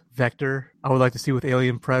best vector I would like to see with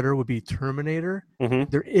Alien Predator would be Terminator. Mm-hmm.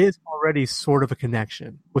 There is already sort of a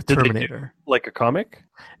connection with Did they Terminator. do, like a comic?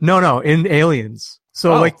 No, in Aliens.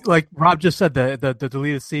 So like Rob just said, the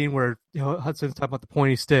deleted scene where Hudson's talking about the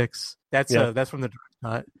pointy sticks. That's from the direct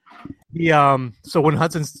cut. So when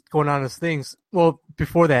Hudson's going on his things, well,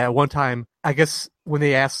 before that, at one time, I guess when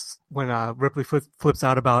Ripley flips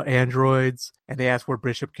out about androids and they ask where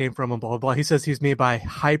Bishop came from and blah blah blah, he says he's made by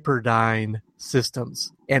Hyperdyne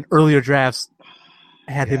Systems, and earlier drafts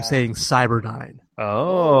had him saying Cyberdyne.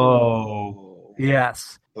 Oh,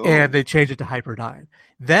 yes. And they changed it to Hyperdyne.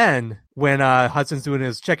 Then, when Hudson's doing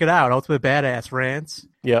his check it out, Ultimate Badass rants,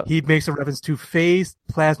 he makes a reference to phased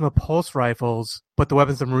plasma pulse rifles, but the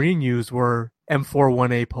weapons the Marine used were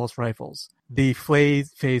M41A pulse rifles. The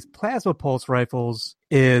phased plasma pulse rifles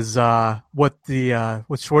is what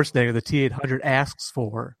Schwarzenegger, the T-800, asks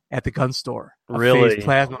for at the gun store. A phased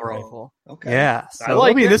plasma rifle. Okay. Yeah. So,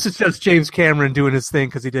 I mean, this is just James Cameron doing his thing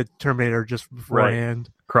because he did Terminator just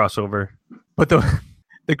beforehand. Right. Crossover. But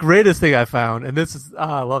the greatest thing I found, and this is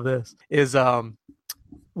I love this, is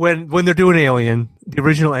when they're doing Alien, the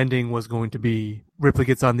original ending was going to be Ripley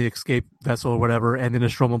gets on the escape vessel or whatever, and then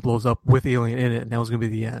Nostromo blows up with Alien in it, and that was going to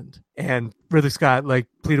be the end. And Ridley Scott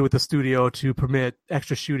pleaded with the studio to permit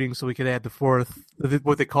extra shooting so we could add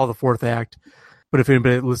what they call the fourth act. But if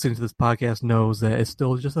anybody listening to this podcast knows that it's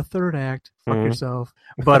still just a third act, fuck yourself.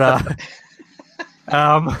 But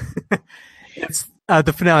it's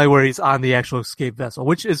the finale where he's on the actual escape vessel,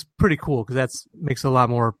 which is pretty cool because that makes it a lot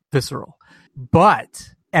more visceral.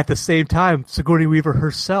 But at the same time, Sigourney Weaver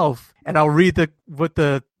herself, and I'll read what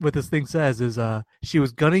this thing says, is she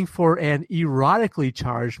was gunning for an erotically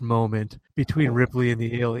charged moment between Ripley and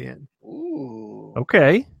the alien. Ooh.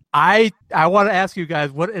 Okay. I want to ask you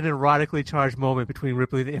guys what an erotically charged moment between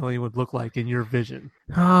Ripley and the alien would look like in your vision.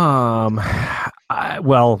 Well,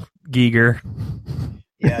 Giger.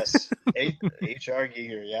 Yes. H.R.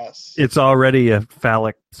 Giger, yes. It's already a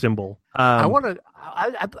phallic symbol. I'm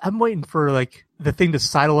waiting for the thing to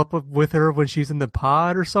sidle up with her when she's in the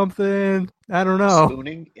pod or something. I don't know.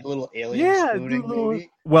 Spooning? A little alien spooning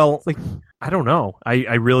movie? Well, I don't know.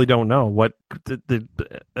 I really don't know what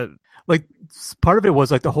part of it was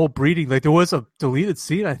the whole breeding. There was a deleted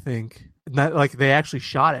scene, I think. Not they actually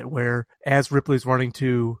shot it where as Ripley's running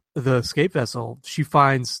to the escape vessel, she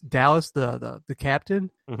finds Dallas, the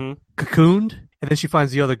captain, cocooned, and then she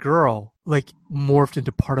finds the other girl morphed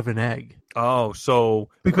into part of an egg. Oh, so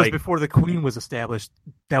because before the queen was established,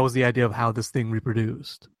 that was the idea of how this thing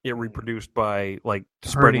reproduced. It reproduced by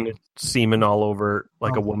spreading semen all over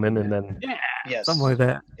a woman, and then something like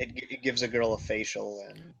that. It gives a girl a facial,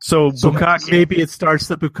 and so Bukkake. Maybe it starts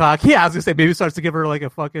the Bukkake. Yeah, I was gonna say maybe it starts to give her a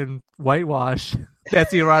fucking whitewash.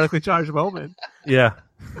 That's the erotically charged moment. Yeah.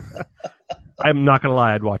 I'm not gonna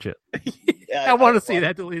lie, I'd watch it. I want to see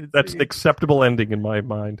that deleted. That's scene. an acceptable ending in my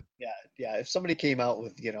mind. Yeah. If somebody came out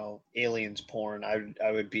with aliens porn,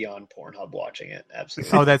 I would be on Pornhub watching it.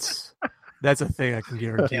 Absolutely. Oh, that's a thing I can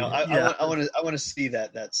guarantee. I want to see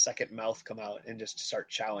that second mouth come out and just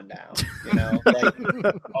start chowing down.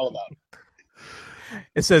 All about it.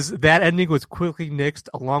 It says that ending was quickly nixed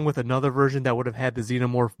along with another version that would have had the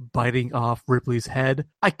xenomorph biting off Ripley's head.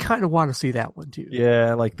 I kind of want to see that one too.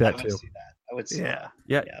 Yeah, I like that too. I would see that.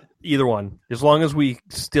 Yeah. Either one. As long as we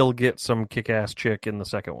still get some kick-ass chick in the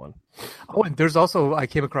second one. Oh, and there's also, I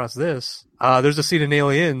came across this. There's a scene in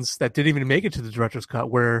Aliens that didn't even make it to the director's cut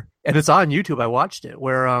and it's on YouTube. I watched it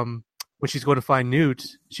where when she's going to find Newt,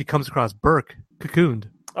 she comes across Burke cocooned.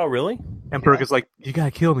 Oh, really? And Burke is like, you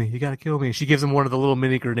gotta kill me. You gotta kill me. And she gives him one of the little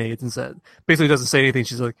mini grenades and basically doesn't say anything.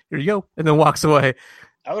 She's like, here you go. And then walks away.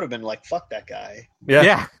 I would have been like, fuck that guy.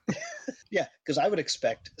 Yeah. Yeah, because I would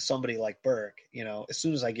expect somebody like Burke, as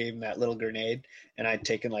soon as I gave him that little grenade and I'd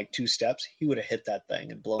taken 2 steps, he would have hit that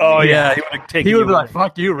thing and blown me. Oh, yeah. He would have taken He would be like,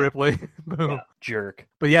 fuck you, Ripley. Boom. Yeah. Jerk.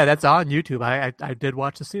 But yeah, that's on YouTube. I did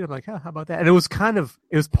watch the scene. I'm like, how about that? And it was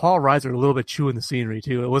Paul Reiser a little bit chewing the scenery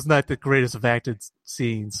too. It was not the greatest of acted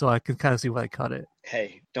scenes, so I can kind of see why I cut it.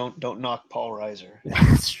 Hey, don't knock Paul Reiser.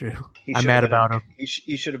 That's true. I'm mad about him. He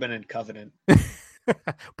should have been in Covenant.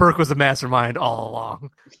 Burke was a mastermind all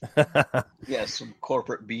along. Yeah, some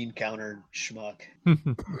corporate bean counter schmuck.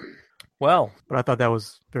 Well, but I thought that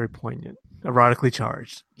was very poignant. Erotically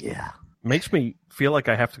charged. Yeah. Makes me feel like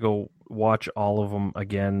I have to go watch all of them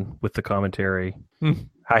again with the commentary. Hmm.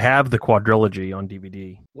 I have the quadrilogy on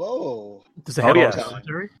DVD. Whoa. Does it have Oh, all yes. the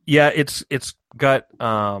commentary? Yeah, it's got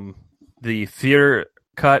the theater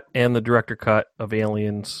cut and the director cut of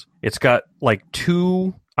Aliens. It's got like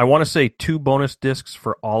two bonus discs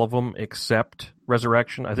for all of them except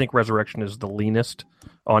Resurrection. I think Resurrection is the leanest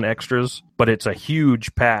on extras, but it's a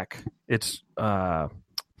huge pack. It's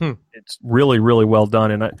really, really well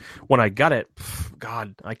done. And when I got it,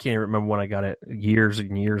 God, I can't even remember when I got it. Years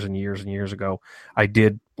and years and years and years ago, I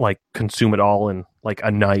did like consume it all in like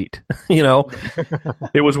a night. You know,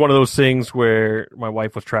 it was one of those things where my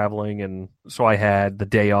wife was traveling, and so I had the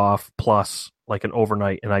day off plus like an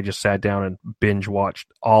overnight, and I just sat down and binge watched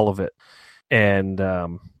all of it. And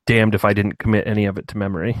damned if I didn't commit any of it to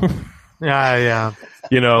memory. Yeah.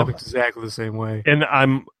 You know, I'm exactly the same way. and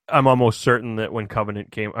I'm almost certain that when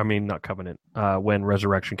when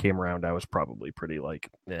Resurrection came around, I was probably pretty like,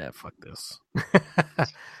 yeah, fuck this.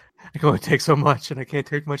 I can only take so much, and I can't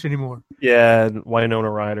take much anymore. Yeah, and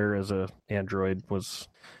Winona Ryder as a android was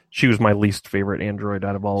my least favorite android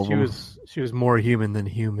out of all of them. She was more human than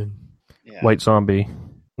human. Yeah. White Zombie,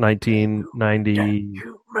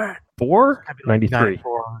 1994, 93.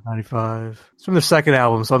 94, 95. It's from their second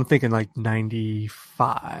album, so I'm thinking like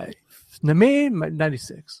 95. No, maybe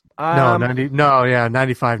 96. No, 90. No, yeah,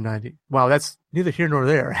 95, 90. Wow, that's neither here nor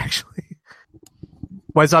there, actually.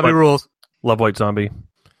 White Zombie rules. Love White Zombie.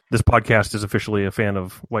 This podcast is officially a fan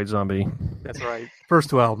of White Zombie. That's right. First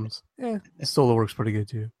two albums. Yeah, solo works pretty good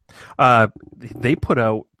too. They put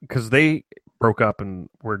out, because they broke up and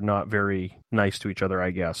were not very nice to each other,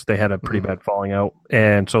 I guess. They had a pretty bad falling out,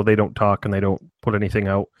 and so they don't talk and they don't put anything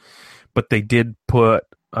out. But they did put,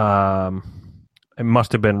 it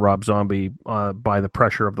must have been Rob Zombie, by the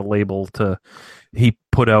pressure of the label, he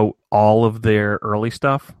put out all of their early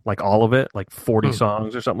stuff, like all of it, like 40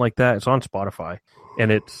 songs or something like that. It's on Spotify,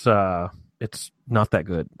 and it's not that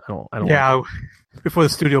good. I don't. Yeah, like before the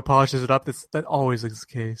studio polishes it up, that always is the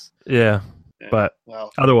case. Yeah, but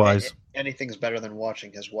well, otherwise, anything's better than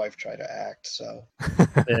watching his wife try to act. So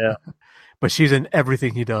yeah. But she's in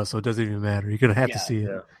everything he does, so it doesn't even matter. You're gonna have to see it.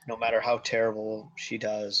 Yeah. no matter how terrible she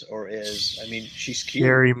does or is, I mean, she's cute.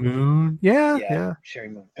 Sherry Moon. Yeah. Sherry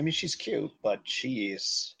Moon. I mean, she's cute, but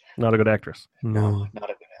she's Not a good actress. No. not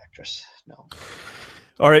a good actress. No.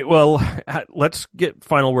 All right, well, let's get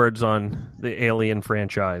final words on the Alien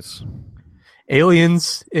franchise.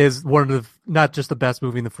 Aliens is one of the, not just the best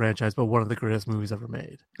movie in the franchise, but one of the greatest movies ever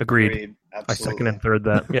made. Agreed. I Absolutely. second and third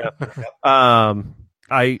that. Yeah.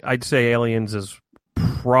 I'd say Aliens is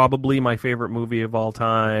probably my favorite movie of all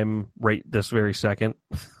time, right this very second.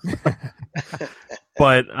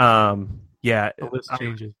 But yeah, The list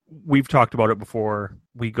changes. we've talked about it before.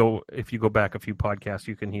 If you go back a few podcasts,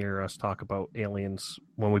 you can hear us talk about Aliens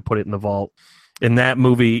when we put it in the vault. And that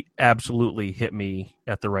movie absolutely hit me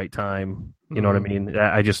at the right time. You know what I mean?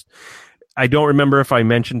 I don't remember if I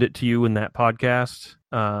mentioned it to you in that podcast.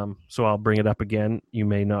 So I'll bring it up again. You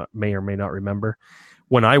may or may not remember.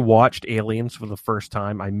 When I watched Aliens for the first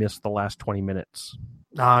time, I missed the last 20 minutes.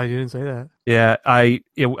 No, you didn't say that. Yeah, I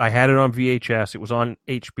had it on VHS. It was on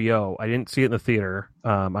HBO. I didn't see it in the theater.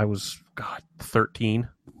 I was 13.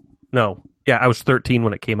 No, yeah, I was 13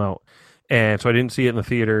 when it came out, and so I didn't see it in the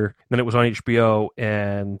theater. Then it was on HBO,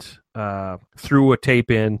 and threw a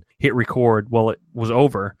tape in, hit record. Well, it was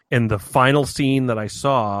over, and the final scene that I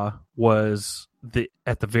saw was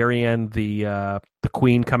at the very end, the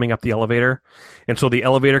Queen coming up the elevator. And so the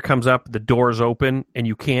elevator comes up, the doors open, and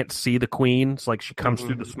you can't see the Queen. It's like she comes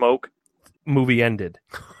through the smoke. Movie ended.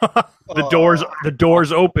 The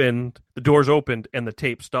doors opened, and the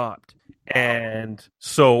tape stopped. And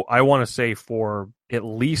so I want to say for at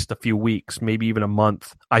least a few weeks, maybe even a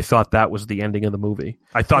month, I thought that was the ending of the movie.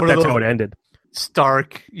 I thought that's how it ended.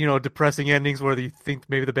 Stark, depressing endings where you think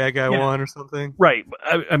maybe the bad guy won or something. Right.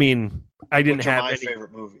 I mean, I didn't Which have are any...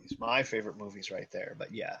 favorite movies. My favorite movies right there.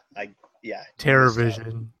 But Terror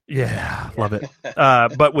Vision. Yeah, love it.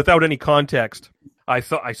 But without any context, I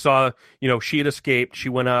saw, she had escaped, she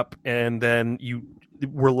went up, and then you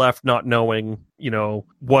were left not knowing,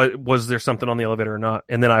 what was there something on the elevator or not.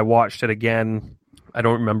 And then I watched it again. I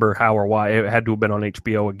don't remember how or why. It had to have been on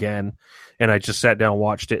HBO again. And I just sat down and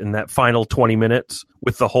watched it. In that final 20 minutes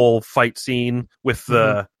with the whole fight scene with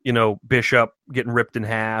the, Bishop getting ripped in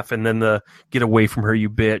half, and then the get away from her, you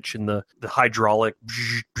bitch, and the hydraulic,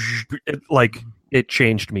 it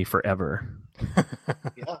changed me forever.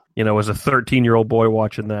 Yeah. As a 13-year-old boy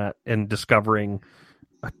watching that and discovering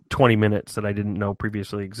 20 minutes that I didn't know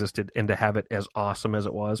previously existed, and to have it as awesome as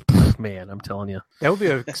it was, man, I'm telling you. That would be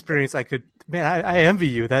an experience I envy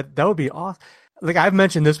you. That would be awesome. like I've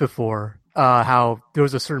mentioned this before, how there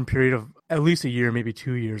was a certain period of at least a year, maybe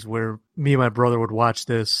 2 years, where me and my brother would watch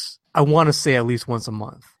this. I want to say at least once a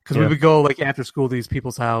month, because we would go like after school to these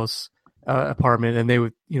people's house apartment, and they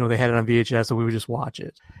would, they had it on VHS, and we would just watch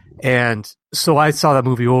it. And so I saw that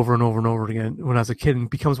movie over and over and over again when I was a kid, and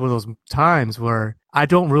it becomes one of those times where I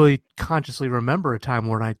don't really consciously remember a time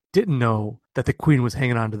where I didn't know that the Queen was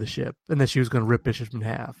hanging onto the ship and that she was going to rip Bishop in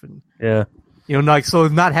half. And so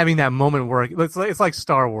not having that moment where it's like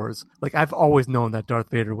Star Wars. Like I've always known that Darth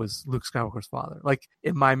Vader was Luke Skywalker's father. Like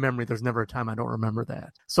in my memory, there's never a time I don't remember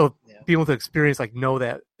that. So being able to experience, like, know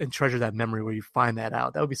that and treasure that memory where you find that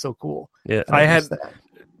out, that would be so cool. Yeah, I had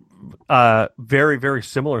very, very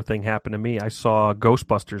similar thing happen to me. I saw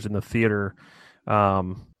Ghostbusters in the theater,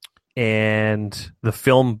 and the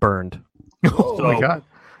film burned. Oh my God,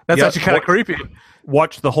 that's actually kind of creepy.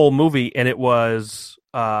 Watched the whole movie, and it was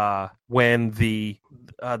when they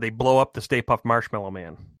blow up the Stay Puft Marshmallow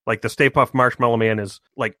Man. Like the Stay Puft Marshmallow Man is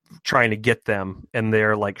like trying to get them, and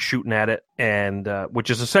they're like shooting at it, and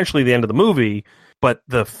which is essentially the end of the movie. But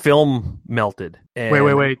the film melted. And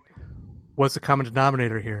wait. What's the common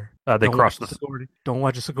denominator here? They crossed Don't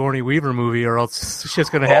watch a Sigourney Weaver movie, or else shit's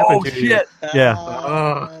gonna happen to you.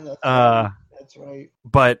 Yeah. That's right.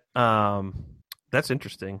 But that's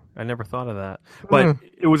interesting. I never thought of that. But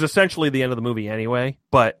it was essentially the end of the movie anyway.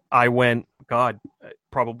 But I went,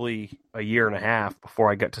 probably a year and a half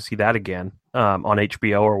before I got to see that again on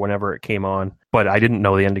HBO or whenever it came on. But I didn't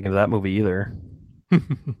know the ending of that movie either.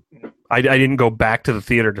 I didn't go back to the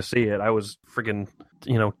theater to see it. I was friggin',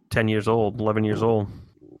 10 years old, 11 years old.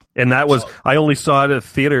 And that was, I only saw it at a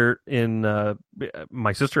theater in,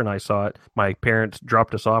 my sister and I saw it. My parents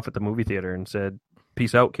dropped us off at the movie theater and said,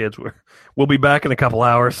 "Peace out, kids. We'll be back in a couple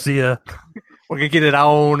hours. See ya." We're going to get it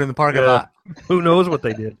on in the parking lot. Who knows what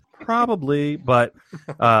they did? Probably, but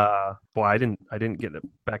I didn't get it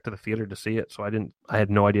back to the theater to see it, so I had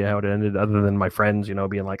no idea how it ended, other than my friends,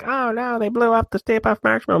 being like, "Oh no, they blew up the Stay Puft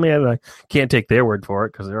Marshmallow Man." And I can't take their word for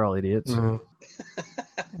it because they're all idiots.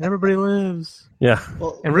 Everybody lives. Yeah.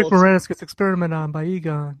 And Rick Moranis gets experimented on by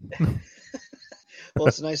Egon. Well,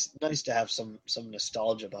 it's nice to have some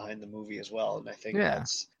nostalgia behind the movie as well, and I think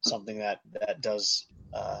that's something that does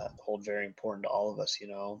hold very important to all of us.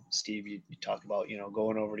 Steve, you talked about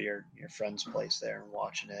going over to your friend's place there and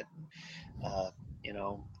watching it.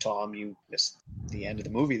 And, Tom, you missed the end of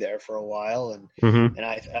the movie there for a while, and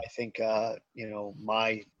I think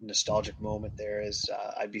my nostalgic moment there is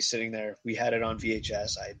I'd be sitting there. We had it on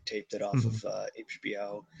VHS. I had taped it off of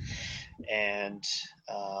HBO, and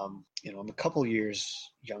I'm a couple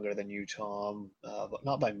years younger than you, Tom, but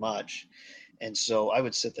not by much. And so I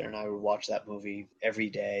would sit there and I would watch that movie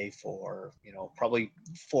every day for, probably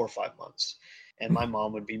 4 or 5 months. And my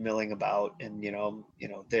mom would be milling about, and,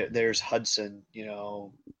 there's Hudson,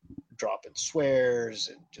 dropping swears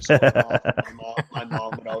and just going off. My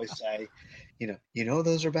mom would always say,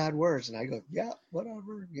 those are bad words. And I go, yeah,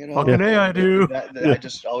 whatever, Fucking A, I do. I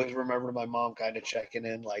just always remember my mom kind of checking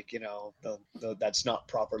in, like, that's not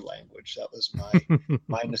proper language. That was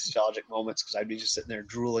my nostalgic moments, because I'd be just sitting there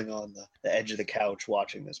drooling on the edge of the couch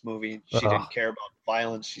watching this movie. She didn't care about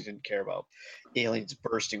violence. She didn't care about aliens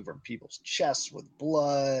bursting from people's chests with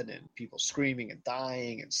blood and people screaming and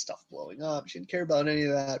dying and stuff blowing up. She didn't care about any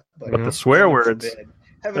of that. But the swear words.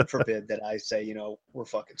 Heaven forbid that I say, we're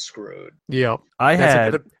fucking screwed. Yeah, That's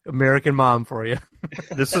had a good American mom for you.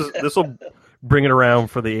 This will bring it around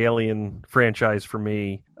for the Alien franchise for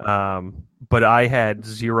me. But I had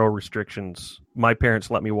zero restrictions. My parents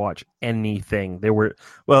let me watch anything. They were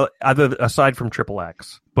aside from Triple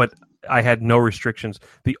X, but I had no restrictions.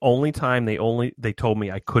 The only time they told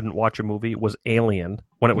me I couldn't watch a movie was Alien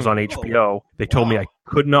when it was on HBO. They told me I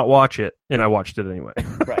could not watch it, and I watched it anyway.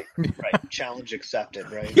 Right. Challenge accepted,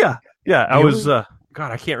 right? Yeah. I was I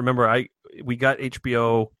can't remember. We got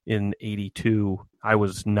HBO in '82. I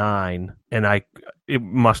was 9, and it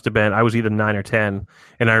must have been, I was either 9 or 10,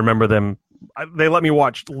 and I remember they let me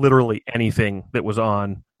watch literally anything that was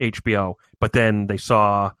on HBO, but then they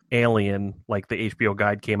saw Alien, like the HBO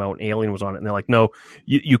guide came out and Alien was on it, and they're like, "No,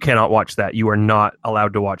 you cannot watch that. You are not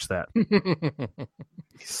allowed to watch that."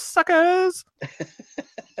 Suckers!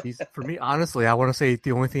 For me, honestly, I want to say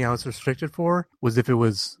the only thing I was restricted for was if it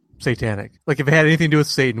was satanic. Like if it had anything to do with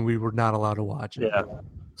Satan, we were not allowed to watch it. Yeah.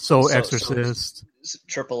 So Exorcist.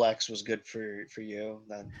 Triple X was good for you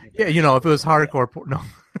then. Yeah, if it was hardcore no.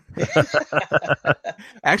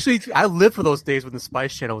 Actually, I lived for those days when the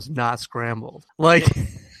Spice Channel was not scrambled. Like,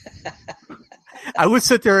 I would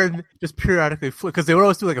sit there and just periodically flip, because they would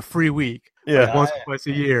always do like a free week, like once or twice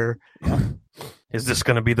a year. Is this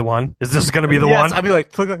going to be the one? Is this going to be the Yes, one? I'd be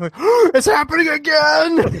like, it's happening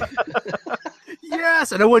again.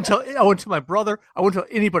 Yes, and I wouldn't tell my brother. I wouldn't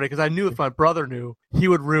tell anybody because I knew if my brother knew, he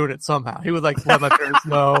would ruin it somehow. He would like let my parents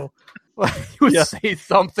know. He would say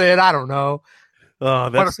something. I don't know. Oh,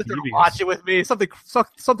 that's sit there and watch it with me.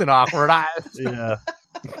 Something awkward. Yeah.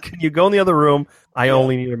 Can you go in the other room? I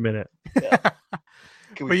only need a minute. Yeah.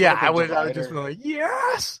 But yeah, I would just be like,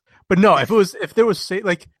 yes. But no, if there was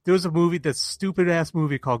a movie, that stupid ass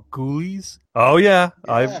movie called Ghoulies. Oh yeah,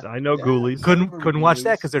 Yeah. I know Ghoulies. Couldn't watch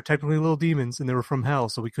that because they're technically little demons and they were from hell,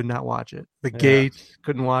 so we could not watch it. The Gate,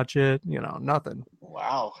 couldn't watch it. Nothing.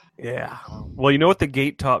 Wow. Yeah. Well, you know what the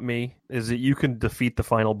Gate taught me is that you can defeat the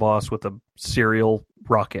final boss with a cereal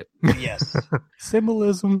rocket, Yes,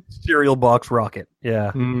 Symbolism. cereal box rocket.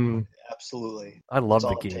 Yeah, absolutely. I love That's the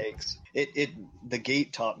all it Gate. takes. The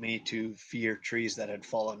Gate taught me to fear trees that had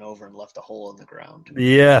fallen over and left a hole in the ground.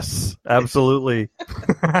 Yes, absolutely.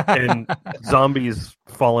 And zombies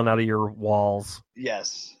falling out of your walls.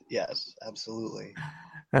 Yes, absolutely.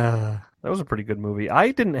 That was a pretty good movie.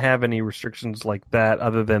 I didn't have any restrictions like that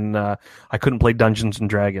other than I couldn't play Dungeons and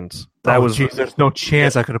Dragons. There's no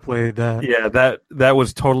chance I could have played that. Yeah, that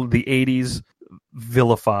was totally the 80s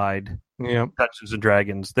vilified Yep. Dungeons and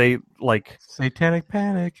Dragons. They like Satanic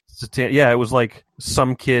Panic. it was like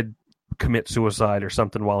some kid commit suicide or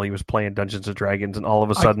something while he was playing Dungeons and Dragons, and all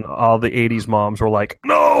of a sudden all the 80s moms were like,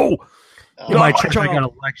 "No!" In my church, I got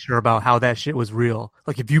a lecture about how that shit was real.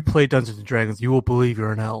 Like, if you play Dungeons and Dragons, you will believe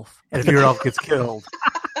you're an elf, and if your elf gets killed,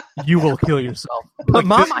 you will kill yourself. But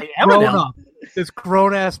Mom, I am an elf. This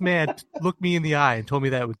grown ass man looked me in the eye and told me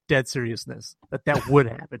that with dead seriousness that would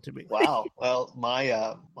happen to me. Wow. Well, my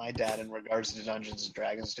dad, in regards to Dungeons and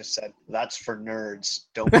Dragons, just said, "That's for nerds.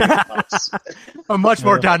 Don't be nuts." A much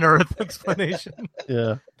more down to earth explanation.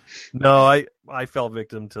 Yeah. No, I fell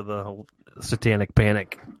victim to the whole satanic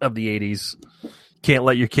panic of the 80s. Can't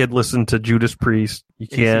let your kid listen to Judas Priest. You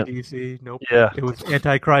can't. AC/DC, nope. Yeah. It was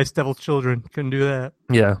Antichrist, Devil's Children. Couldn't do that.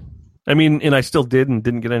 Yeah. I mean, and I still did and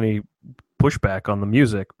didn't get any pushback on the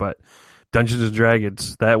music, but Dungeons and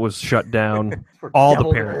Dragons, that was shut down. All the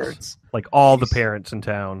Devil parents. nerds. Like all the parents in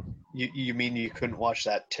town. You mean you couldn't watch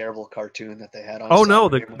that terrible cartoon that they had on? Oh no,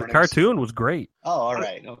 the Saturday mornings? cartoon was great. Oh, all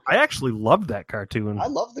right. Okay. I actually loved that cartoon. I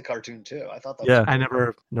love the cartoon too. I thought that. Yeah. Was I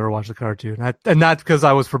never watched the cartoon, and not because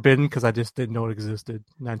I was forbidden, because I just didn't know it existed.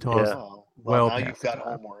 Not until I was, Oh, well, now past you've got the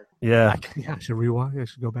time. homework. Yeah. I should rewatch. I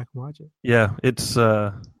should go back and watch it. Yeah, it's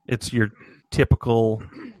your typical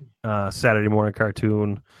Saturday morning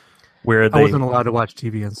cartoon where I they wasn't allowed to watch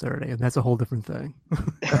TV on Saturday, and that's a whole different thing.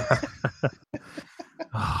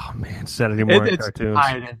 Oh man, Saturday morning It's cartoons.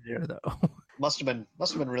 tied in there though. Must have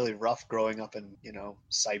been really rough growing up in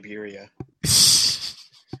Siberia.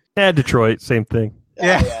 Yeah, Detroit, same thing.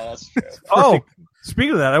 Yeah. Yeah, that's true. Oh,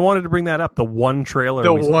 speaking of that, I wanted to bring that up. The one trailer.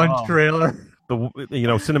 The we saw. one trailer.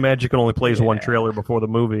 Cinemagic only plays one trailer before the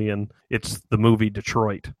movie, and it's the movie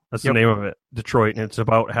Detroit. That's the name of it, Detroit, and it's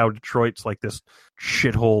about how Detroit's like this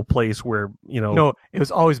shithole place where No, it was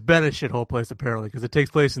always been a shithole place apparently because it takes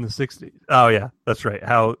place in the '60s. Oh yeah, that's right.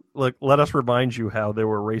 How let us remind you how there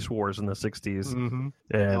were race wars in the '60s, Mm-hmm.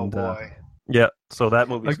 and Oh boy. yeah, so that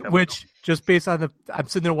movie, Which just based on I'm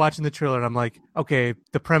sitting there watching the trailer and I'm like, okay,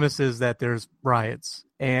 the premise is that there's riots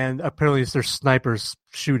and apparently there's snipers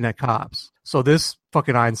shooting at cops. So this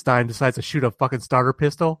fucking Einstein decides to shoot a fucking starter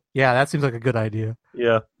pistol. Yeah, that seems like a good idea.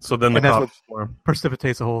 yeah. So then the And that's cops form.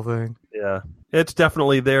 Precipitates the whole thing. Yeah, it's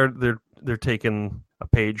definitely they're taking a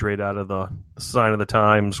page right out of the sign of the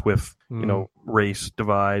times with race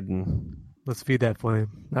divide and. Let's feed that flame.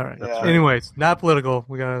 All right. Yeah. Anyways, not political.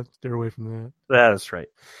 We gotta steer away from that. That's right.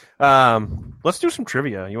 Let's do some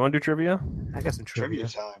trivia. You want to do trivia? I got some Trivia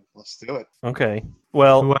time. Let's do it. Okay.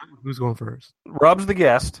 Well, Who's going first? Rob's the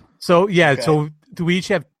guest. So yeah. Okay. So do we each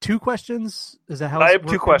have 2 questions? Is that how I it's have 2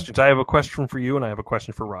 working? questions. I have a question for you, and I have a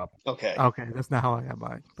question for Rob. Okay. Okay, that's not how I got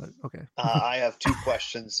mine, but okay. I have 2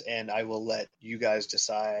 questions, and I will let you guys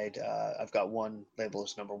decide. I've got one label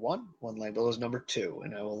as number 1, one label as number 2,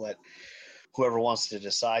 and I will let whoever wants to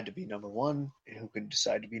decide to be number 1 and who can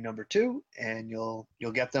decide to be number 2, and you'll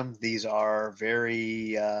get them. These are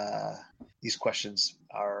very these questions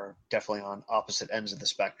are definitely on opposite ends of the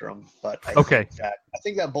spectrum, but I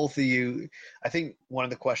think that both of you, I think one of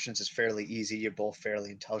the questions is fairly easy. You're both fairly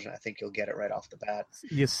intelligent. I think you'll get it right off the bat.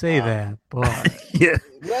 You say that, but Yeah.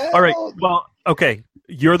 Well, All right. Well, okay.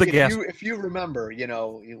 You're the if guest. if you remember,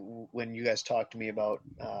 when you guys talked to me about,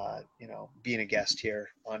 being a guest here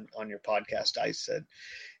on your podcast, I said,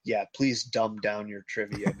 yeah, please dumb down your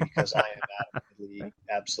trivia because I am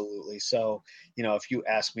absolutely. So, if you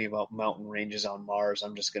ask me about mountain ranges on Mars,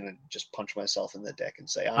 I'm just gonna punch myself in the dick and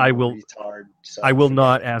say I'm a retard. So I will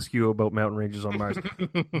not ask you about mountain ranges on Mars.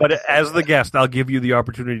 But as the guest, I'll give you the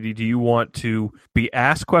opportunity. Do you want to be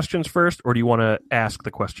asked questions first, or do you want to ask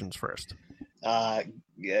the questions first?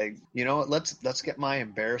 Yeah, let's get my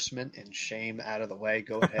embarrassment and shame out of the way.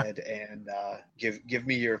 Go ahead and give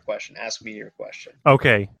me your question. Ask me your question.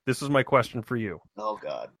 Okay, this is my question for you. Oh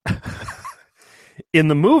God. In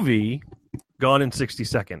the movie Gone in 60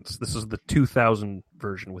 Seconds, this is the 2000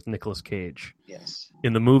 version with Nicolas Cage. Yes.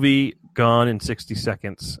 In the movie Gone in 60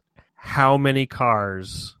 Seconds, how many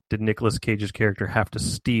cars did Nicolas Cage's character have to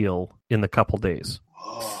steal in the couple days?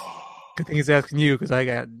 Good thing he's asking you because I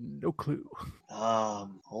got no clue.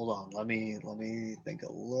 Hold on. Let me think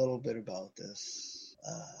a little bit about this.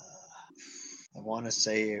 I want to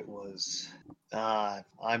say it was.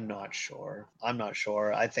 I'm not sure.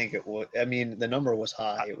 I think it would. I mean, the number was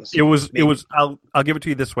high. It was. I'll give it to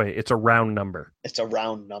you this way. It's a round number. It's a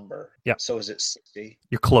round number. Yeah. So is it 60?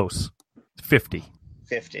 You're close. 50.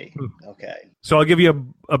 50. Okay. So I'll give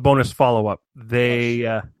you a bonus follow-up.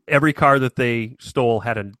 Every car that they stole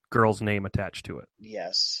had a girl's name attached to it.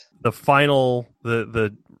 Yes. The final,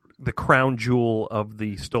 the crown jewel of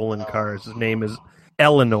the stolen cars, his name is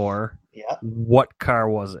Eleanor. Yeah. What car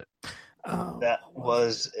was it? That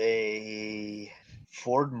was a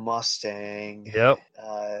Ford Mustang. Yep.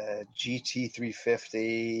 GT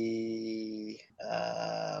 350.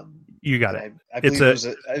 You got it. I believe it was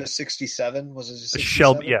a 67. Was it a 67?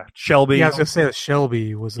 Shelby? Yeah, Shelby. Yeah, I was gonna say the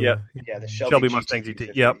Shelby was. Yeah, the Shelby Mustang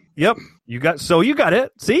GT. Yep. You got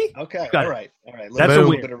it. See? Okay. All right. That's a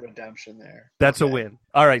little bit of redemption there. That's a win.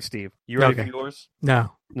 All right, Steve. You ready for yours?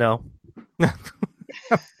 No.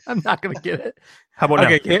 I'm not gonna get it. How about now?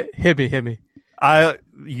 Okay, hit me.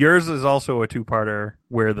 Yours is also a two-parter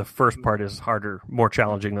where the first part is harder, more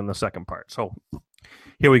challenging than the second part. So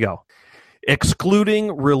here we go.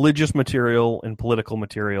 Excluding religious material and political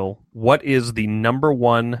material, what is the number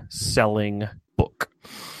one selling book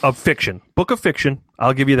of fiction? Book of fiction.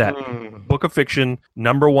 I'll give you that. Book of fiction,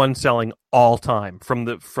 number one selling all time from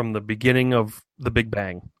the beginning of the Big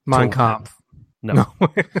Bang. Mein Kampf. No.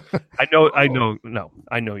 I know. No,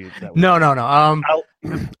 I know you. No.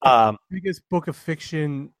 Biggest book of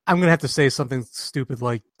fiction. I'm gonna have to say something stupid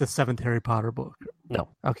like the seventh Harry Potter book. No.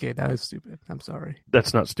 Okay, that is stupid. I'm sorry.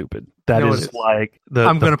 That's not stupid. That is like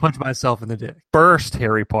I'm gonna punch myself in the dick. First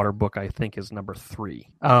Harry Potter book, I think, is number 3.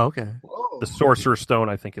 Oh, okay. Whoa. The Sorcerer's Stone,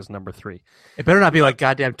 I think, is number 3. It better not be like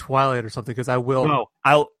goddamn Twilight or something, because I will. No,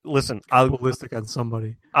 I'll ballistic on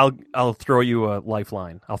somebody. I'll throw you a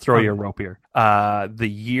lifeline. I'll throw you a rope here. The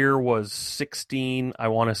year was 16. I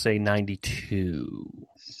want to say 92.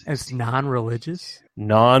 It's non-religious.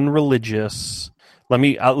 Non-religious. Let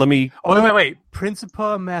me. Oh wait.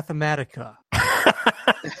 Principia Mathematica.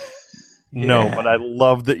 No, but I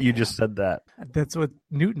love that you just said that. That's what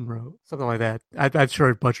Newton wrote. Something like that. I'm sure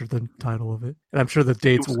I butchered the title of it. And I'm sure the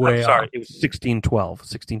date's way off. It was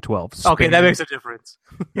 1612. Okay, that makes a difference.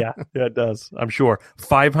 Yeah, it does. I'm sure.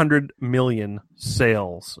 500 million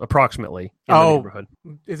sales, approximately, in the neighborhood.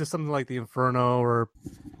 Is it something like the Inferno or...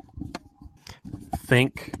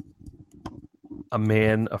 Think A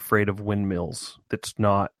Man Afraid of Windmills. That's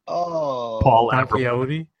not Paul Don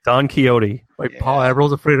Quixote? Don Quixote. Wait, Paul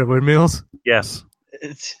Abrel's afraid of windmills? Yes.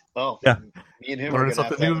 Yeah. Me and him are going to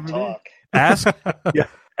have to talk.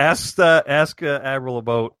 Ask Avril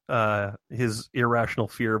about his irrational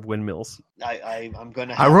fear of windmills. I'm going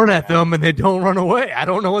to. I run at them and they don't run away. I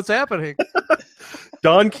don't know what's happening.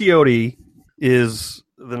 Don Quixote is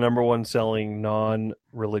the number one selling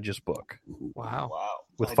non-religious book. Wow.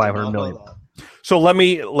 With 500 million. So let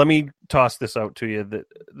me toss this out to you. The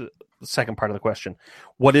second part of the question: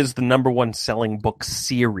 what is the number one selling book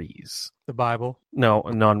series? The Bible. No,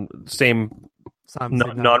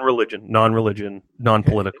 non-religion,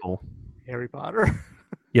 non-political. Harry Potter.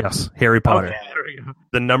 Yes, Harry Potter. Okay, there we go.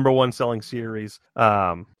 The number one selling series.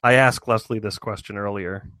 I asked Leslie this question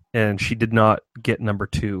earlier, and she did not get number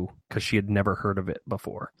 2 because she had never heard of it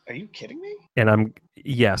before. Are you kidding me? And and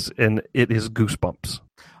it is Goosebumps.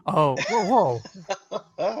 Oh, whoa.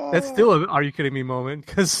 That's still a "are you kidding me" moment,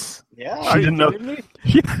 because yeah, she didn't know.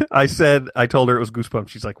 I told her it was Goosebumps.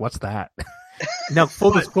 She's like, "What's that?" Now,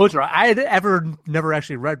 full disclosure, I had never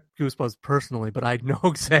actually read Goosebumps personally, but I know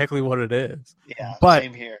exactly what it is. Yeah, but,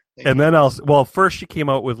 same here. Then first she came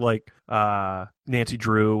out with like Nancy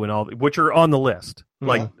Drew and all, which are on the list,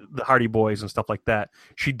 like the Hardy Boys and stuff like that.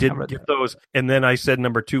 She didn't get those, and then I said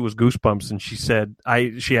number 2 was Goosebumps, and she said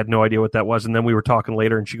she had no idea what that was. And then we were talking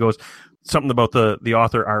later, and she goes, something about the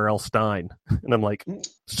author R.L. Stein, and I'm like,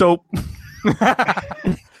 so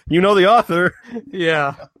you know the author,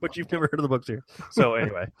 Yeah. but you've never heard of the books here. So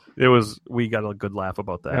anyway, we got a good laugh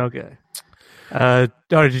about that. Okay.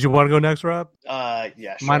 Did you want to go next, Rob? Yeah,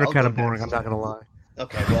 sure. Mine are I'll kind go of boring. next. I'm not gonna lie.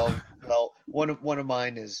 Okay, well, one of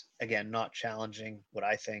mine is again not challenging what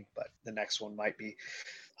I think, but the next one might be.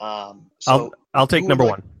 So I'll take who number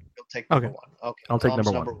would one. You'll take number Okay. one. Okay, I'll take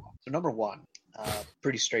Tom's number one. So number one,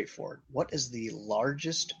 pretty straightforward. What is the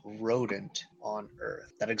largest rodent on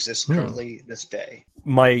Earth that exists currently this day?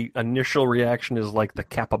 My initial reaction is like the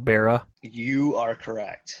capybara. You are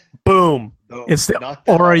correct. Boom. Boom. It's the Knocked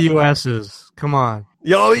that Aura off. US's. Come on.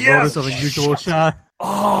 Oh Notice of unusual shot.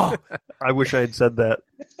 Oh, I wish I had said that.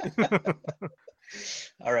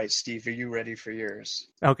 All right, Steve, are you ready for yours?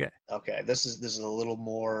 Okay. Okay, this is a little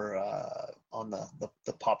more on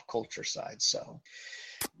the pop culture side. So,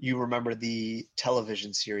 you remember the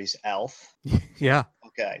television series Alf? Yeah.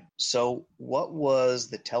 Okay, so what was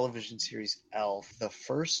the television series Alf the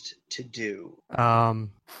first to do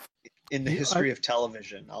in the history of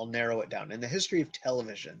television? I'll narrow it down. In the history of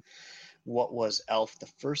television, what was Alf the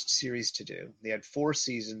first series to do? They had 4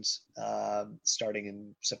 seasons, starting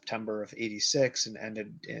in September of '86 and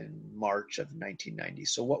ended in March of 1990.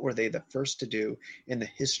 So what were they the first to do in the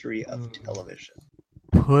history of television?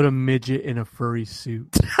 Put a midget in a furry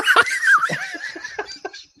suit.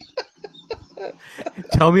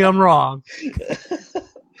 Tell me I'm wrong.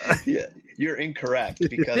 Yeah, you're incorrect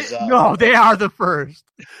because No, they are the first.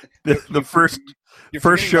 The first you're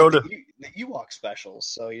first forgetting show about to. the Ewok specials.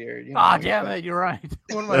 So you're Damn it, you're right.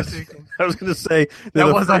 What am I thinking? I was going to say That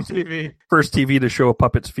the was on first, TV. first TV to show a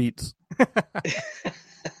puppet's feet.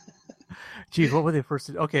 Geez, what were they first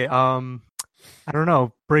to do? Okay, I don't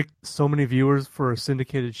know. Break so many viewers for a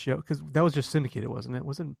syndicated show because that was just syndicated, wasn't it? It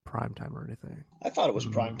wasn't prime time or anything. I thought it was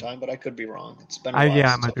prime time, but I could be wrong. It's been a while I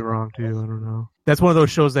since might be wrong too. I don't know. That's one of those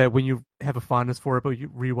shows that when you have a fondness for it, but you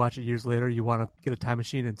rewatch it years later, you want to get a time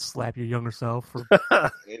machine and slap your younger self for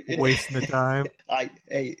wasting the time.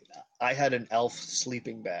 I had an Elf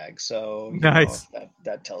sleeping bag, so Nice. if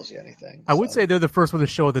that tells you anything. I would So, say they're the first one to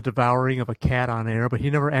show the devouring of a cat on air, but he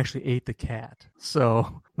never actually ate the cat.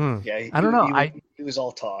 So yeah, I don't know. He was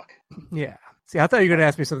all talk. Yeah. See, I thought you were going to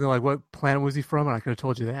ask me something like, what planet was he from? And I could have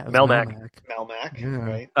told you that. It was Melmac. Melmac, Yeah.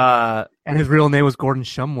 right? And his real name was Gordon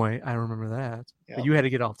Shumway. I remember that. Yeah. But you had to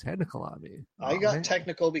get all technical on me. I got man.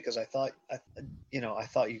 technical because I thought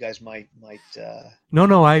you guys might. No,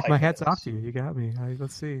 my Pipe hat's this. off to you. You got me.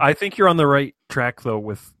 Let's see. I think you're on the right track though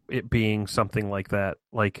with it being something like that.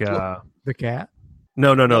 Like The cat?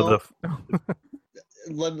 no. No.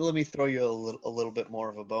 Let me throw you a little bit more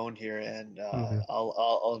of a bone here, and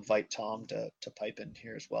I'll invite Tom to pipe in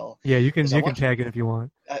here as well. Yeah, you can 'Cause I want tag it if you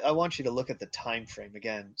want. I want you to look at the time frame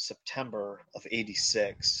again, September of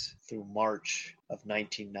 '86 through March of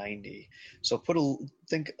 1990. So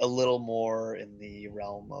think a little more in the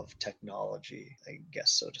realm of technology, I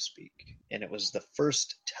guess, so to speak. And it was the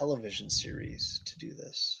first television series to do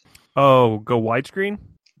this. Oh, go widescreen?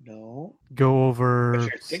 No, Go over But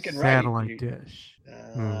you're thinking right. satellite You- dish.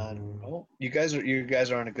 no. You guys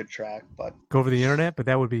are on a good track, but Go over the internet, but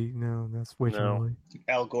that would be that's way too No. early.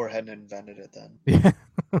 Al Gore hadn't invented it then. Yeah.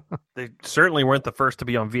 They certainly weren't the first to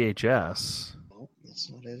be on VHS. Nope, that's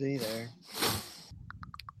not it either.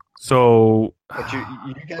 So, But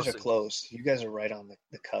you guys are close. You guys are right on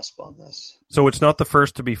the cusp on this. so it's not the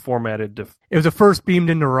first to be formatted to. It was the first beamed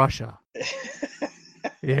into Russia.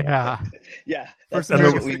 Yeah. Yeah, First that's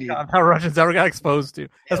American what we need. sitcom how Russians ever got exposed to.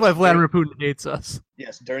 That's Yes, why Vladimir Putin hates us.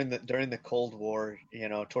 Yes, during the Cold War,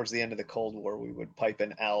 towards the end of the Cold War, we would pipe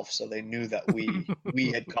in Alf, so they knew that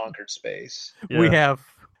we had conquered space. We Yeah. have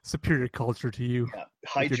superior culture to you. Yeah, With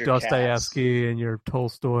hide your your cats. Dostoevsky and your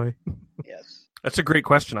Tolstoy. Yes. That's a great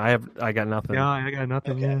question. I got nothing. Yeah, I got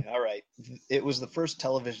nothing. Okay. Yeah. All right. It was the first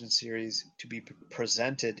television series to be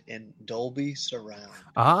presented in Dolby Surround.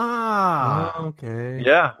 Ah, Okay.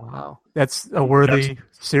 yeah, Wow. That's a worthy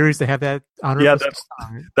series to have that honor. yeah. bestowed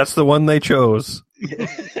on it. That's the one they chose.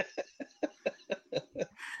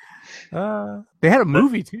 They had a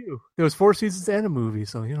movie too. There was 4 seasons and a movie,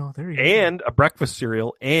 so there you go. And a breakfast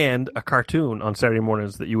cereal and a cartoon on Saturday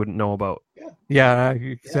mornings that you wouldn't know about. Yeah,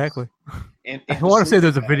 exactly. And I want to say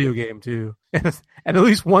there's a video game too, and at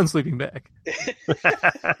least one sleeping bag.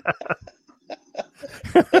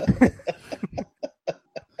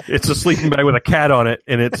 It's a sleeping bag with a cat on it,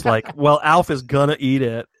 and it's like, well, Alf is gonna eat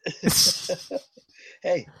it.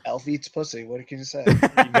 Hey, Alf eats pussy. What can you say? You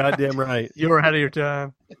goddamn right. You were ahead of your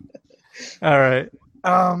time. All right.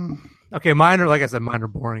 Okay, mine are, like I said, mine are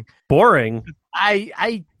boring. Boring.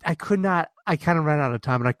 I could not. I kind of ran out of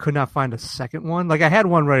time, and I could not find a second one. Like I had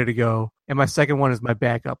one ready to go, and my second one is my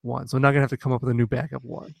backup one. So I'm not gonna have to come up with a new backup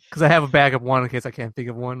one because I have a backup one in case I can't think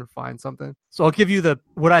of one or find something. So I'll give you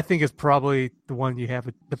what I think is probably the one you have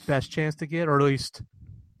the best chance to get, or at least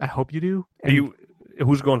I hope you do. And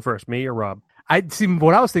Who's going first, me or Rob? I see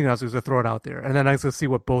what I was thinking. I was going to throw it out there, and then I was going to see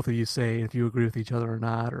what both of you say, if you agree with each other or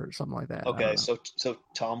not, or something like that. Okay, so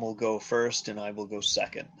Tom will go first, and I will go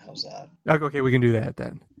second. How's that? Okay, we can do that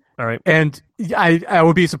then. All right. And I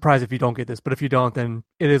would be surprised if you don't get this, but if you don't, then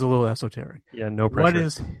it is a little esoteric. Yeah, no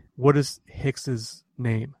pressure. What is Hicks's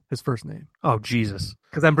name? His first name? Oh, Jesus.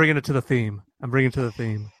 Because I'm bringing it to the theme.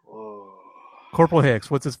 Whoa. Corporal Hicks.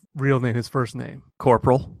 What's his real name? His first name?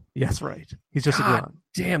 Corporal. Yes, right. He's just a grunt.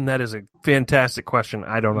 Damn, that is a fantastic question.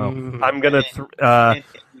 I don't know. Mm. I'm going And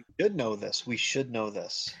we should know this. We should know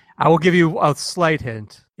this. I will give you a slight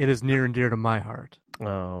hint. It is near and dear to my heart.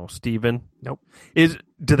 Oh, Steven. Nope.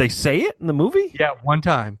 Do they say it in the movie? Yeah, one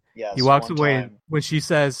time. Yes, He walks one away time. and when she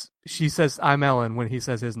says I'm Ellen when he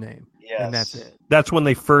says his name. Yes. And that's it. That's when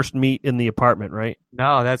they first meet in the apartment, right?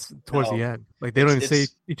 No, that's towards the end. Like they don't even say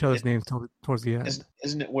It's- each other's names till towards the end.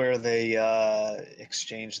 Isn't it where they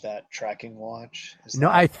exchange that tracking watch? No,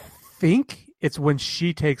 I think it's when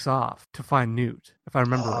she takes off to find Newt, if I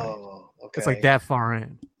remember right. Oh, okay. It's like that far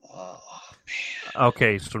in. Oh,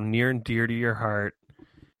 Okay, so near and dear to your heart.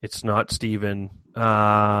 It's not Steven.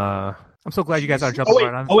 I'm so glad you guys aren't jumping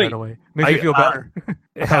right on this right away. Makes me feel better. That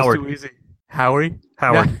was Howard. too easy. Howie?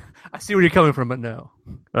 Howard. Yeah, I see where you're coming from, but no.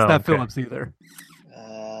 It's Oh, not okay. Phillips either.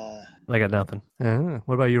 I got nothing.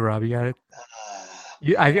 What about you, Rob? You got it?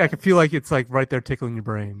 I can feel like it's like right there tickling your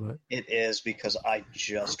brain, but it is because I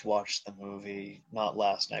just watched the movie, not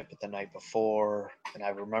last night, but the night before, and I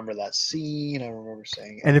remember that scene. I remember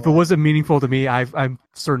saying, and if it wasn't meaningful to me, I'm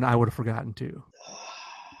certain I would have forgotten too.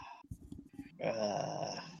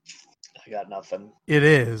 I got nothing. It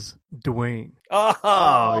is Dwayne.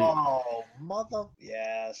 Oh, Mother!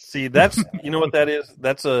 Yes. see, that's you know what that is?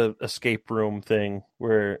 That's a escape room thing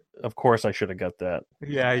where, of course, I should have got that.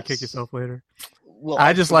 Yeah, you kick yourself later. Well,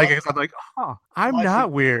 I just like forgot- it 'cause I'm like, I'm Well, I not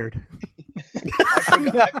think- weird.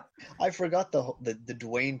 I forgot the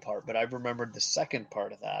Dwayne part, but I remembered the second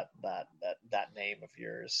part of that name of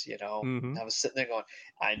yours. You know, Mhm. I was sitting there going,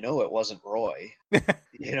 I know it wasn't Roy.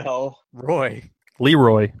 You know, Roy.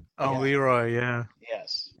 Leroy. Oh, Yeah. Leroy, yeah.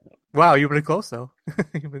 yes. Wow, you've been close though.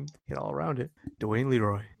 You've been hit all around it. Dwayne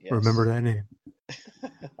Leroy. Yes. Remember that name.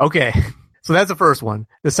 Okay. So that's the first one.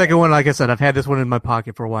 The second one, like I said, I've had this one in my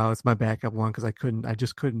pocket for a while. It's my backup one because I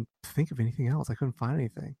just couldn't think of anything else. I couldn't find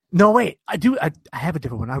anything. No, wait, I have a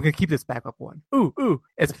different one. I'm gonna keep this backup one. Ooh,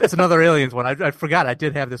 it's another Aliens one. I forgot I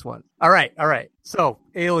did have this one. All right. So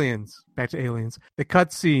Aliens, back to Aliens. The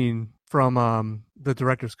cut scene from the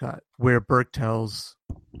director's cut where Burke tells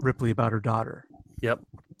Ripley about her daughter. Yep.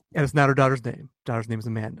 And it's not her daughter's name. Daughter's name is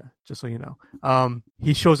Amanda, just so you know.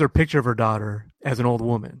 He shows her a picture of her daughter as an old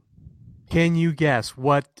woman. Can you guess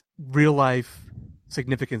what real life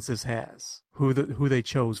significance this has? Who they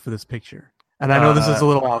chose for this picture? And I know this is a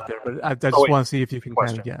little out there, but I just want to see if you can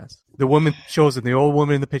kind of guess. The woman chosen, the old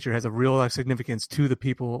woman in the picture, has a real life significance to the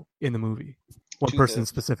people in the movie. One person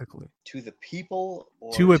specifically. To the people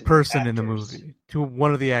or To a the person in the actors? movie. To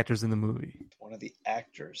one of the actors in the movie. One of the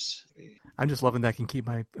actors. I'm just loving that I can keep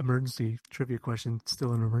my emergency trivia question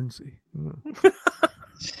still an emergency.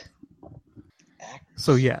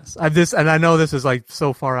 So yes, and I know this is like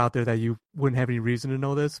so far out there that you wouldn't have any reason to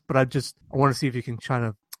know this, but I want to see if you can try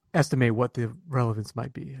to estimate what the relevance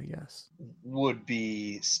might be, I guess. Would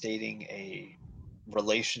be stating a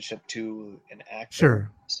relationship to an actor.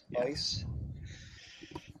 Sure. Suffice.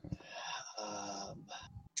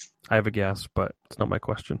 I have a guess, but it's not my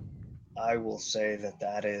question. I will say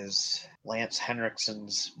that is Lance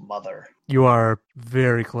Henriksen's mother. You are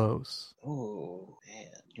very close. Oh, man.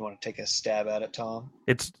 You want to take a stab at it, Tom?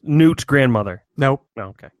 It's Newt's grandmother. Nope. No,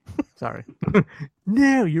 okay. Sorry.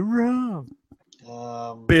 No, you're wrong.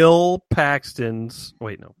 Bill Paxton's.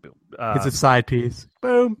 Wait, no, Bill. It's a side piece.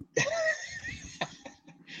 Boom.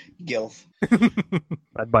 Gilf.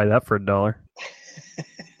 I'd buy that for $1.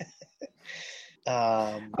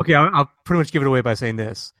 Okay, I'll pretty much give it away by saying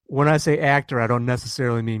this. When I say actor, I don't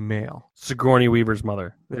necessarily mean male. Sigourney Weaver's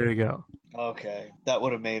mother. There you go. Okay, that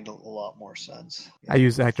would have made a lot more sense. I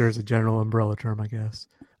use actor as a general umbrella term, I guess.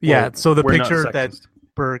 Yeah, Well, so the we're not picture that sexist.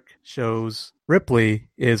 Burke shows Ripley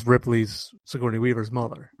is Ripley's Sigourney Weaver's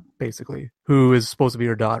mother, basically, who is supposed to be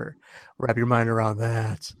her daughter. Wrap your mind around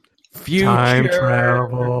that. Future. Time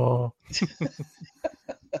travel.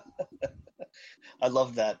 I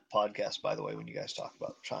love that podcast, by the way, when you guys talk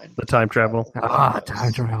about the time travel.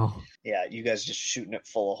 Time travel. Yeah, you guys just shooting it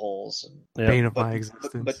full of holes and Bane of my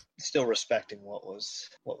existence. but still respecting what was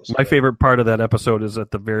My good. favorite part of that episode is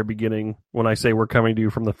at the very beginning when I say we're coming to you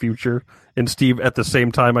from the future, and Steve at the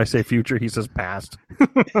same time I say future, he says past.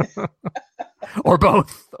 Or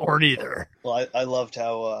both, or neither. Well, I loved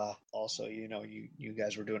how also you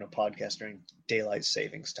guys were doing a podcast during daylight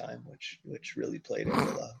savings time, which really played into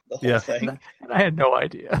the whole thing. I had no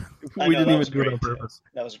idea. We didn't even do it on purpose.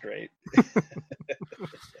 That was great.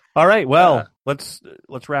 All right, well, let's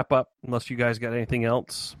wrap up. Unless you guys got anything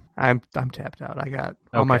else. I'm tapped out. I got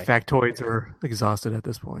all my factoids are exhausted at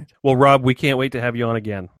this point. Well, Rob, we can't wait to have you on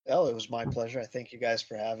again. Well, it was my pleasure. I thank you guys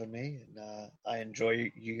for having me, and I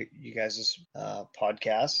enjoy you guys'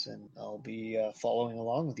 podcasts, and I'll be following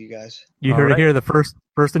along with you guys. You heard it here, the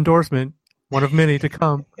first endorsement, one of many to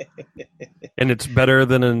come. And it's better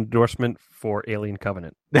than an endorsement for Alien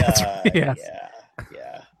Covenant. That's right. Yes.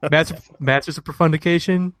 Yeah. Masters of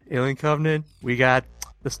Profundication, Alien Covenant. We got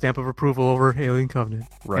the stamp of approval over Alien Covenant.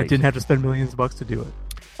 Right. I didn't have to spend millions of bucks to do it.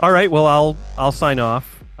 All right. Well, I'll sign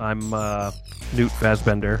off. I'm Newt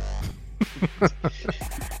Fassbender.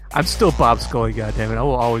 I'm still Bob Scully. Goddammit, I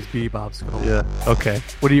will always be Bob Scully. Yeah. Okay.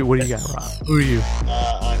 What do you got, Rob? Who are you?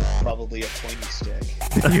 I'm probably a pointy stick.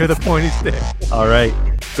 You're the pointy stick. All right.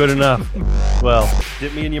 Good enough. Well,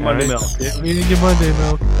 dip me in your Monday milk. Dip me in your Monday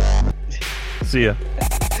milk. See ya.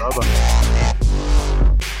 Bye bye.